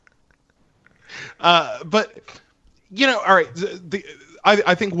 But, you know, all right.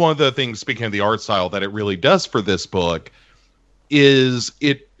 I think one of the things, speaking of the art style, that it really does for this book is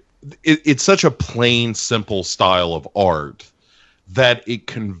it's such a plain, simple style of art that it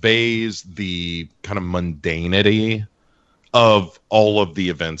conveys the kind of mundanity of all of the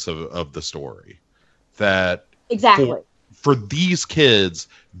events of the story. That exactly for these kids,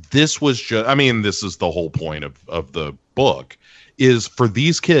 this was just, I mean, this is the whole point of the book, is for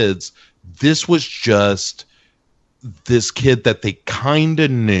these kids, this was just this kid that they kind of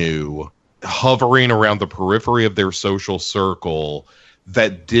knew hovering around the periphery of their social circle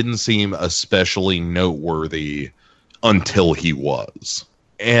that didn't seem especially noteworthy until he was.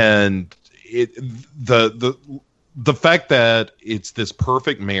 And the fact that it's this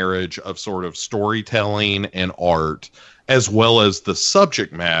perfect marriage of sort of storytelling and art, as well as the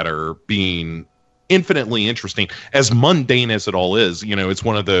subject matter being infinitely interesting, as mundane as it all is, you know, it's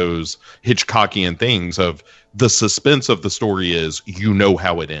one of those Hitchcockian things of the suspense of the story is, you know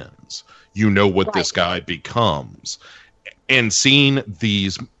how it ends. You know what this guy becomes. And seeing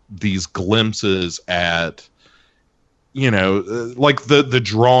these glimpses at, you know, like the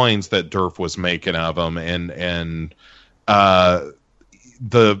drawings that Durf was making of him and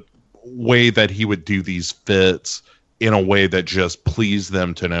the way that he would do these fits in a way that just pleased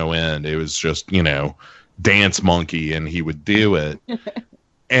them to no end. It was just, you know, dance monkey, and he would do it.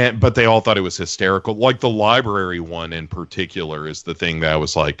 But they all thought it was hysterical. Like the library one in particular is the thing that I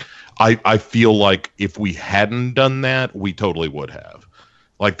was like, I feel like if we hadn't done that, we totally would have.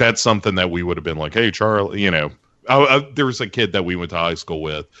 Like, that's something that we would have been like, hey, Charlie, you know, there was a kid that we went to high school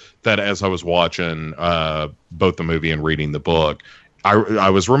with that as I was watching both the movie and reading the book,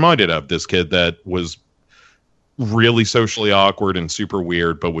 I was reminded of this kid that was really socially awkward and super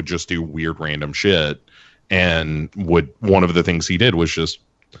weird, but would just do weird random shit. And one of the things he did was just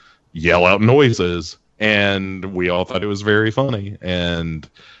yell out noises, and we all thought it was very funny. And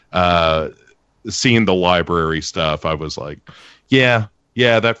seeing the library stuff, I was like, yeah,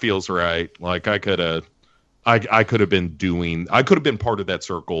 that feels right. Like, I could have I could have been part of that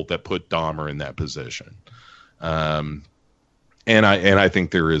circle that put Dahmer in that position. And I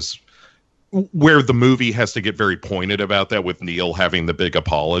think there is where the movie has to get very pointed about that, with Neil having the big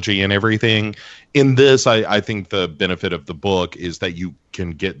apology and everything. In this, I think the benefit of the book is that you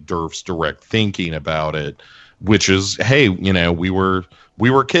can get Durf's direct thinking about it, which is, hey, you know, we were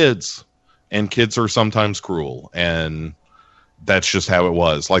kids, and kids are sometimes cruel, and that's just how it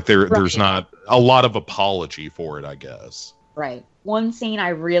was. Like there's not a lot of apology for it, I guess. Right. One scene I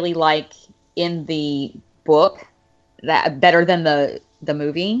really like in the book, that better than the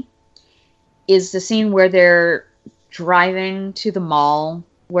movie, is the scene where they're driving to the mall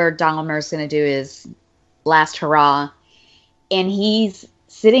where Dahmer's going to do his last hurrah, and he's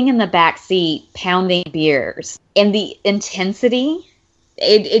sitting in the back seat pounding beers, and the intensity,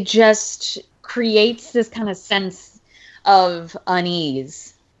 it just creates this kind of sense of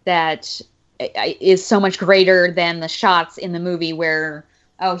unease that is so much greater than the shots in the movie where,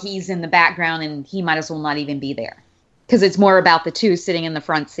 oh, he's in the background and he might as well not even be there, because it's more about the two sitting in the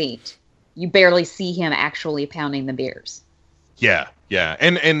front seat. You barely see him actually pounding the beers. Yeah.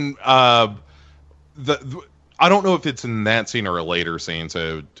 And I don't know if it's in that scene or a later scene,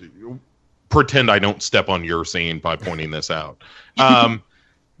 so pretend I don't step on your scene by pointing this out.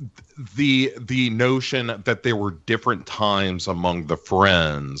 The notion that there were different times among the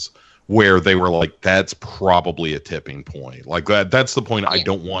friends where they were like, that's probably a tipping point. Like that's the point. I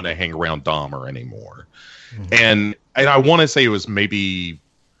don't want to hang around Dahmer anymore. Mm-hmm. And I want to say it was maybe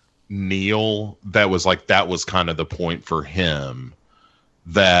Neil that was kind of the point for him,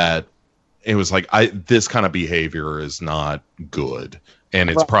 that it was like, this kind of behavior is not good, and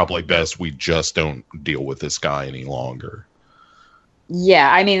it's probably best we just don't deal with this guy any longer.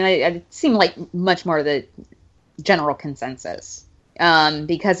 Yeah, I mean, it seemed like much more the general consensus,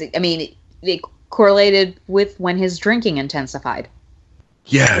 because it correlated with when his drinking intensified.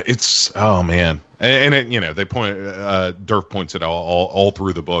 Yeah, it's, oh man, and it, you know, they Durf points it out all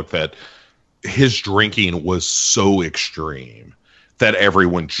through the book that his drinking was so extreme that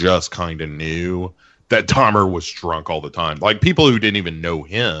everyone just kind of knew that Dahmer was drunk all the time. Like people who didn't even know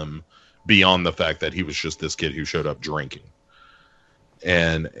him, beyond the fact that he was just this kid who showed up drinking.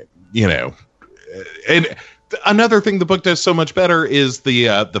 And you know, and another thing the book does so much better is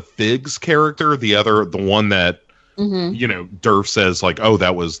the Figs character, the one that. Mm-hmm. You know, Durf says like, "Oh,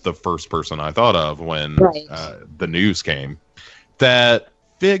 that was the first person I thought of when the news came." That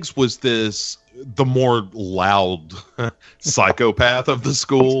Figs was the more loud psychopath of the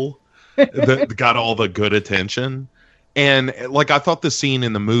school that got all the good attention. And like, I thought the scene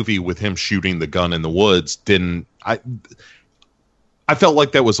in the movie with him shooting the gun in the woods I felt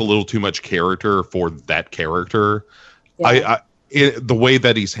like that was a little too much character for that character. Yeah. The way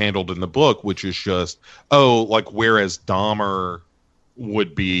that he's handled in the book, which is just, whereas Dahmer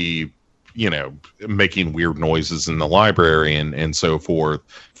would be, you know, making weird noises in the library and so forth,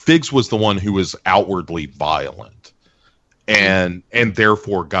 Figs was the one who was outwardly violent and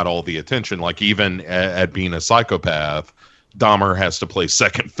therefore got all the attention. Like even at being a psychopath, Dahmer has to play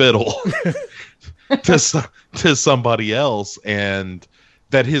second fiddle to somebody else, and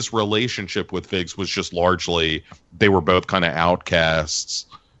that his relationship with Figs was just largely, they were both kind of outcasts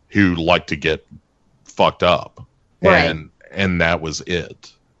who like to get fucked up. Right. And that was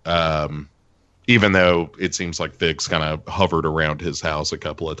it. Even though it seems like Figs kind of hovered around his house a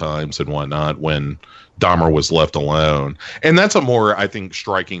couple of times and whatnot when Dahmer was left alone. And that's a more, I think,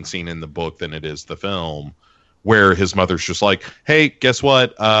 striking scene in the book than it is the film, where his mother's just like, hey, guess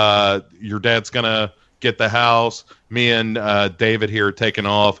what? Your dad's going to get the house. Me and David here are taking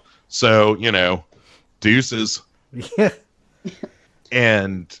off. So, you know, deuces. Yeah.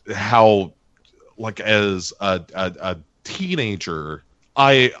 And how, like, as a teenager,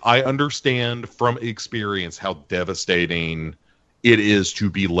 I understand from experience how devastating it is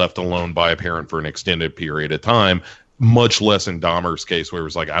to be left alone by a parent for an extended period of time, much less in Dahmer's case, where it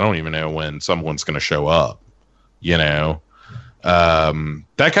was like, I don't even know when someone's going to show up, you know?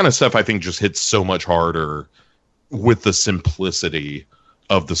 That kind of stuff I think just hits so much harder with the simplicity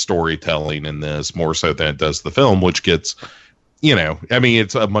of the storytelling in this, more so than it does the film, which gets, you know, I mean,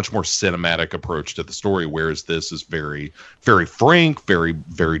 it's a much more cinematic approach to the story, whereas this is very, very frank, very,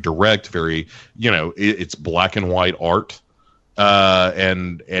 very direct, very, you know, it's black and white art.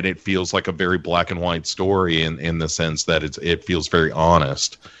 And it feels like a very black and white story in the sense that it feels very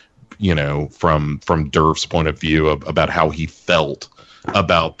honest, you know, from Durf's point of view about how he felt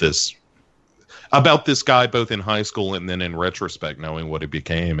about this guy, both in high school and then in retrospect, knowing what he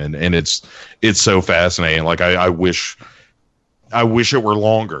became. And it's so fascinating. Like, I wish it were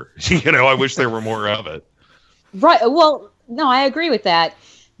longer, you know, I wish there were more of it. Right. Well, no, I agree with that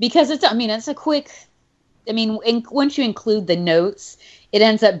because it's a quick. Once you include the notes, it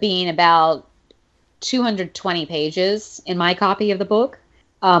ends up being about 220 pages in my copy of the book.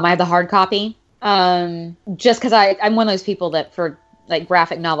 I have the hard copy. Just because I'm one of those people that for like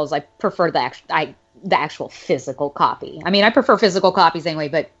graphic novels, I prefer the actual physical copy. I prefer physical copies anyway,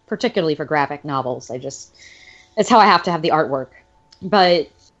 but particularly for graphic novels, it's how I have to have the artwork. But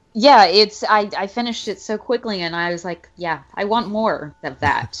yeah, I finished it so quickly, and I was like, yeah, I want more of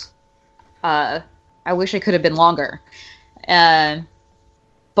that. I wish it could have been longer,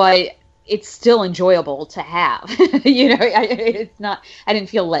 but it's still enjoyable to have. It's not. I didn't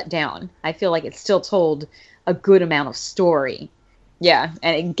feel let down. I feel like it still told a good amount of story. Yeah,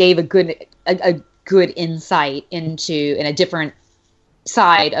 and it gave a good insight into a different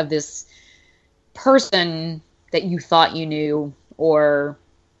side of this person that you thought you knew, or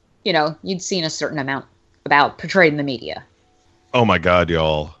you'd seen a certain amount about portrayed in the media. Oh my God,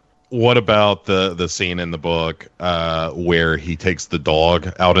 y'all. What about the scene in the book where he takes the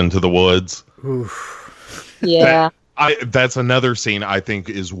dog out into the woods? Oof. Yeah. That's another scene I think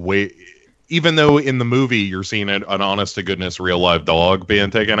is way... Even though in the movie you're seeing an honest-to-goodness real-life dog being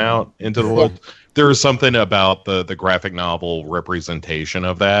taken out into the woods, there is something about the graphic novel representation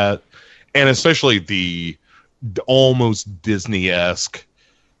of that, and especially the almost Disney-esque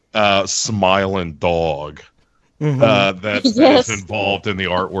smiling dog. That is involved in the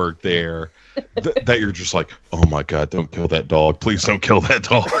artwork there, that you're just like, oh my God, don't kill that dog. Please don't kill that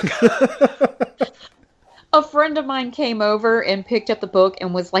dog. A friend of mine came over and picked up the book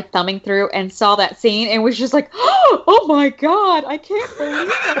and was like thumbing through and saw that scene and was just like, oh my God, I can't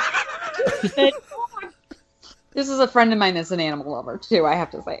believe it. This is a friend of mine that's an animal lover too, I have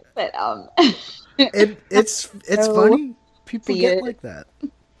to say. But it's funny. People get like that.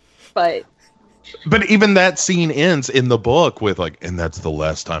 But even that scene ends in the book with like, and that's the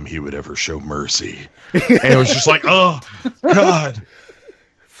last time he would ever show mercy. And it was just like, oh God.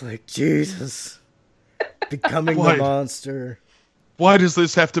 It's like, Jesus. Becoming the monster. Why does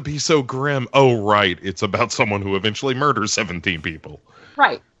this have to be so grim? Oh, right. It's about someone who eventually murders 17 people.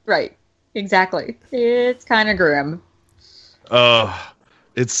 Right. Exactly. It's kind of grim.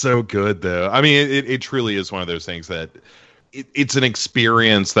 It's so good, though. It truly is one of those things that it's an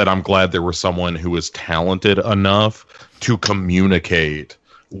experience that I'm glad there was someone who was talented enough to communicate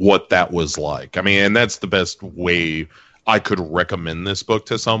what that was like. And that's the best way I could recommend this book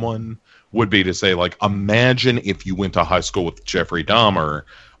to someone, would be to say, like, imagine if you went to high school with Jeffrey Dahmer.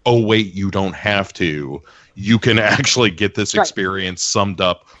 Oh, wait, you don't have to. You can actually get this experience summed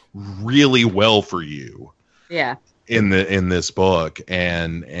up really well for you. Yeah. In this book,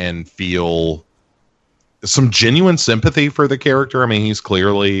 and feel some genuine sympathy for the character. He's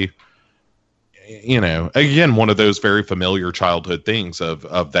clearly, again, one of those very familiar childhood things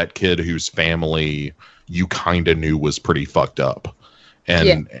of that kid whose family you kind of knew was pretty fucked up.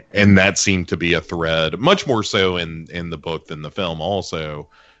 And that seemed to be a thread, much more so in the book than the film also,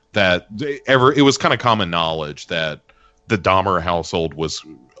 that it was kind of common knowledge that the Dahmer household was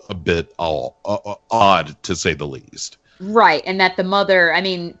a bit odd, to say the least. Right, and that the mother,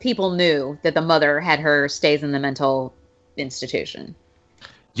 people knew that the mother had her stays in the mental institution.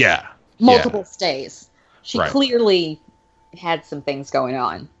 Yeah. Multiple stays. She clearly had some things going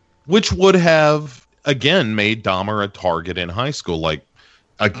on. Which would have, again, made Dahmer a target in high school. Like,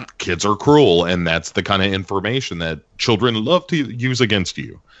 kids are cruel, and that's the kind of information that children love to use against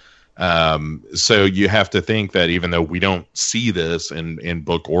you. So you have to think that even though we don't see this in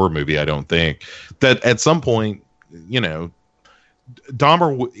book or movie, I don't think, that at some point,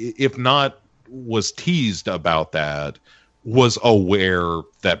 Dahmer, if not was teased about that, was aware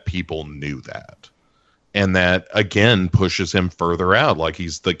that people knew that. And that, again, pushes him further out. Like,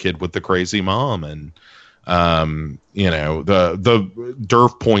 he's the kid with the crazy mom. And, the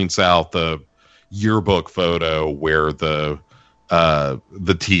Durf points out the yearbook photo where the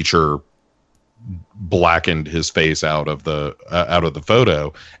teacher blackened his face out of the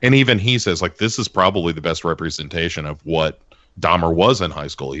photo. And even he says, like, this is probably the best representation of what Dahmer was in high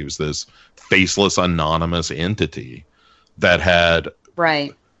school. He was this faceless, anonymous entity that had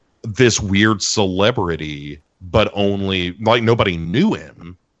this weird celebrity, but only, like, nobody knew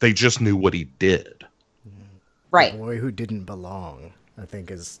him. They just knew what he did. Right. The boy who didn't belong, I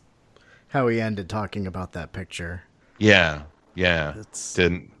think, is how he ended talking about that picture. Yeah.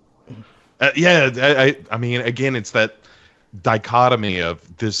 Didn't. Again, it's that dichotomy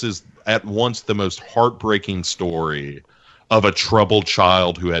of, this is at once the most heartbreaking story of a troubled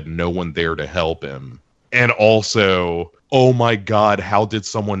child who had no one there to help him. And also, oh my God, how did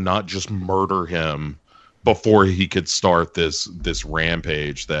someone not just murder him before he could start this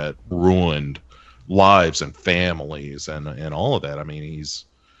rampage that ruined lives and families and all of that. I mean, he's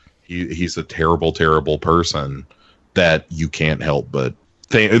a terrible, terrible person that you can't help but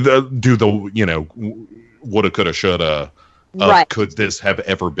do the, you know, woulda, coulda, shoulda. Right. Could this have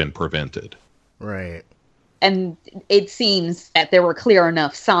ever been prevented? Right. And it seems that there were clear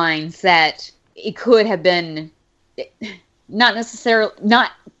enough signs that it could have been not necessarily,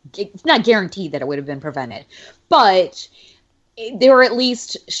 it's not guaranteed that it would have been prevented, but there were at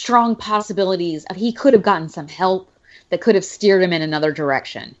least strong possibilities of he could have gotten some help that could have steered him in another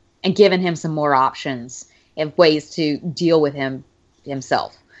direction and given him some more options and ways to deal with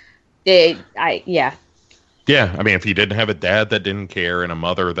himself. Yeah. Yeah, I mean, if he didn't have a dad that didn't care and a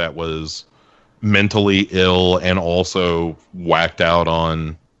mother that was mentally ill and also whacked out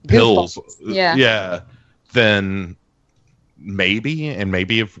on pills, yeah, then maybe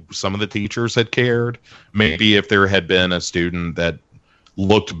if some of the teachers had cared, maybe if there had been a student that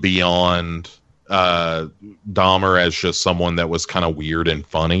looked beyond Dahmer as just someone that was kind of weird and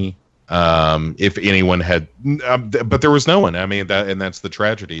funny, if anyone had, but there was no one. I mean, that's the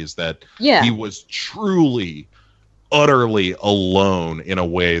tragedy, is that he was truly, utterly alone in a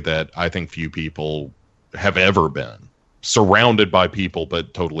way that I think few people have ever been. Surrounded by people,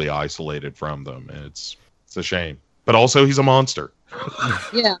 but totally isolated from them. And it's a shame. But also, he's a monster.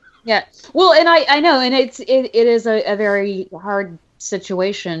 Yeah. Well, and I know, and it is a very hard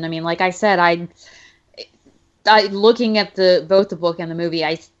situation. I mean, like I said, I looking at both the book and the movie,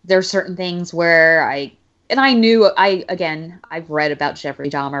 there's certain things where I've read about Jeffrey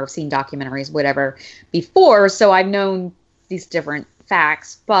Dahmer, I've seen documentaries, whatever, before, so I've known these different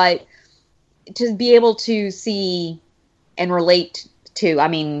facts, but to be able to see and relate to, I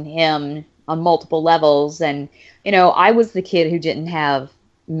mean, him on multiple levels, and, you know, I was the kid who didn't have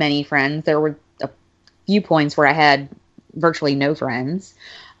many friends. There were a few points where I had virtually no friends.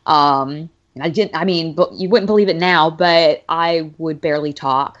 But you wouldn't believe it now, but I would barely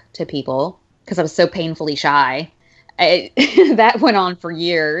talk to people because I was so painfully shy. That went on for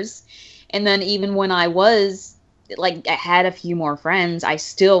years. And then even when I was, I had a few more friends, I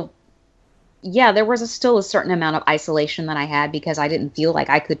still, there was still a certain amount of isolation that I had because I didn't feel like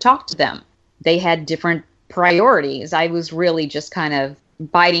I could talk to them. They had different priorities. I was really just kind of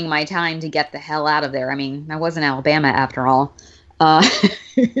biding my time to get the hell out of there. I mean, I was in Alabama after all.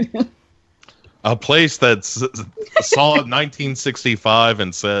 A place that saw 1965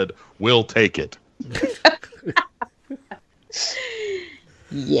 and said, "We'll take it."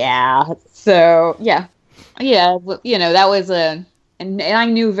 Yeah. So, yeah. You know, that was and I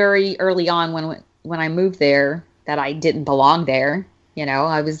knew very early on when I moved there that I didn't belong there. You know,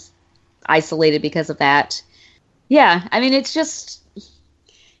 I was isolated because of that. Yeah. I mean, it's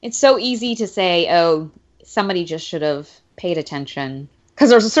so easy to say, oh, somebody just should have paid attention. Because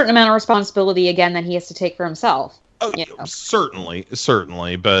there's a certain amount of responsibility, again, that he has to take for himself. Oh, you know?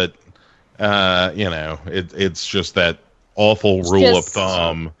 Certainly. But, you know, it's just that awful rule of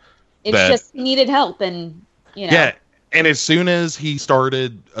thumb. It's just he needed help, and, you know. Yeah, and as soon as he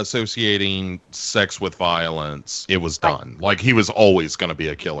started associating sex with violence, it was done. Right. Like, he was always going to be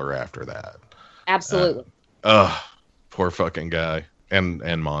a killer after that. Absolutely. Poor fucking guy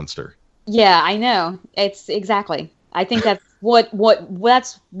and monster. Yeah, I know. It's exactly. I think that's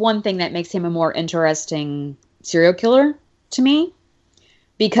that's one thing that makes him a more interesting serial killer to me,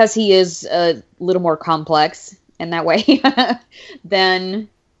 because he is a little more complex in that way than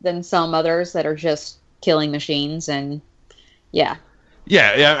some others that are just killing machines. And yeah.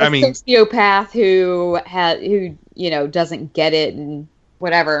 I mean, sociopath who you know doesn't get it and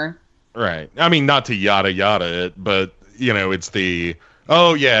whatever. Right. I mean, not to yada it, but you know, it's the.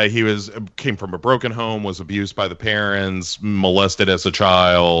 Oh, yeah, he came from a broken home, was abused by the parents, molested as a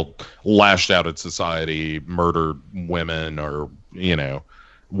child, lashed out at society, murdered women, or, you know,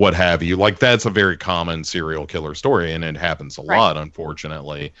 what have you. Like, that's a very common serial killer story, and it happens a lot,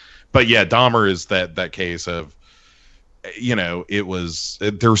 unfortunately. But, yeah, Dahmer is that case of, you know,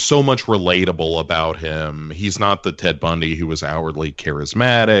 there's so much relatable about him. He's not the Ted Bundy who was outwardly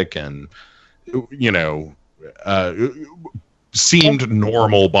charismatic and, you know, seemed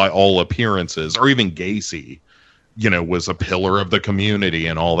normal by all appearances, or even Gacy, you know, was a pillar of the community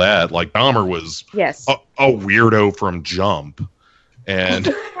and all that. Like, Dahmer was a weirdo from jump. And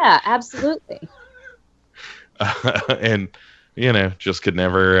yeah, absolutely. And, you know, just could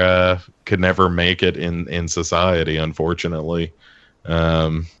never make it in society, unfortunately.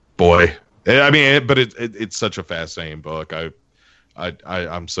 Boy, I mean, but it's such a fascinating book.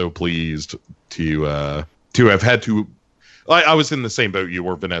 I'm so pleased to have had to I was in the same boat you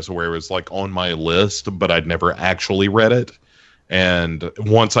were, Vanessa, where it was like on my list, but I'd never actually read it. And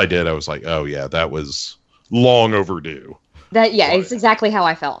once I did, I was like, oh yeah, that was long overdue. It's exactly how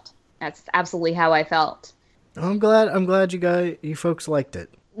I felt. That's absolutely how I felt. I'm glad you folks liked it.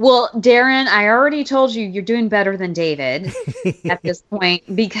 Well, Darren, I already told you you're doing better than David at this point,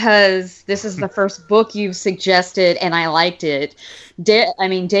 because this is the first book you've suggested and I liked it.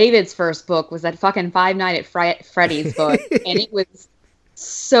 David's first book was that fucking Five Nights at Freddy's book, and it was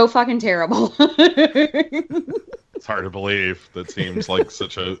so fucking terrible. It's hard to believe. That seems like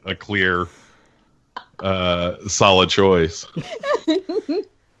such a clear, solid choice.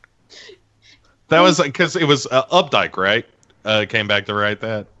 That was because it was Updike, right? Came back to write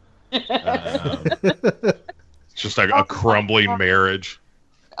that. Just a crumbling marriage.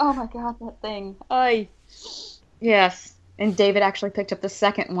 Oh my god, that thing. Yes. And David actually picked up the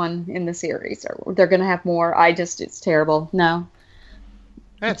second one in the series. Or they're going to have more. It's terrible. No.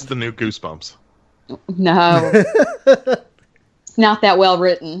 That's the new Goosebumps. No. It's not that well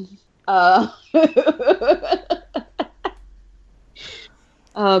written. Oh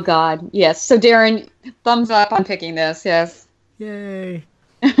god. Yes. So Darren, thumbs up on picking this. Yes. Yay.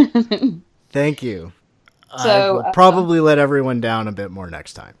 Thank you. So, I will probably let everyone down a bit more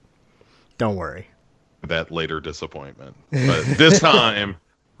next time. Don't worry. That later disappointment. But this time...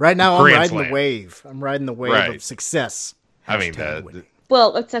 Right now, I'm riding the wave. I'm riding the wave of success. I mean,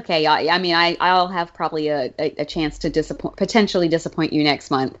 well, it's okay. I'll have probably a chance to potentially disappoint you next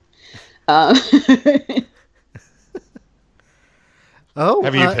month. Oh,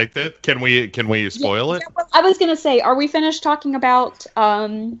 have you picked it? Can we spoil it? Well, I was going to say, are we finished talking about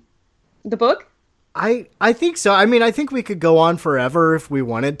the book? I think so. I mean, I think we could go on forever if we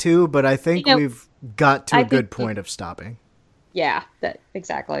wanted to, but I think we've got to a good point of stopping. Yeah,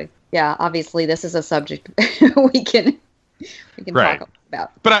 exactly. Yeah, obviously this is a subject we can talk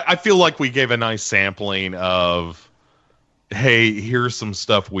about. But I feel like we gave a nice sampling of, hey, here's some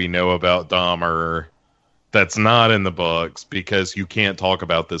stuff we know about Dahmer that's not in the books, because you can't talk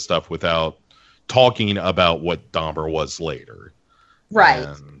about this stuff without talking about what Dahmer was later. Right.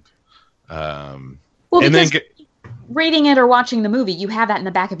 Because reading it or watching the movie, you have that in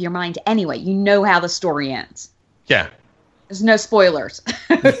the back of your mind anyway. You know how the story ends. Yeah. There's no spoilers.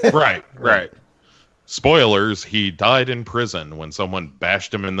 Right. Spoilers, he died in prison when someone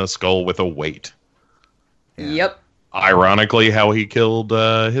bashed him in the skull with a weight. Yeah. Yep. Ironically, how he killed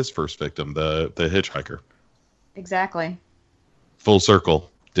his first victim, the hitchhiker. Exactly. Full circle.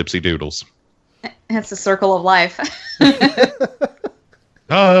 Dipsy Doodles. It's the circle of life.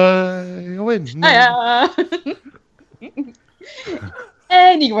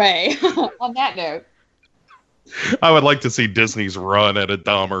 Anyway, on that note. I would like to see Disney's run at a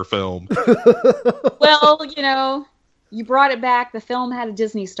Dahmer film. Well, you brought it back. The film had a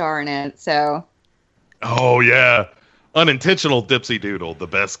Disney star in it, so. Oh, yeah. Unintentional Dipsy Doodle, the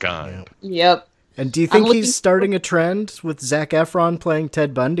best kind. Yep. And do you think he's starting a trend with Zac Efron playing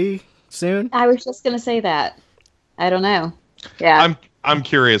Ted Bundy soon? I was just going to say that. I don't know. Yeah. I'm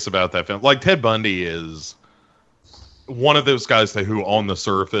curious about that film. Like, Ted Bundy is one of those guys who on the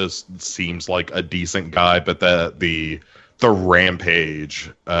surface seems like a decent guy, but the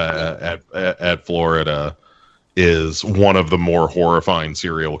rampage at Florida is one of the more horrifying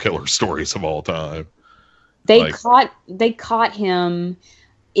serial killer stories of all time. They caught him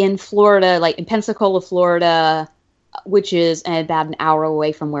in Florida, like in Pensacola, Florida, which is about an hour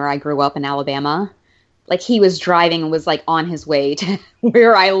away from where I grew up in Alabama. Like, he was driving and was like on his way to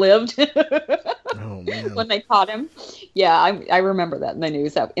where I lived. Oh, man. When they caught him. Yeah, I remember that in the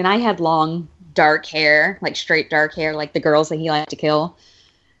news. And I had long, dark hair, like straight dark hair, like the girls that he liked to kill.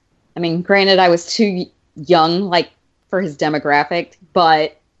 I mean, granted, I was too young, like, for his demographic,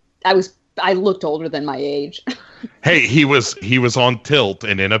 but I looked older than my age. Hey, he was on tilt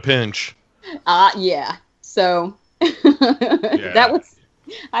and in a pinch. Yeah. So that was.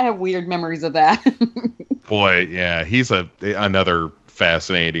 I have weird memories of that. Boy, yeah, he's another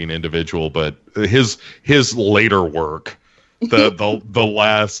fascinating individual, but his later work, the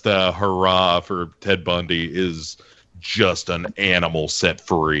last hurrah for Ted Bundy is just an animal set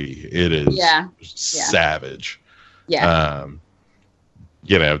free. It is savage. Yeah.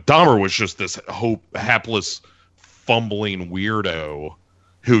 Dahmer was just this hapless, fumbling weirdo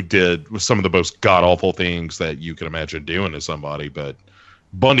who did some of the most god-awful things that you can imagine doing to somebody, but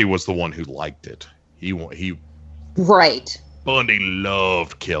Bundy was the one who liked it. He right. Bundy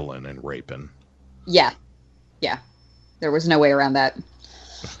loved killing and raping. Yeah. There was no way around that.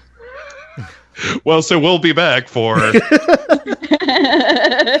 Well, so we'll be back for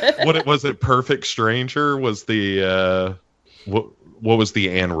what was it? Perfect Stranger was the what was the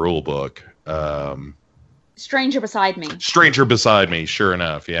Anne Rule book? Stranger Beside Me. Stranger Beside Me. Sure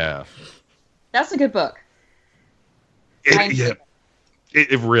enough, yeah. That's a good book.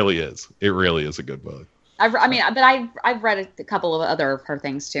 It really is. It really is a good book. I've read a couple of other of her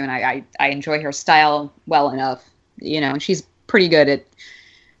things too, and I enjoy her style well enough. She's pretty good at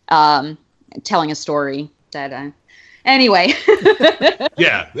telling a story. That anyway.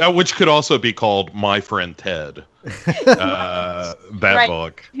 Yeah, which could also be called My Friend Ted. That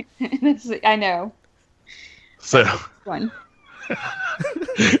book. I know. So,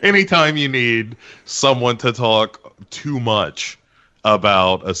 anytime you need someone to talk too much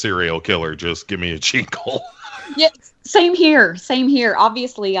about a serial killer, just give me a jingle. Yeah, same here.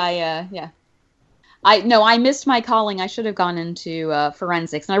 Obviously, I missed my calling. I should have gone into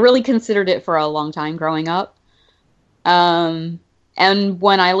forensics, and I really considered it for a long time growing up. And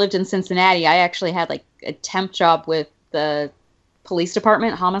when I lived in Cincinnati, I actually had like a temp job with the police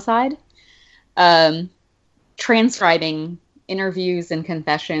department, homicide, transcribing interviews and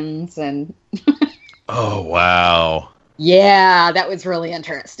confessions and. Oh wow! Yeah, that was really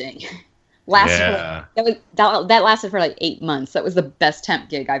interesting. That lasted for like 8 months. That was the best temp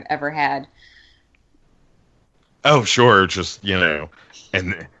gig I've ever had. Oh sure, just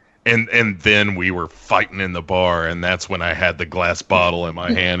and then we were fighting in the bar, and that's when I had the glass bottle in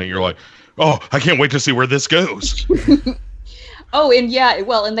my hand, and you're like, oh, I can't wait to see where this goes. Oh, and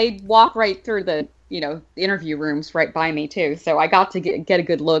and they'd walk right through the the interview rooms right by me too, so I got to get a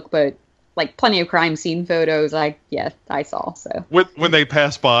good look, but. Like plenty of crime scene photos, I saw. So when they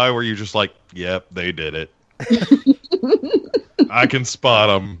pass by, were you just like, "Yep, they did it"? I can spot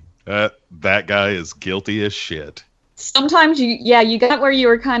them. That guy is guilty as shit. Sometimes you got where you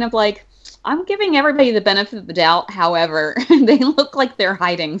were kind of like, I'm giving everybody the benefit of the doubt. However, they look like they're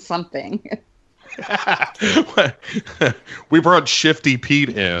hiding something. We brought Shifty Pete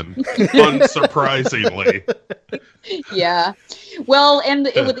in, unsurprisingly. Yeah. Well, and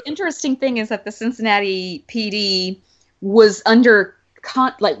the interesting thing is that the Cincinnati PD was under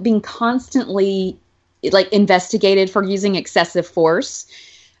being constantly investigated for using excessive force,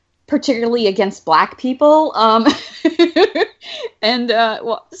 particularly against Black people. And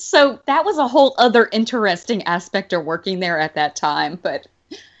so that was a whole other interesting aspect of working there at that time. But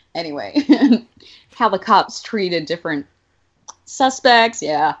anyway, how the cops treated different suspects.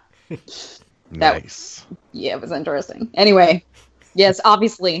 Yeah. Nice. It was interesting. Anyway, yes,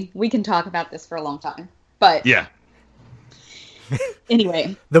 obviously we can talk about this for a long time, but yeah.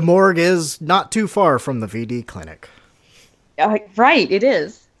 Anyway, the morgue is not too far from the VD clinic. Right, it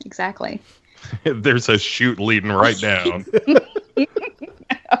is exactly. There's a chute leading right down.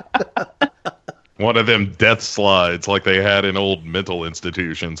 One of them death slides like they had in old mental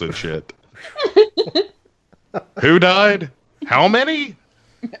institutions and shit. Who died? How many?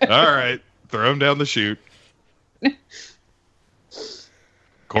 All right. Throw him down the chute.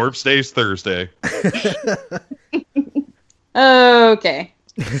 Corpse Days Thursday. Okay.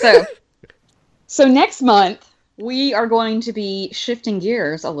 So next month, we are going to be shifting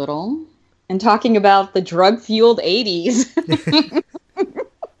gears a little and talking about the drug-fueled 80s.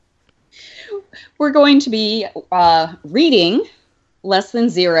 We're going to be reading Less Than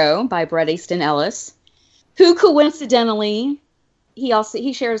Zero by Bret Easton Ellis, who coincidentally...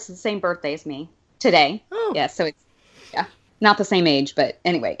 He shares the same birthday as me today. Oh. Yeah, so it's not the same age, but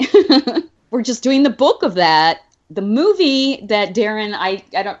anyway. We're just doing the book of that. The movie that Darren, I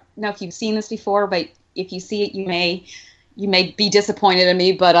don't know if you've seen this before, but if you see it, you may be disappointed in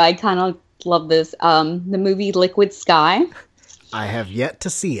me, but I kind of love this. The movie Liquid Sky. I have yet to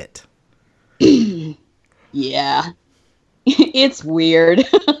see it. Yeah. It's weird.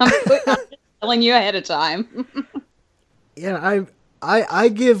 I'm telling you ahead of time. Yeah, I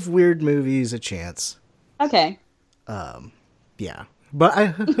give weird movies a chance. Okay. Yeah, but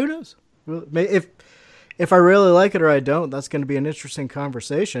who knows? If I really like it or I don't, that's going to be an interesting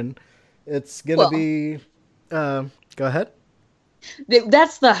conversation. It's going to be. Go ahead.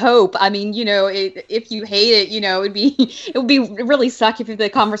 That's the hope. I mean, if you hate it, it would be really suck if the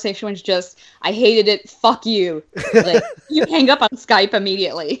conversation was just, I hated it, fuck you. Like, you hang up on Skype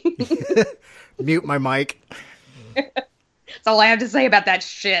immediately. Mute my mic. That's all I have to say about that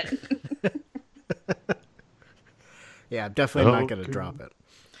shit. Yeah, I'm definitely not going to drop it.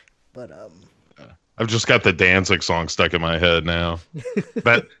 But I've just got the Danzig song stuck in my head now.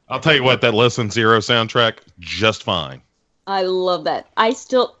 But I'll tell you what, that Less Than Zero soundtrack, just fine. I love that. I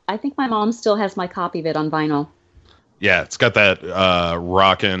think my mom still has my copy of it on vinyl. Yeah, it's got that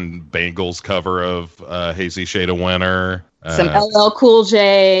rockin' Bangles cover of Hazy Shade of Winter. Some LL Cool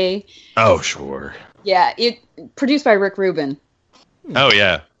J. Oh, sure. Yeah, it produced by Rick Rubin. Oh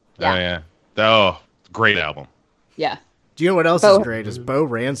yeah. Yeah. Oh yeah. Oh, great album. Yeah. Do you know what else is great? Is Bo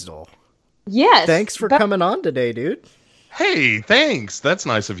Ransdell. Yes. Thanks for coming on today, dude. Hey, thanks. That's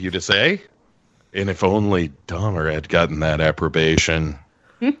nice of you to say. And if only Dahmer had gotten that approbation.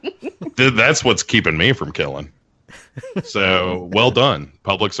 That's what's keeping me from killing. So, well done.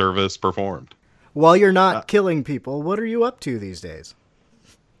 Public service performed. While you're not killing people, what are you up to these days?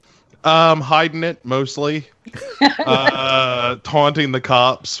 Hiding it, mostly. Taunting the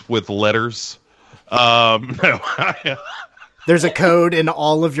cops with letters. No. There's a code in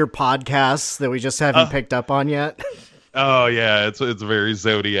all of your podcasts that we just haven't picked up on yet. Oh yeah, it's very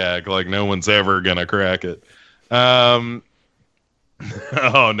Zodiac. Like no one's ever gonna crack it. Oh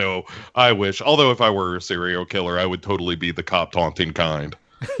no, I wish. Although if I were a serial killer, I would totally be the cop taunting kind.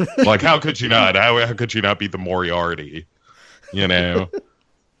 Like how could you not? How could you not be the Moriarty? You know,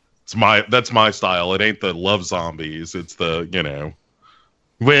 that's my style. It ain't the love zombies. It's the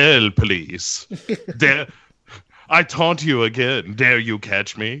well, police. I taunt you again. Dare you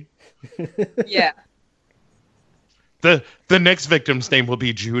catch me? Yeah. The next victim's name will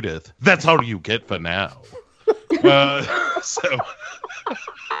be Judith. That's all you get for now. So.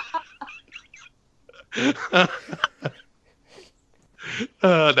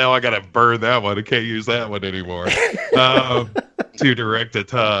 Now I gotta burn that one. I can't use that one anymore. To direct a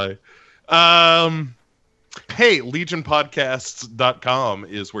tie. Hey, legionpodcasts.com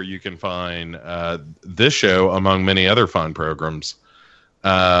is where you can find this show among many other fun programs.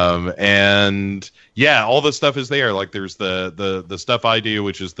 And yeah, all the stuff is there. Like there's the stuff I do,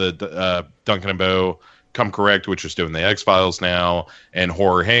 which is the Duncan and Bo Come Correct, which is doing the X-Files now, and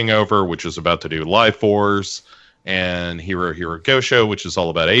Horror Hangover, which is about to do Life Force, and Hero Go Show, which is all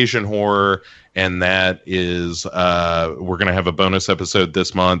about Asian horror. And that is we're going to have a bonus episode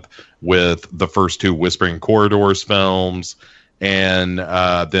this month with the first 2 Whispering Corridors films. And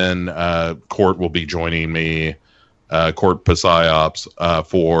then Court will be joining me, Court Psyops,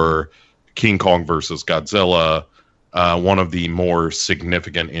 for King Kong versus Godzilla, one of the more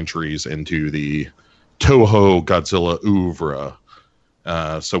significant entries into the Toho Godzilla oeuvre.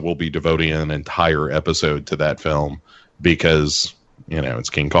 So we'll be devoting an entire episode to that film because, it's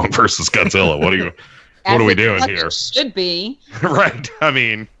King Kong versus Godzilla. What are we doing here? It should be. Right. I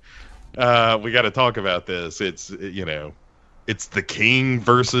mean, we got to talk about this. It's the king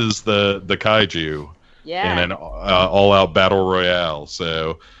versus the kaiju. Yeah. In an all-out battle royale.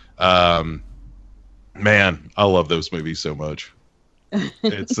 So, man, I love those movies so much.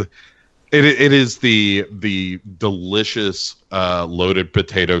 It is the delicious loaded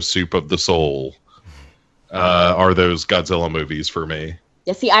potato soup of the soul. Are those Godzilla movies for me?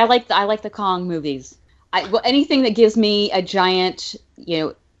 Yeah. See, I like the Kong movies. Anything that gives me a giant,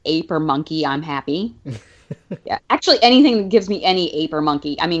 ape or monkey, I'm happy. Yeah. Actually, anything that gives me any ape or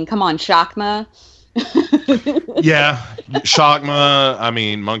monkey. I mean, come on, Shakma. Yeah, Shakma. I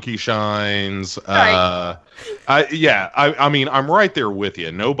mean, Monkey Shines. Right. I mean, I'm right there with you.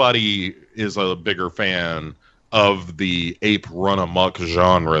 Nobody is a bigger fan of the ape run amok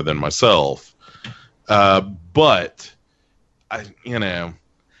genre than myself. But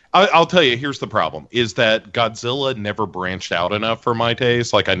I'll tell you. Here's the problem: is that Godzilla never branched out enough for my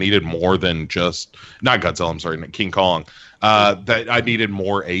taste. Like I needed more than just not Godzilla. I'm sorry, King Kong. That I needed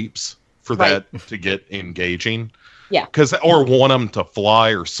more apes for that to get engaging. Yeah. Or want them to fly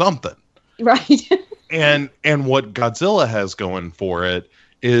or something. Right. And what Godzilla has going for it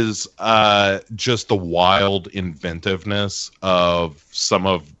is just the wild inventiveness of some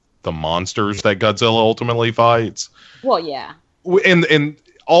of the monsters that Godzilla ultimately fights. Well, yeah. And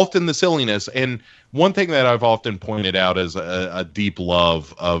often the silliness. And one thing that I've often pointed out as a deep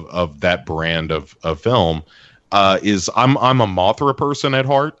love of that brand of film is I'm a Mothra person at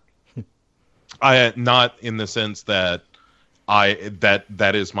heart. I not in the sense that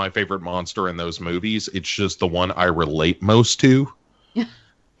that is my favorite monster in those movies. It's just the one I relate most to.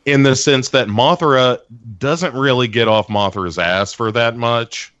 In the sense that Mothra doesn't really get off Mothra's ass for that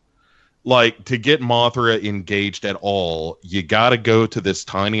much. Like, to get Mothra engaged at all, you gotta go to this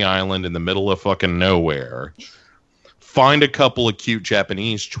tiny island in the middle of fucking nowhere, find a couple of cute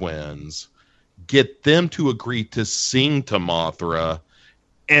Japanese twins, get them to agree to sing to Mothra,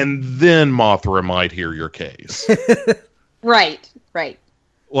 and then Mothra might hear your case. Right. Like,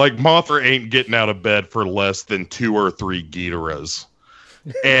 Mothra ain't getting out of bed for less than 2 or 3 Ghidorahs.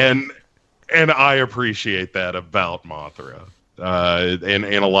 And I appreciate that about Mothra.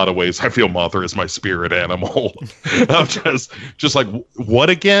 In a lot of ways, I feel Mothra is my spirit animal. I'm just like,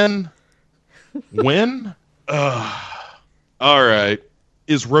 what again? When? All right.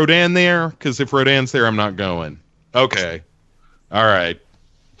 Is Rodan there? Because if Rodan's there, I'm not going. Okay. All right.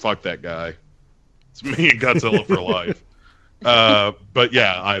 Fuck that guy. It's me and Godzilla for life. But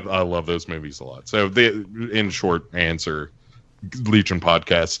yeah, I love those movies a lot. So in short answer,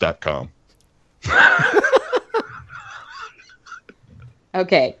 legionpodcast.com.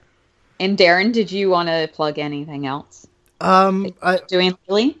 Okay. And Darren, did you want to plug anything else? Doing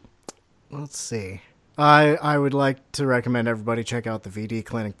really? Let's see. I would like to recommend everybody check out the VD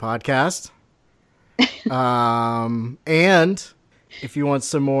Clinic podcast. And if you want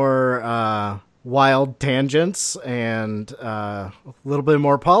some more wild tangents and a little bit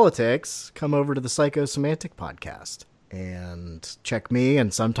more politics, come over to the Psychosemantic podcast and check me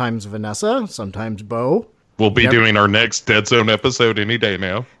and sometimes Vanessa, sometimes Bo. We'll be doing our next Dead Zone episode any day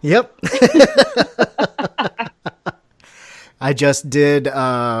now. Yep. I just did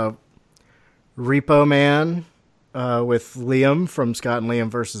Repo Man with Liam from Scott and Liam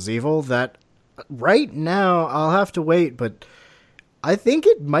versus Evil. That right now I'll have to wait, but I think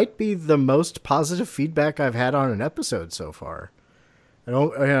it might be the most positive feedback I've had on an episode so far.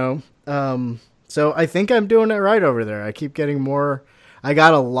 So I think I'm doing it right over there. I keep getting more. I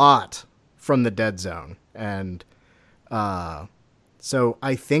got a lot from the Dead Zone, and so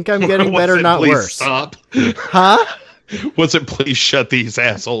I think I'm getting better, not worse. Stop. Huh? Was it please shut these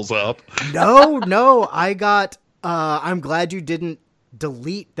assholes up? No, I got, I'm glad you didn't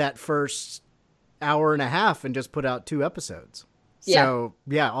delete that first hour and a half and just put out 2 episodes. Yeah. So,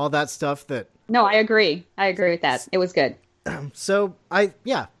 yeah, all that stuff that... No, I agree. I agree with that. It was good. So, come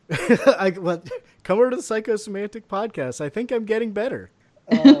over to the Psychosemantic podcast. I think I'm getting better.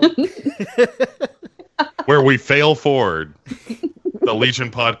 Where we fail forward. The Legion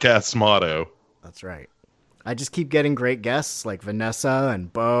podcast's motto. That's right. I just keep getting great guests like Vanessa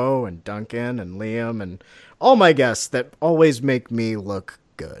and Bo and Duncan and Liam and all my guests that always make me look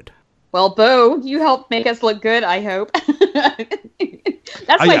good. Well, Bo, you helped make us look good, I hope.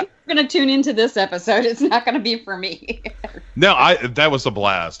 That's why you're going to tune into this episode. It's not going to be for me. No, that was a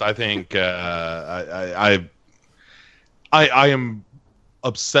blast. I think I am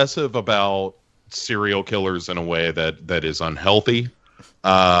obsessive about serial killers in a way that is unhealthy.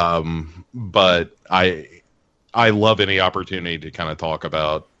 But I love any opportunity to kind of talk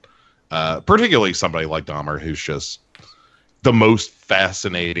about, particularly somebody like Dahmer, who's just the most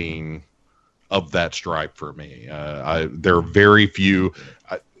fascinating of that stripe for me. There are very few,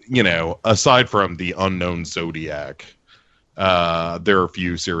 aside from the unknown Zodiac, there are a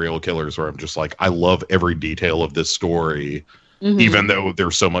few serial killers where I'm just like, I love every detail of this story, even though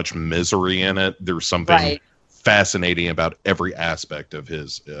there's so much misery in it. There's something fascinating about every aspect of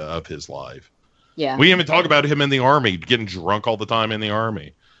his life. Yeah. We even talk about him in the army, getting drunk all the time in the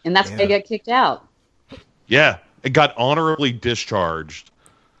army. And that's why he got kicked out. Yeah. It got honorably discharged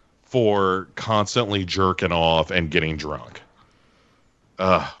for constantly jerking off and getting drunk.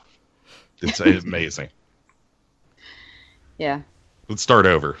 It's amazing. Yeah. Let's start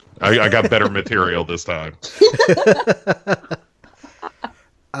over. I got better material this time.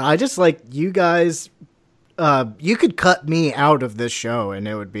 I just like you guys. You could cut me out of this show and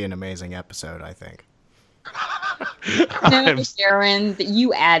it would be an amazing episode, I think. No, Darren,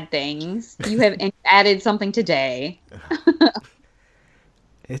 you add things. You have added something today.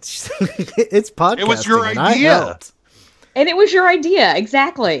 It's podcasting. It was your idea. And it was your idea,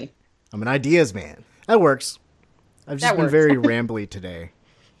 exactly. I'm an ideas man. That works. I've just been very rambly today.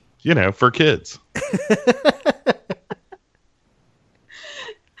 For kids.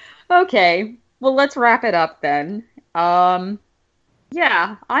 Okay. Well, let's wrap it up then.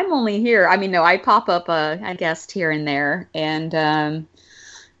 Yeah, I'm only here. I mean, no, I pop up a guest here and there. And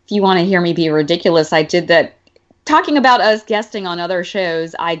if you want to hear me be ridiculous, I did that. Talking about us guesting on other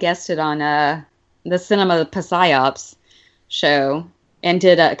shows, I guested on the Cinema Psyops show and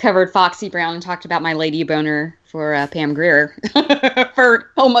covered Foxy Brown and talked about my lady boner for Pam Grier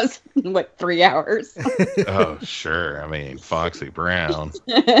for almost, 3 hours. Oh, sure. I mean, Foxy Brown.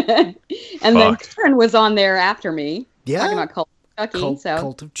 And then Karen was on there after me. Yeah. Talking about Cult of Chucky.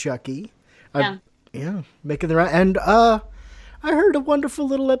 Cult of Chucky. Yeah. Making the right. And I heard a wonderful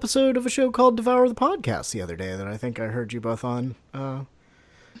little episode of a show called Devour the Podcast the other day that I think I heard you both on.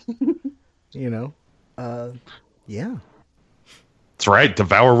 Yeah. That's right.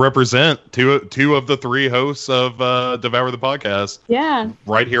 Devour represent two of the 3 hosts of Devour the Podcast. Yeah.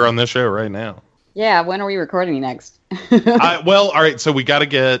 Right here on this show right now. Yeah. When are we recording next? All right. So we got to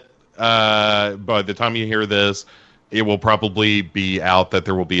get, by the time you hear this, it will probably be out that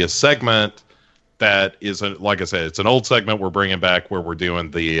there will be a segment that is, like I said, it's an old segment we're bringing back where we're doing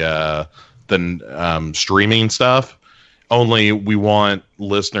the streaming stuff. Only we want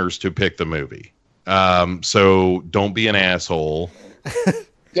listeners to pick the movie. So don't be an asshole.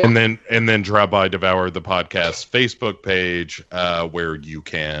 Yeah. And then drop by Devour the Podcast Facebook page, where you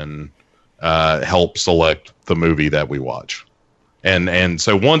can help select the movie that we watch. And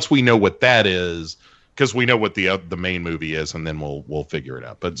so once we know what that is, because we know what the main movie is, and then we'll figure it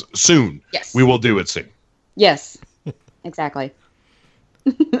out. But soon, yes, we will do it soon. Yes, exactly.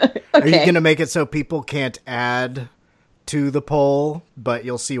 Okay. Are you going to make it so people can't add to the poll, but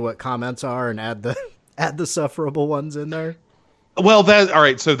you'll see what comments are and add the sufferable ones in there? Well, all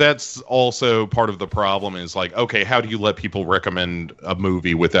right. So that's also part of the problem is like, okay, how do you let people recommend a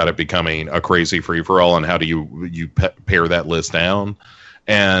movie without it becoming a crazy free for all? And how do you pare that list down?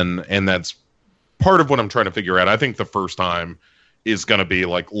 And that's part of what I'm trying to figure out. I think the first time is going to be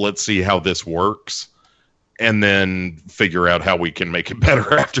like, let's see how this works, and then figure out how we can make it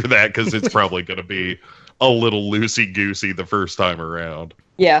better after that. Cause it's probably going to be a little loosey goosey the first time around.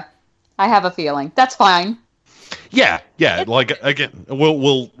 Yeah. I have a feeling that's fine. Yeah. Like again,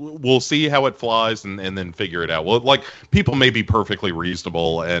 we'll see how it flies and then figure it out. Well, like people may be perfectly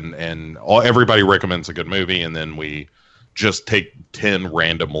reasonable and everybody recommends a good movie, and then we just take 10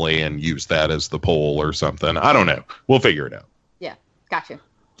 randomly and use that as the poll or something. I don't know. We'll figure it out. Yeah, gotcha.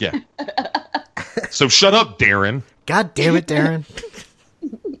 Yeah. So shut up, Darren. God damn it, Darren.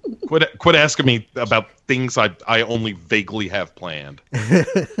 Quit asking me about things I only vaguely have planned.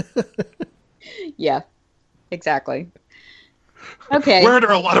 Yeah. Exactly. Okay. We're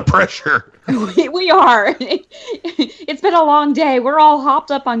under a lot of pressure. We are. It's been a long day. We're all hopped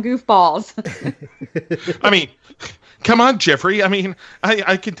up on goofballs. I mean, come on, Jeffrey. I mean,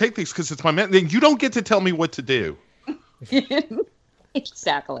 I can take these because it's my man. You don't get to tell me what to do.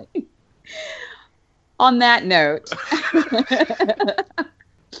 Exactly. On that note,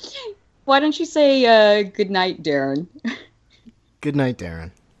 why don't you say good night, Darren? Good night,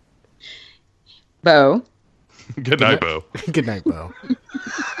 Darren. Bo. Good night, Bo. Good night, Bo.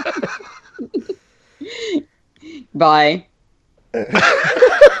 Bye.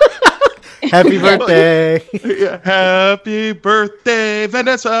 Happy birthday. Happy birthday,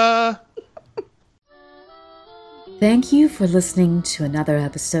 Vanessa. Thank you for listening to another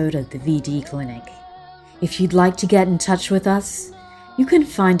episode of the VD Clinic. If you'd like to get in touch with us, you can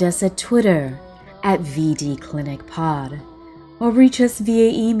find us at Twitter at VDClinicPod or reach us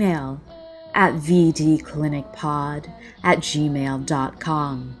via email at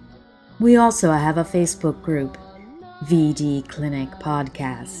vdclinicpod@gmail.com. We also have a Facebook group, VD Clinic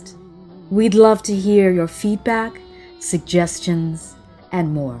Podcast. We'd love to hear your feedback, suggestions,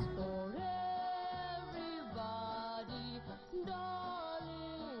 and more.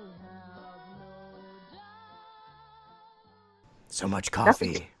 So much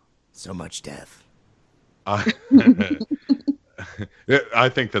coffee, so much death. I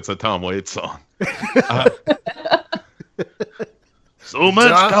think that's a Tom Waits song. So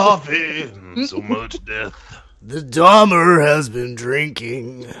much coffee and so much death. The Dahmer has been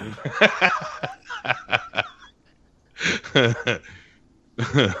drinking.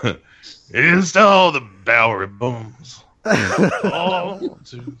 Here's to all the Bowery bums. All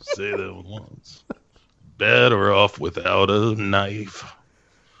to say that once. Better off without a knife.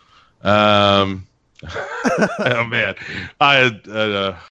 Oh man, I had